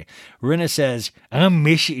heyday. Rinna says, I'm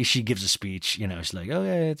Mrs. She gives a speech. She's like, oh,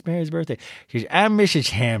 yeah, it's Mary's birthday. She says, I'm Mrs.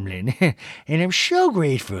 Hamlin, and I'm so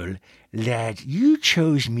grateful that you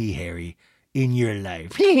chose me, Harry, in your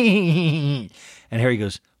life. And Harry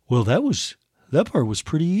goes, well, that part was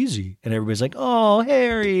pretty easy. And everybody's like, oh,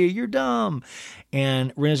 Harry, you're dumb.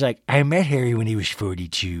 And Rinna's like, I met Harry when he was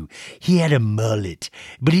 42. He had a mullet,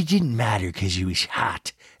 but it didn't matter because he was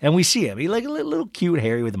hot. And we see him. He like a little cute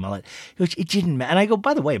Harry with a mullet. He goes, it didn't matter. And I go,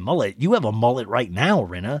 by the way, mullet, you have a mullet right now,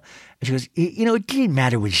 Rinna. And she goes, it didn't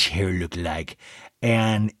matter what his hair looked like.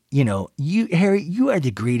 And, you, Harry, you are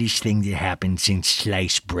the greatest thing that happened since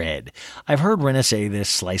sliced bread. I've heard Rinna say this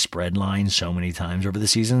sliced bread line so many times over the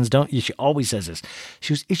seasons. She always says this.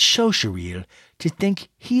 She goes, it's so surreal to think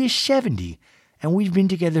he is 70 and we've been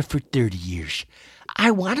together for 30 years. I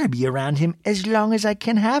want to be around him as long as I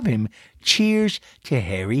can have him. Cheers to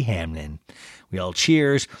Harry Hamlin. We all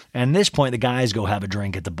cheers, and at this point, the guys go have a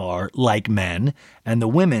drink at the bar, like men, and the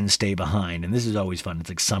women stay behind, and this is always fun. It's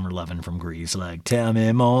like Summer Lovin' from Grease, like, tell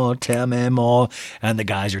me more, and the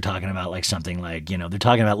guys are talking about, like, something like, they're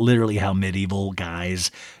talking about literally how medieval guys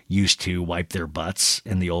used to wipe their butts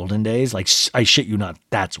in the olden days. Like, I shit you not,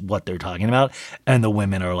 that's what they're talking about, and the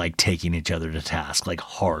women are, like, taking each other to task, like,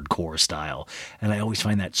 hardcore style, and I always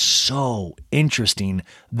find that so interesting,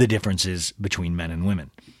 the differences between men and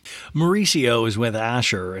women. Mauricio is with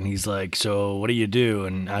Asher, and he's like, so what do you do?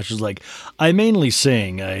 And Asher's like, I mainly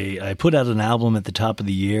sing. I put out an album at the top of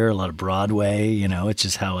the year, a lot of Broadway, it's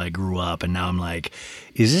just how I grew up. And now I'm like,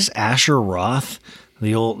 is this Asher Roth?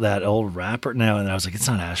 That old rapper? No, and I was like, it's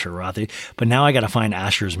not Asher Roth. But now I got to find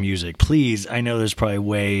Asher's music. Please, I know there's probably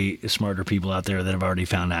way smarter people out there that have already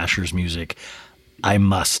found Asher's music. I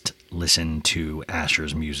must listen to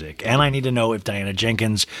Asher's music. And I need to know if Diana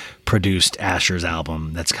Jenkins produced Asher's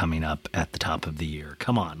album that's coming up at the top of the year.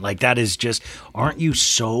 Come on. Like, that is just, aren't you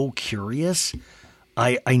so curious?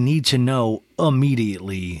 I need to know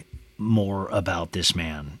immediately more about this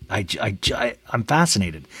man. I'm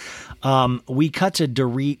fascinated. We cut to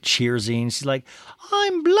Dorit cheersing. She's like,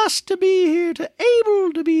 I'm blessed to be here,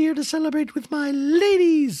 able to be here to celebrate with my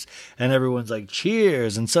ladies. And everyone's like,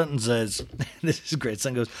 cheers. And Sutton says, this is great.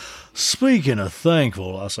 Sutton goes, speaking of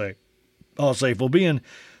thankful, I'll say for being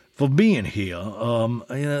here.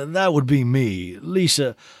 That would be me.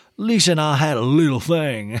 Lisa and I had a little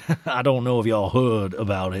thing. I don't know if y'all heard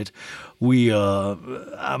about it.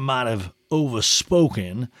 I might have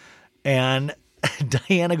overspoken, and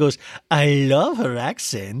Diana goes, I love her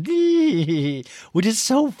accent, which is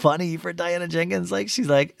so funny for Diana Jenkins. Like, she's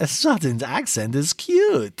like, Sutton's accent is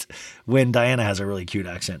cute, when Diana has a really cute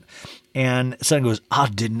accent. And Sutton goes, I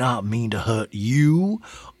did not mean to hurt you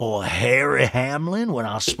or Harry Hamlin when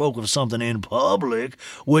I spoke of something in public,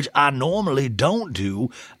 which I normally don't do,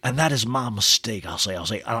 and that is my mistake. I'll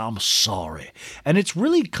say, I'm sorry. And it's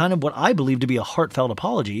really kind of what I believe to be a heartfelt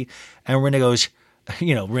apology. And Rinna goes,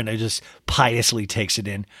 Rinna just piously takes it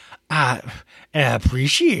in. I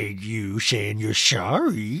appreciate you saying you're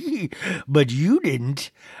sorry, but you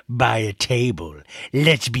didn't buy a table.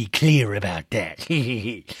 Let's be clear about that.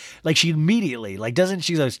 Like, she immediately,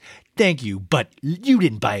 she goes, thank you, but you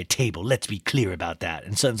didn't buy a table. Let's be clear about that.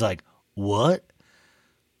 And Sutton's like, what?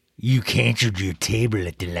 You canceled your table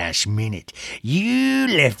at the last minute. You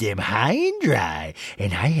left them high and dry,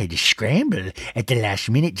 and I had to scramble at the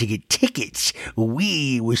last minute to get tickets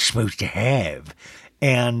we were supposed to have.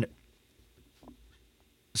 And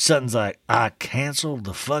Sutton's like, I canceled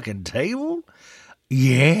the fucking table?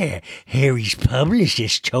 yeah, Harry's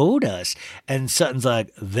publicist told us. And Sutton's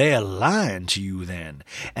like, they're lying to you then.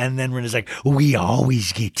 And then Rena's like, we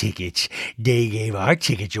always get tickets. They gave our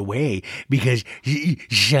tickets away because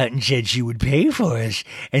Sutton said she would pay for us.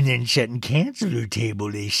 And then Sutton canceled her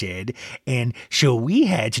table, they said. And so we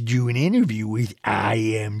had to do an interview with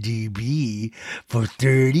IMDb for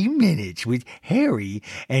 30 minutes with Harry.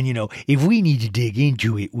 And, if we need to dig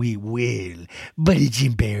into it, we will. But it's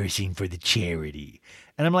embarrassing for the charity.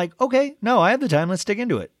 And I'm like, okay, no, I have the time. Let's dig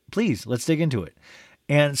into it. Please, let's dig into it.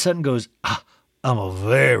 And Sutton goes, I'm a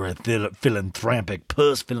very philanthropic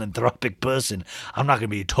person. I'm not going to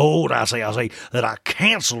be told, I say, that I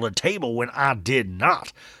canceled a table when I did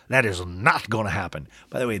not. That is not going to happen.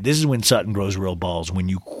 By the way, this is when Sutton grows real balls, when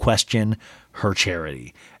you question her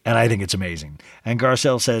charity. And I think it's amazing. And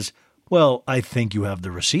Garcelle says, well, I think you have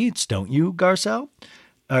the receipts, don't you, Garcelle?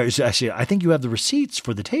 Actually, I think you have the receipts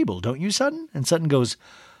for the table, don't you, Sutton? And Sutton goes,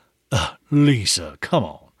 Lisa, come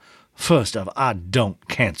on. First off, I don't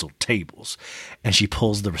cancel tables. And she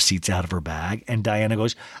pulls the receipts out of her bag, and Diana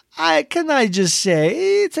goes, can I just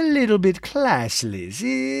say, it's a little bit classless.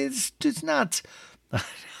 It's not... I'm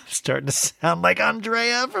starting to sound like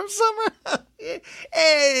Andrea from Summer. Hey,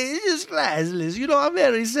 it's just classless. I'm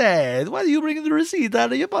very sad. Why are you bringing the receipt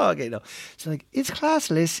out of your pocket? No. She's like, it's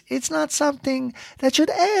classless. It's not something that should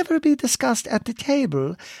ever be discussed at the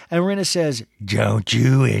table. And Rena says, don't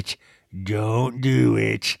do it. Don't do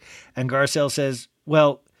it. And Garcelle says,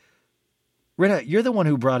 well, Rena, you're the one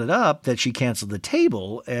who brought it up that she canceled the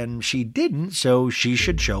table, and she didn't, so she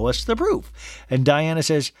should show us the proof. And Diana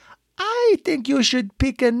says, I think you should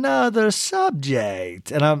pick another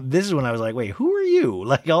subject. And this is when I was like, wait, who are you?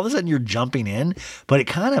 Like, all of a sudden you're jumping in, but it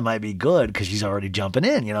kind of might be good because she's already jumping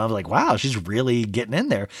in. I'm like, wow, she's really getting in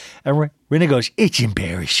there. And Rena goes, it's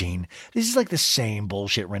embarrassing. This is like the same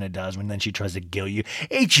bullshit Rena does when then she tries to gill you.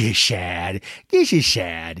 It's just sad. This is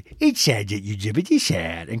sad. It's sad that you did, but it's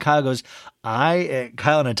sad. And Kyle goes,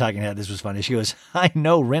 Kyle and I talking about this was funny. She goes, I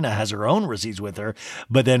know Rena has her own receipts with her,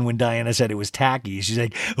 but then when Diana said it was tacky, she's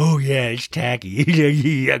like, oh yeah, it's tacky.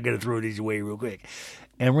 I'm going to throw these away real quick.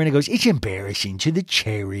 And Rena goes, it's embarrassing to the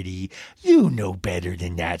charity. You know better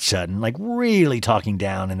than that, Sutton. Like really talking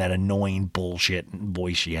down in that annoying bullshit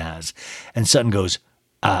voice she has. And Sutton goes,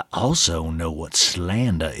 I also know what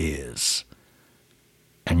slander is.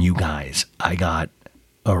 And you guys, I got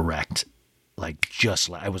erect. I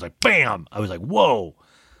was like, bam! I was like, whoa!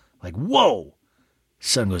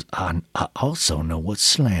 Sutton goes, I also know what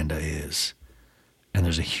slander is. And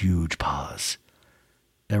there's a huge pause.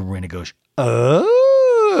 And Rena goes,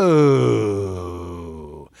 oh!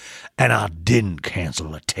 And I didn't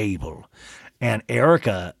cancel a table. And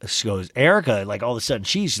Erica goes, like all of a sudden,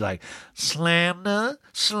 she's like, slander.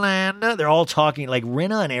 They're all talking, like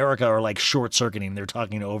Rena and Erica are like short circuiting. They're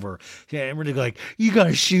talking over. And Rena like, you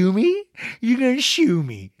gonna sue me?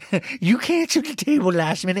 You canceled the table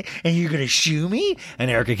last minute and you're gonna sue me?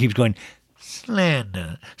 And Erica keeps going,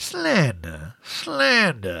 slander. It's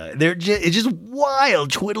just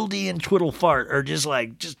wild. Twiddledee and Twiddle Fart are just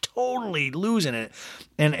totally losing it.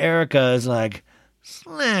 And Erica is like,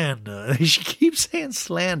 slander. She keeps saying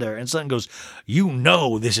slander. And Sutton goes,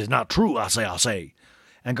 this is not true. I say.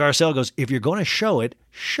 And Garcelle goes, if you're going to show it,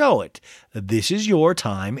 show it. This is your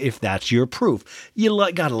time if that's your proof. You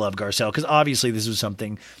gotta love Garcelle because obviously this was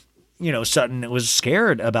something, Sutton was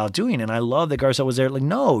scared about doing. And I love that Garcelle was there. Like,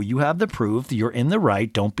 no, you have the proof. You're in the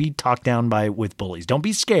right. Don't be talked down with bullies. Don't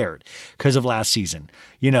be scared because of last season.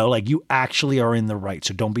 You actually are in the right.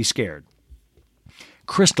 So don't be scared.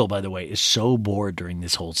 Crystal, by the way, is so bored during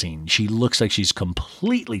this whole scene. She looks like she's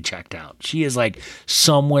completely checked out. She is like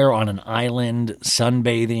somewhere on an island,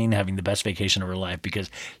 sunbathing, having the best vacation of her life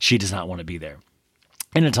because she does not want to be there.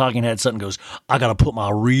 In a talking head, Sutton goes, I got to put my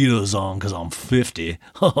readers on because I'm 50.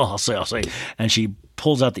 I'll say. And she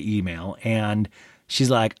pulls out the email and she's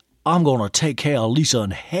like, I'm going to take care of Lisa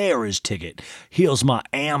and Harry's ticket. Here's my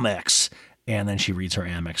Amex. And then she reads her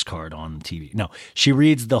Amex card on TV. No, she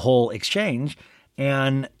reads the whole exchange.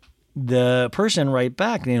 And the person right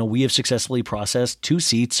back, we have successfully processed 2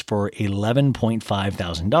 seats for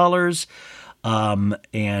 $11,500.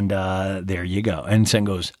 And there you go. And Sutton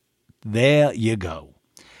goes, there you go.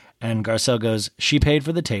 And Garcelle goes, she paid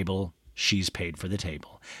for the table. She's paid for the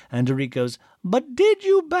table. And Dorit goes, but did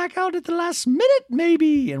you back out at the last minute,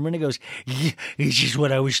 maybe? And Rinna goes, it's just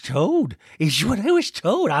what I was told. It's just what I was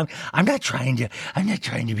told. I'm not trying to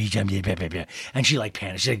be something. And she like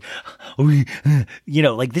panics. She's like,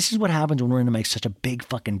 like this is what happens when Rinna makes such a big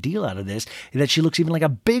fucking deal out of this, that she looks even like a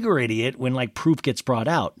bigger idiot when like proof gets brought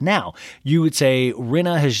out. Now, you would say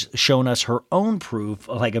Rinna has shown us her own proof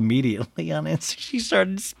like immediately on it. She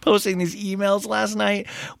started posting these emails last night,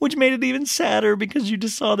 which made it even sadder because you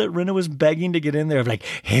just saw that Rinna was begging to get in there of like,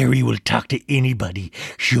 Harry will talk to anybody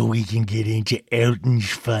so we can get into Elton's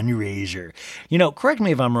fundraiser. Correct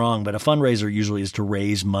me if I'm wrong, but a fundraiser usually is to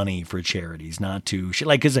raise money for charities, not to shit.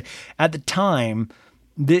 Like, because at the time,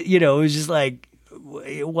 it was just like,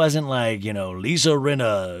 it wasn't like, Lisa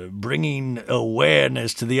Rinna bringing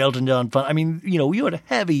awareness to the Elton John Fund. I mean, you had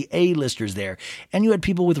heavy A-listers there, and you had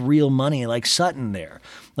people with real money like Sutton there.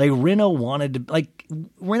 Like Rinna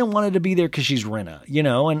wanted to be there because she's Rinna,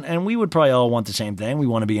 and we would probably all want the same thing. We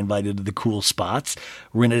want to be invited to the cool spots.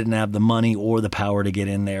 Rinna didn't have the money or the power to get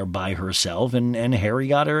in there by herself, and Harry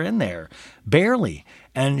got her in there. Barely.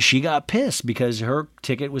 And she got pissed because her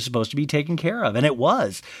ticket was supposed to be taken care of, and it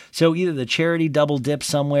was. So either the charity double dipped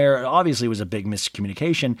somewhere, obviously it was a big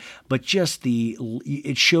miscommunication, but just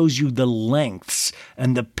it shows you the lengths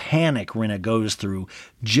and the panic Rinna goes through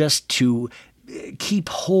just to keep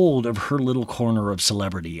hold of her little corner of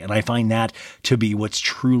celebrity. And I find that to be what's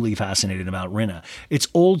truly fascinating about Rinna. It's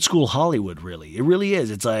old school Hollywood, really. It really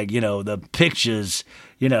is. It's like, the pictures,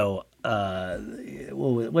 what's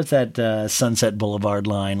that Sunset Boulevard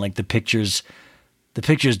line? Like the pictures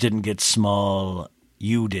didn't get small.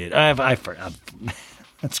 You did. I forgot.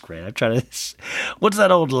 That's great. I'm trying to. What's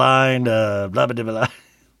that old line? Blah blah blah blah.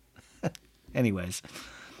 Anyways,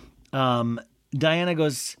 Diana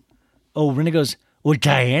goes. Oh, Rinna goes. Well,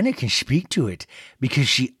 Diana can speak to it because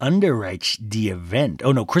she underwrites the event.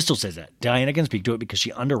 Oh, no, Crystal says that. Diana can speak to it because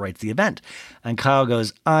she underwrites the event. And Kyle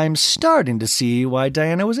goes, I'm starting to see why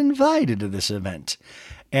Diana was invited to this event.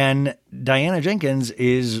 And Diana Jenkins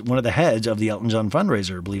is one of the heads of the Elton John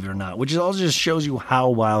fundraiser, believe it or not, which also just shows you how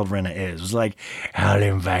wild Rinna is. It's like, I'll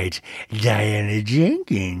invite Diana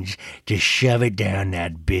Jenkins to shove it down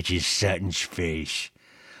that bitch's Sutton's face.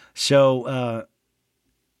 So,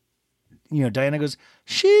 Diana goes,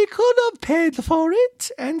 she could have paid for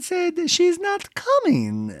it and said she's not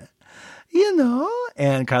coming,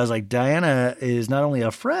 And Kyle's like, Diana is not only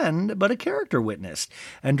a friend, but a character witness.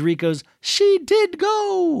 And Dorit goes, she did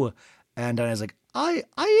go. And Diana's like, I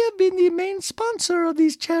have been the main sponsor of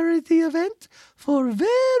this charity event for a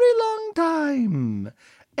very long time.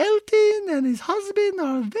 Elton and his husband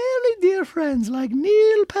are very dear friends like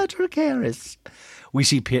Neil Patrick Harris. We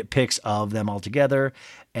see pics of them all together.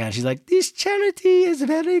 And she's like, this charity is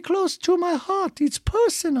very close to my heart. It's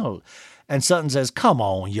personal. And Sutton says, come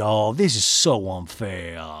on, y'all. This is so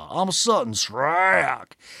unfair. I'm Sutton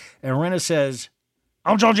Strack. And Rinna says,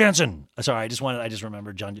 I'm John Jansen. Sorry, I just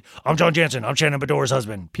remembered John. I'm John Jansen. I'm Shannon Bedore's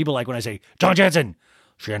husband. People like when I say, John Jansen.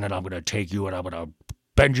 Shannon, I'm going to take you and I'm going to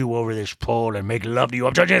bend you over this pole and make love to you.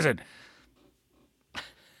 I'm John Jansen.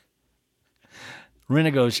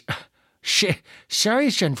 Rinna goes, sorry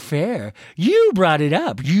it's unfair. You brought it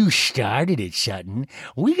up. You started it, Sutton.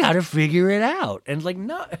 We got to figure it out. And like,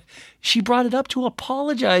 no, she brought it up to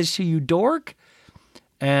apologize to you, dork.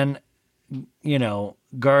 And,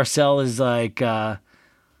 Garcelle is like,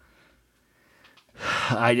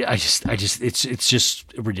 it's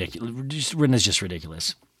just ridiculous. Rinna's just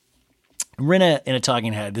ridiculous. Rinna in a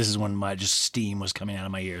talking head, this is when my just steam was coming out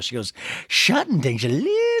of my ears. She goes, Sutton thinks a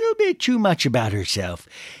little bit too much about herself.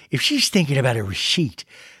 If she's thinking about a receipt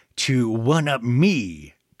to one-up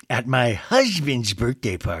me at my husband's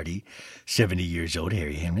birthday party, 70 years old,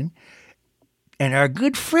 Harry Hamlin, and our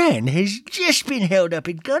good friend has just been held up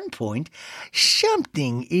at gunpoint,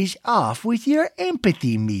 something is off with your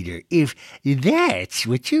empathy meter, if that's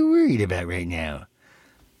what you're worried about right now.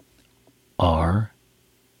 Are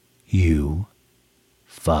you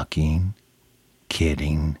fucking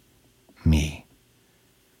kidding me?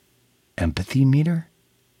 Empathy meter?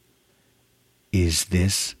 Is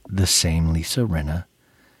this the same Lisa Rinna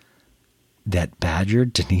that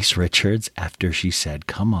badgered Denise Richards after she said,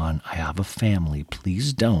 come on, I have a family,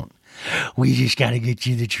 please don't? We just got to get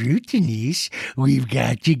you the truth, Denise. We've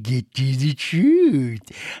got to get you the truth.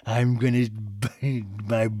 I'm going to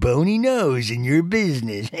my bony nose in your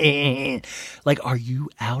business. Like, are you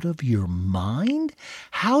out of your mind?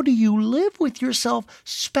 How do you live with yourself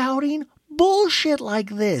spouting bullshit like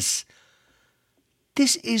this?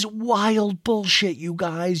 This is wild bullshit, you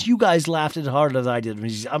guys. You guys laughed as hard as I did.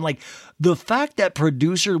 I'm like, the fact that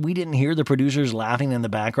we didn't hear the producers laughing in the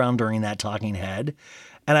background during that talking head,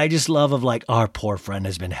 And I just love of like, our poor friend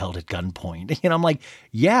has been held at gunpoint. And I'm like,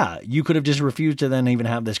 yeah, you could have just refused to then even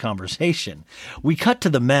have this conversation. We cut to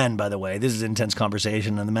the men, by the way. This is an intense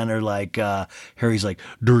conversation. And the men are like, Harry's like,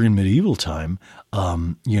 during medieval time,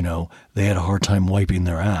 they had a hard time wiping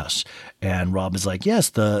their ass. And Rob is like, yes,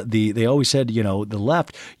 they always said, the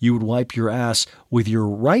left, you would wipe your ass with your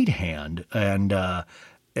right hand.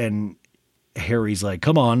 And Harry's like,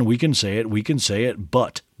 come on, we can say it,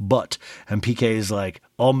 but. And PK is like,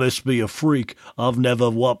 I must be a freak. I've never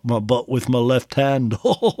wiped my butt with my left hand.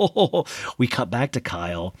 We cut back to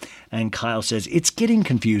Kyle, and Kyle says, it's getting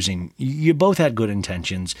confusing. You both had good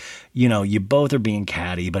intentions. You both are being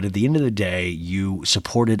catty, but at the end of the day, you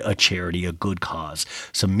supported a charity, a good cause.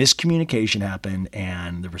 Some miscommunication happened,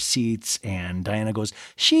 and the receipts, and Diana goes,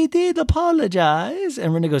 she did apologize.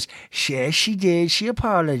 And Rena goes, yes, she did. She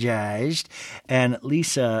apologized. And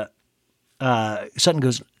Sutton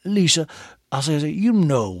goes, Lisa, I say, you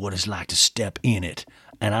know what it's like to step in it.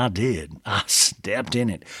 And I did. I stepped in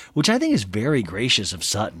it, which I think is very gracious of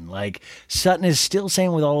Sutton. Like, Sutton is still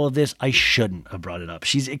saying with all of this, I shouldn't have brought it up.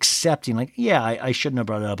 She's accepting, like, yeah, I shouldn't have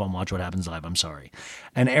brought it up on Watch What Happens Live. I'm sorry.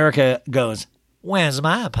 And Erica goes, where's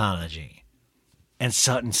my apology? And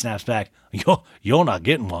Sutton snaps back, you're not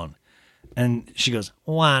getting one. And she goes,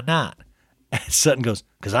 why not? And Sutton goes,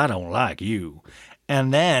 because I don't like you.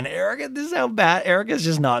 And then Erica, this is how bad, Erica's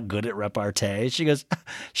just not good at repartee. She goes,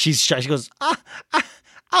 she goes, oh,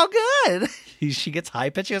 good. She gets high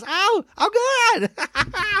pitched. She goes, oh, good.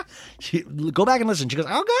 Go back and listen. She goes,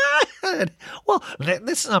 oh, good. Well,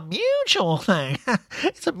 this is a mutual thing.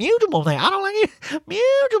 It's a mutable thing. I don't like it.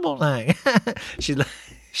 Mutable thing.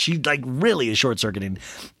 She like really is short circuiting.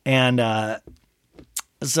 And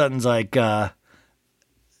Sutton's like,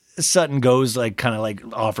 Sutton goes like kind of like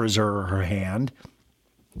offers her hand.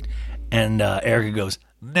 And Erica goes,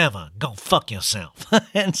 never. Go fuck yourself.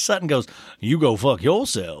 And Sutton goes, you go fuck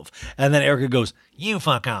yourself. And then Erica goes, you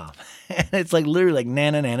fuck off. And it's like literally like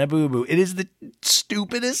nana nana boo boo. It is the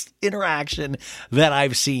stupidest interaction that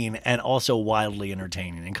I've seen and also wildly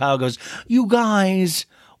entertaining. And Kyle goes, you guys,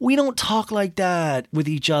 we don't talk like that with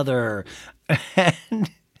each other. And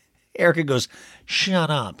Erica goes, shut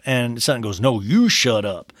up. And Sutton goes, no, you shut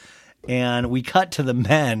up. And we cut to the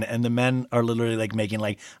men, and the men are literally like making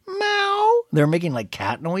like meow. They're making like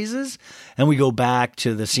cat noises. And we go back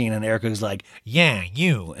to the scene, and Erica's like, yeah,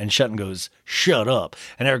 you. And Sutton goes, shut up.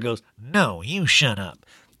 And Erica goes, no, you shut up.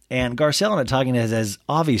 And Garcelle and talking as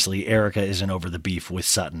obviously Erica isn't over the beef with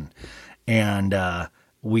Sutton. And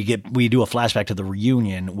we do a flashback to the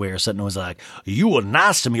reunion where Sutton was like, you were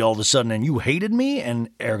nice to me all of a sudden and you hated me. And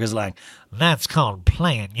Erica's like, that's called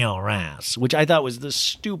playing your ass. Which I thought was the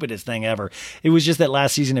stupidest thing ever. It was just that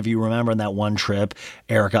last season, if you remember, in that one trip,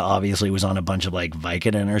 Erica obviously was on a bunch of like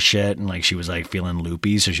Vicodin or shit. And like she was like feeling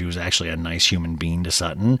loopy. So she was actually a nice human being to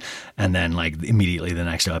Sutton. And then like immediately the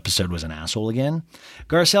next episode was an asshole again.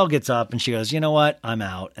 Garcelle gets up and she goes, you know what? I'm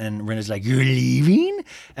out. And Rena's like, you're leaving?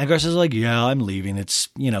 And Garcelle's like, yeah, I'm leaving. It's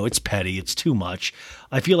petty. It's too much.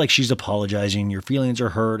 I feel like she's apologizing. Your feelings are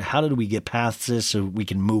hurt. How did we get past this so we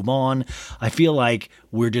can move on? I feel like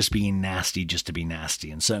we're just being nasty just to be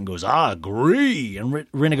nasty. And Sutton goes, I agree. And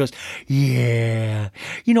Rena goes, yeah,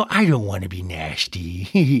 I don't want to be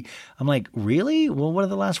nasty. I'm like, really? Well, what have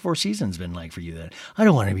the last 4 seasons been like for you then? I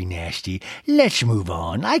don't want to be nasty. Let's move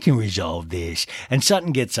on. I can resolve this. And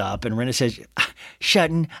Sutton gets up and Rena says,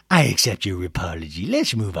 Sutton, I accept your apology.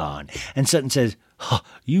 Let's move on. And Sutton says,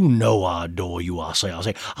 you know I adore you, I'll say,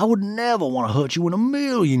 I would never want to hurt you in a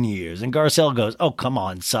million years. And Garcelle goes, oh, come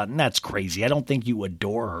on, Sutton, that's crazy. I don't think you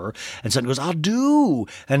adore her. And Sutton goes, I do.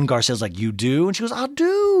 And Garcelle's like, you do? And she goes, I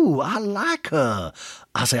do. I like her.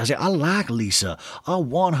 I say, I like Lisa. I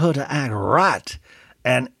want her to act right.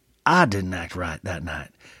 And I didn't act right that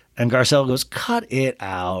night. And Garcelle goes, cut it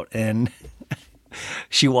out. And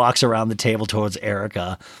she walks around the table towards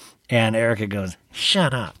Erica. And Erica goes,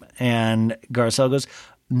 shut up. And Garcelle goes,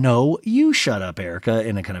 no, you shut up, Erica,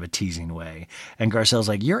 in a kind of a teasing way. And Garcelle's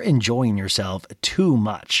like, you're enjoying yourself too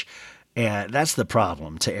much. And that's the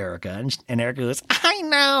problem to Erica. And Erica goes, I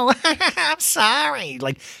know. I'm sorry.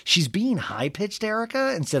 Like, she's being high-pitched,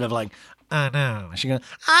 Erica, instead of like, I know. She goes,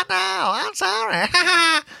 I know. I'm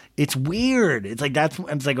sorry. It's weird. It's like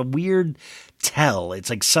a weird tell.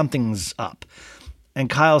 It's like something's up. And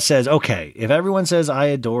Kyle says, okay, if everyone says I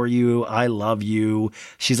adore you, I love you,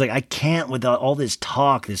 she's like, I can't with all this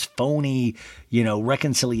talk, this phony,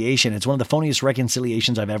 reconciliation. It's one of the phoniest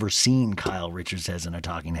reconciliations I've ever seen, Kyle Richards says in a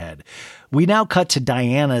talking head. We now cut to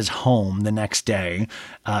Diana's home the next day.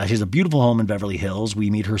 She has a beautiful home in Beverly Hills. We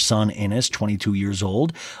meet her son, Innes, 22 years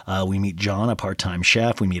old. We meet John, a part-time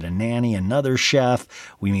chef. We meet a nanny, another chef.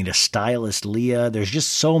 We meet a stylist, Leah. There's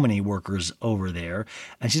just so many workers over there.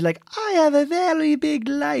 And she's like, I have a very big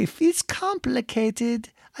life. It's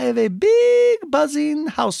complicated. I have a big buzzing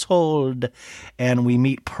household. And we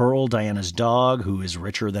meet Pearl, Diana's dog, who is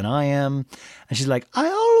richer than I am. And she's like, I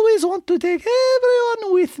always want to take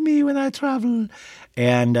everyone with me when I travel.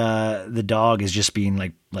 And the dog is just being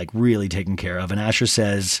like really taken care of. And Asher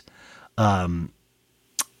says, I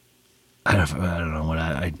don't know what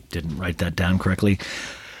I didn't write that down correctly.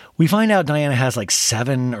 We find out Diana has like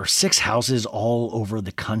 7 or 6 houses all over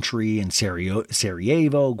the country in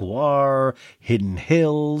Sarajevo, Guar, Hidden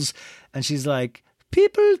Hills. And she's like,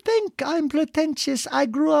 people think I'm pretentious. I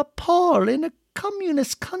grew up poor in a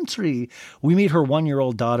communist country. We meet her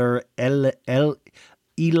 1-year-old daughter, Ilayena.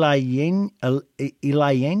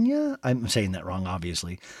 I'm saying that wrong,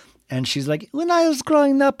 obviously. And she's like, when I was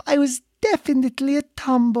growing up, I was definitely a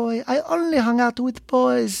tomboy. I only hung out with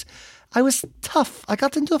boys. I was tough. I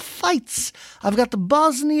got into fights. I've got the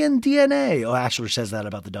Bosnian DNA. Oh, Ashley says that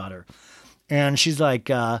about the daughter. And she's like,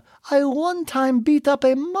 I one time beat up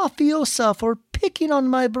a mafiosa for picking on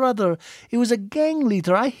my brother. He was a gang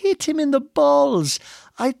leader. I hit him in the balls.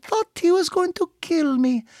 I thought he was going to kill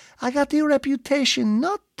me. I got a reputation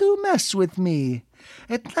not to mess with me.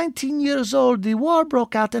 At 19 years old, the war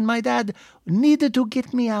broke out and my dad needed to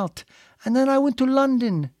get me out. And then I went to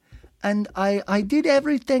London. And I did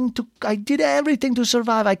everything to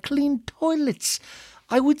survive. I cleaned toilets.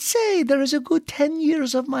 I would say there is a good 10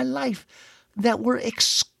 years of my life that were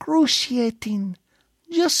excruciating.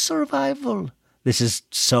 Just survival. This is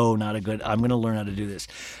so not a good. I'm going to learn how to do this.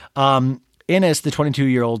 Innes, the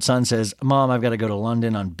 22-year-old son, says, Mom, I've got to go to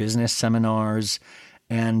London on business seminars.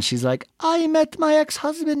 And she's like, I met my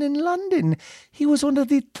ex-husband in London. He was one of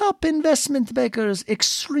the top investment bankers,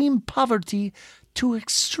 extreme poverty to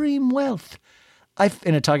extreme wealth.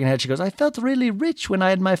 In a talking head, she goes, I felt really rich when I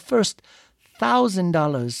had my first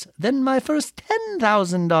 $1,000, then my first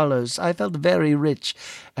 $10,000. I felt very rich.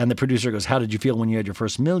 And the producer goes, how did you feel when you had your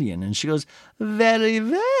first $1 million? And she goes, very,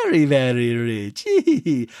 very, very rich.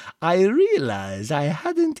 I realized I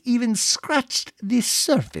hadn't even scratched the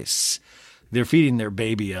surface. They're feeding their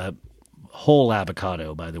baby a whole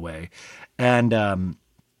avocado, by the way. And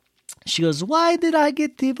she goes, why did I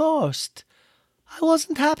get divorced? I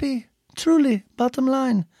wasn't happy, truly, bottom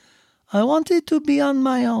line. I wanted to be on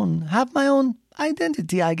my own, have my own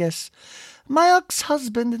identity, I guess. My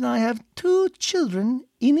ex-husband and I have 2 children,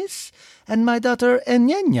 Ines and my daughter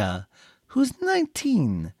Enyenya, who's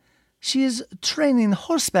 19. She is training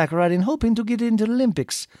horseback riding, hoping to get into the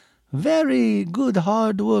Olympics. Very good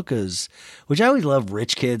hard workers, which I always love.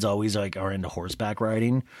 Rich kids always are into horseback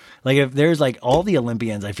riding. Like if there's all the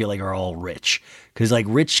Olympians, I feel like are all rich because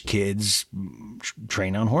rich kids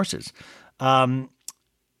train on horses.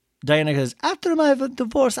 Diana goes, after my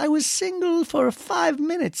divorce, I was single for 5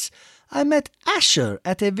 minutes. I met Asher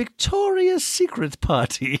at a Victoria's Secret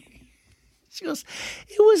party. She goes,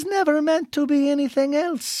 it was never meant to be anything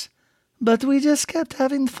else, but we just kept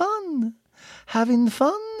having fun. Having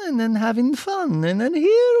fun and then having fun. And then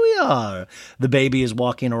here we are. The baby is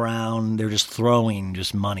walking around. They're just throwing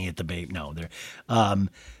money at the baby. No, they're,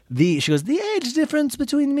 she goes, the age difference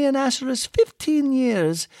between me and Asher is 15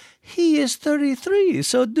 years. He is 33.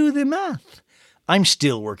 So do the math. I'm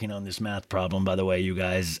still working on this math problem, by the way, you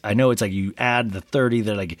guys. I know it's you add the 30.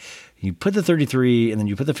 They're you put the 33 and then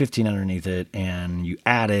you put the 15 underneath it and you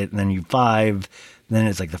add it and then you 5. Then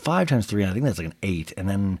it's the 5 times 3, I think that's an 8. And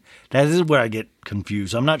then that is where I get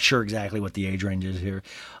confused. I'm not sure exactly what the age range is here.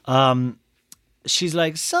 She's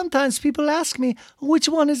like, sometimes people ask me, which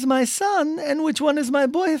one is my son and which one is my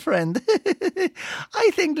boyfriend? I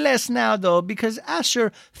think less now, though, because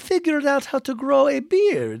Asher figured out how to grow a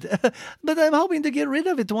beard. But I'm hoping to get rid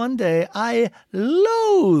of it one day. I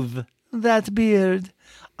loathe that beard.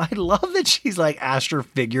 I love that she's Asher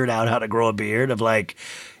figured out how to grow a beard of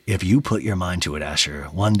if you put your mind to it, Asher,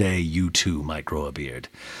 one day you too might grow a beard.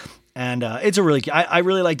 And it's I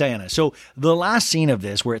really like Diana. So the last scene of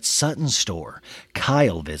this, where it's Sutton's store,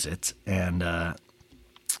 Kyle visits, and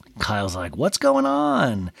Kyle's like, what's going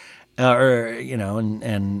on?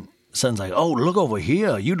 And Sutton's like, oh, look over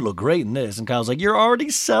here. You'd look great in this. And Kyle's like, you're already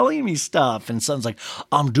selling me stuff. And Sutton's like,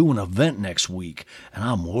 I'm doing an event next week, and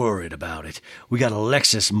I'm worried about it. We got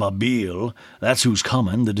Alexis Mobile. That's who's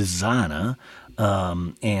coming, the designer.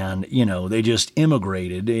 And, they just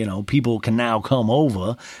immigrated. People can now come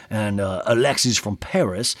over. And Alexis from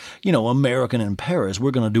Paris, American in Paris.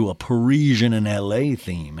 We're going to do a Parisian in L.A.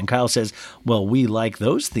 theme. And Kyle says, well, we like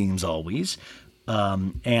those themes always.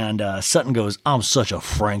 And Sutton goes, I'm such a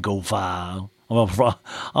Francophile.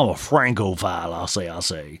 I'm a Francophile, I'll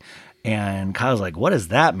say. And Kyle's like, what does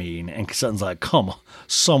that mean? And Sutton's like, come on,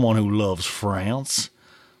 someone who loves France.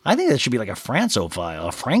 I think that should be like a Francophile.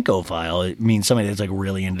 A Francophile, it means somebody that's like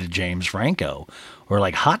really into James Franco or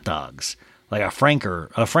like hot dogs. Like a Frankerphile,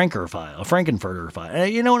 a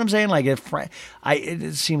Frankenfurter-phile. You know what I'm saying? Like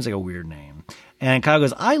it seems like a weird name. And Kyle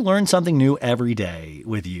goes, I learn something new every day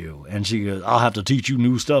with you. And she goes, I'll have to teach you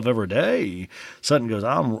new stuff every day. Sutton goes,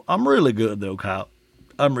 I'm really good though, Kyle.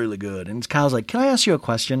 I'm really good. And Kyle's like, can I ask you a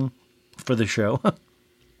question for the show?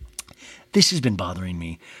 This has been bothering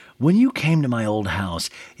me. When you came to my old house,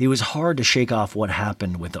 it was hard to shake off what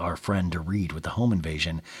happened with our friend Dorit with the home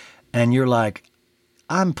invasion. And you're like,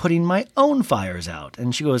 I'm putting my own fires out.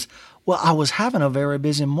 And she goes, well, I was having a very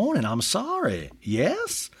busy morning. I'm sorry.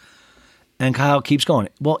 Yes? And Kyle keeps going,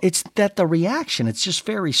 well, it's that the reaction, it's just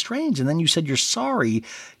very strange. And then you said you're sorry,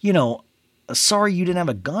 sorry you didn't have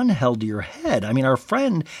a gun held to your head. I mean, our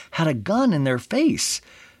friend had a gun in their face,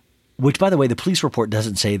 which, by the way, the police report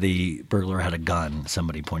doesn't say the burglar had a gun,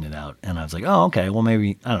 somebody pointed out. And I was like, oh, okay, well,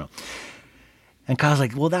 maybe, I don't know. And Kyle's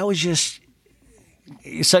like, well, that was just,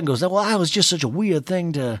 Sutton goes, well, that was just such a weird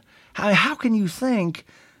thing to, how can you think,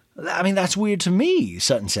 I mean, that's weird to me,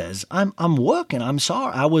 Sutton says. I'm working, I'm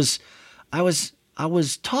sorry, I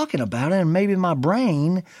was talking about it, and maybe my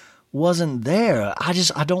brain wasn't there.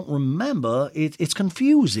 I don't remember. It's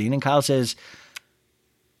confusing. And Kyle says,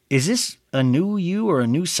 is this a new you or a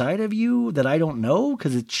new side of you that I don't know?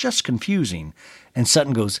 Because it's just confusing. And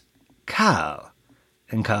Sutton goes, Kyle.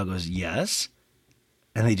 And Kyle goes, yes.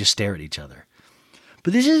 And they just stare at each other.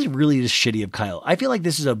 But this is really just shitty of Kyle. I feel like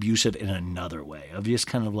this is abusive in another way, of just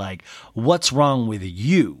kind of like, what's wrong with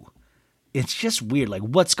you? It's just weird. Like,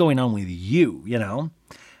 what's going on with you,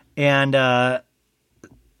 And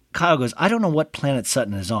Kyle goes, I don't know what planet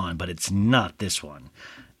Sutton is on, but it's not this one.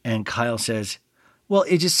 And Kyle says, well,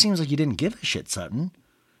 it just seems like you didn't give a shit, Sutton.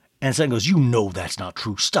 And Sutton goes, that's not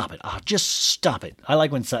true. Stop it. Just stop it. I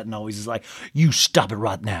like when Sutton always is like, you stop it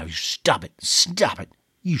right now. You stop it. Stop it.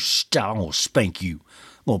 You stop. I'm going to spank you.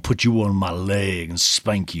 I'm going to put you on my leg and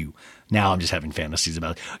spank you. Now I'm just having fantasies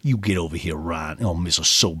about it. You get over here, Ryan. Oh, Mr.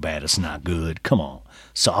 So Bad It's Not Good. Come on.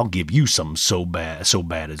 So I'll give you something so bad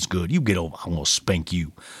it's good. You get over. I'm going to spank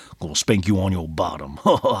you. I'm going to spank you on your bottom.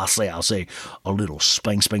 I'll say a little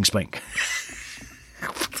spank, spank, spank.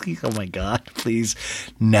 Oh, my God. Please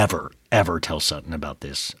never, ever tell Sutton about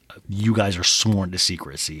this. You guys are sworn to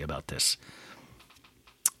secrecy about this.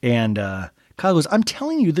 And Kyle goes, I'm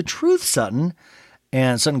telling you the truth, Sutton.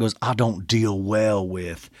 And Sutton goes, I don't deal well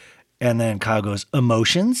with. And then Kyle goes,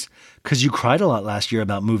 emotions? Because you cried a lot last year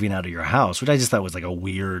about moving out of your house, which I just thought was like a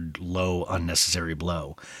weird, low, unnecessary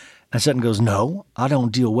blow. And Sutton goes, no, I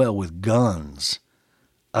don't deal well with guns.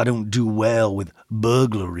 I don't do well with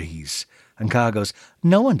burglaries. And Kyle goes,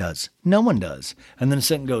 no one does. No one does. And then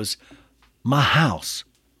Sutton goes, my house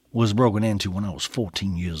was broken into when I was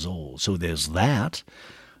 14 years old. So there's that.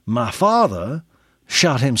 My father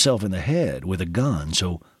shot himself in the head with a gun.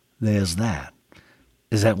 So there's that.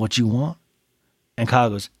 Is that what you want? And Kyle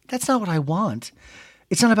goes, that's not what I want.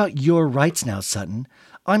 It's not about your rights now, Sutton.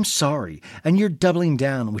 I'm sorry. And you're doubling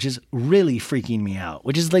down, which is really freaking me out,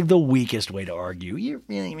 which is like the weakest way to argue. You're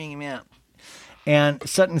really making me out. And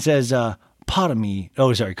Sutton says, Kyle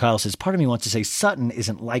says, part of me wants to say Sutton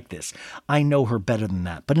isn't like this. I know her better than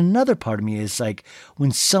that. But another part of me is like,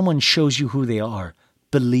 when someone shows you who they are,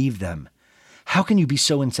 believe them. How can you be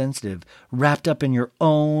so insensitive, wrapped up in your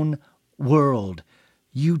own world?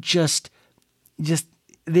 You just, this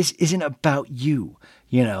isn't about you,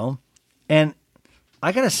 And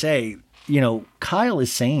I gotta say, Kyle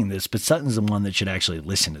is saying this, but Sutton's the one that should actually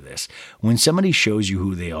listen to this. When somebody shows you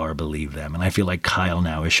who they are, believe them. And I feel like Kyle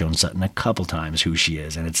now has shown Sutton a couple times who she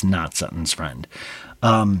is, and it's not Sutton's friend.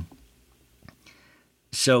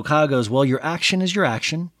 So Kyle goes, well, your action is your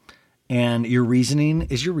action, and your reasoning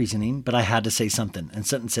is your reasoning, but I had to say something. And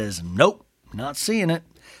Sutton says, nope, not seeing it.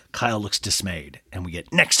 Kyle looks dismayed, and we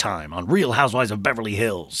get next time on Real Housewives of Beverly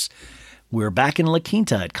Hills. We're back in La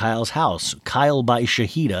Quinta at Kyle's house. Kyle by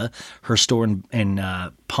Shahida, her store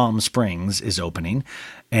in Palm Springs, is opening.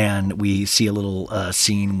 And we see a little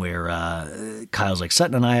scene where Kyle's like,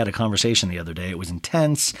 Sutton and I had a conversation the other day. It was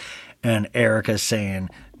intense. And Erica's saying,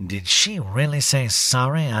 Did she really say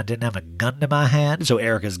sorry I didn't have a gun to my head? So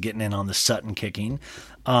Erica's getting in on the Sutton kicking.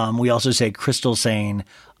 We also say Crystal saying,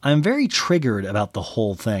 I'm very triggered about the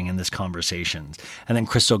whole thing in this conversation. And then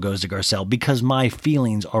Crystal goes to Garcelle, because my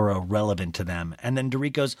feelings are irrelevant to them. And then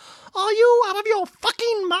Dorit goes, are you out of your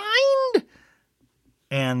fucking mind?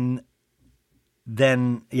 And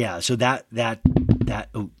then, yeah, so that,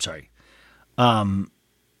 oh, sorry.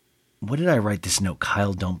 What did I write this note?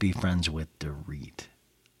 Kyle, don't be friends with Dorit.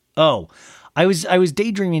 Oh, I was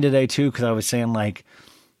daydreaming today too, because I was saying like,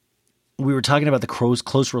 we were talking about the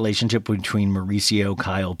close relationship between Mauricio,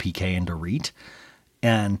 Kyle, PK, and Dorit.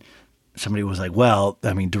 And somebody was like, well,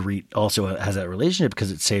 I mean, Dorit also has that relationship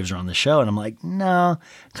because it saves her on the show. And I'm like, no,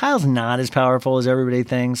 Kyle's not as powerful as everybody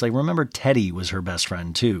thinks. Like, remember, Teddy was her best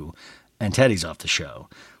friend too. And Teddy's off the show.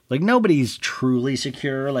 Like, nobody's truly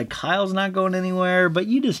secure. Like, Kyle's not going anywhere, but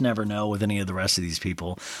you just never know with any of the rest of these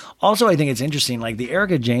people. Also, I think it's interesting, like the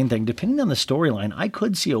Erika Jayne thing, depending on the storyline, I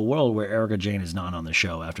could see a world where Erika Jayne is not on the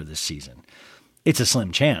show after this season. It's a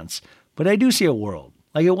slim chance, but I do see a world.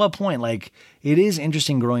 Like, at what point? Like, it is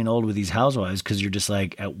interesting growing old with these housewives because you're just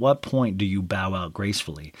like, at what point do you bow out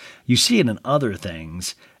gracefully? You see it in other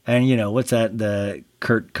things. And, you know, what's that? The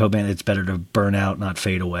Kurt Cobain, it's better to burn out, not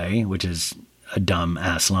fade away, which is a dumb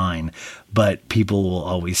ass line, but people will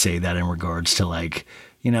always say that in regards to like,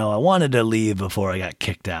 you know, I wanted to leave before I got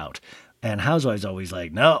kicked out. And Housewives always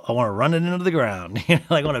like, no, I want to run it into the ground. You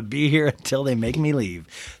know, I want to be here until they make me leave.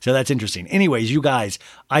 So that's interesting. Anyways, you guys,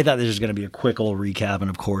 I thought this was going to be a quick old recap.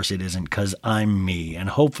 And of course it isn't, because I'm me. And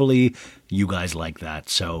hopefully you guys like that.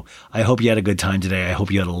 So I hope you had a good time today. I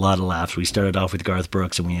hope you had a lot of laughs. We started off with Garth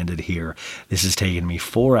Brooks and we ended here. This has taken me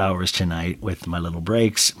 4 hours tonight with my little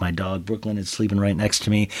breaks. My dog Brooklyn is sleeping right next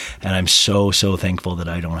to me. And I'm so thankful that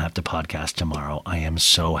I don't have to podcast tomorrow. I am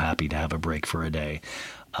so happy to have a break for a day.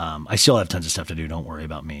 I still have tons of stuff to do. Don't worry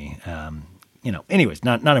about me. You know, anyways,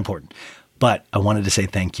 not important. But I wanted to say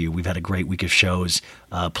thank you. We've had a great week of shows.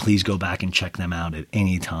 Please go back and check them out at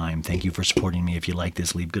any time. Thank you for supporting me. If you like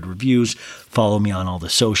this, leave good reviews. Follow me on all the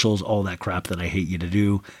socials, all that crap that I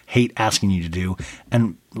hate asking you to do.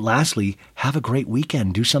 And lastly, have a great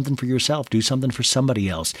weekend. Do something for yourself. Do something for somebody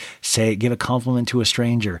else. Give a compliment to a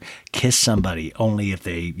stranger. Kiss somebody, only if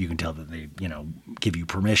you can tell that they, you know, give you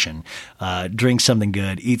permission. Drink something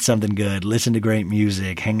good. Eat something good. Listen to great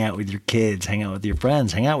music. Hang out with your kids. Hang out with your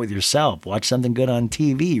friends. Hang out with yourself. Watch something good on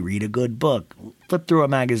TV. Read a good book. Flip through a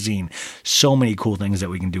magazine. So many cool things that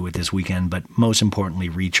we can do with this weekend, but most importantly,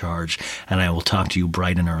 recharge. And I will talk to you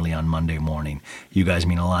bright and early on Monday morning. You guys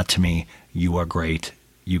mean a lot to me. You are great.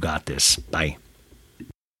 You got this. Bye.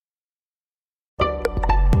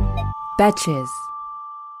 Betches.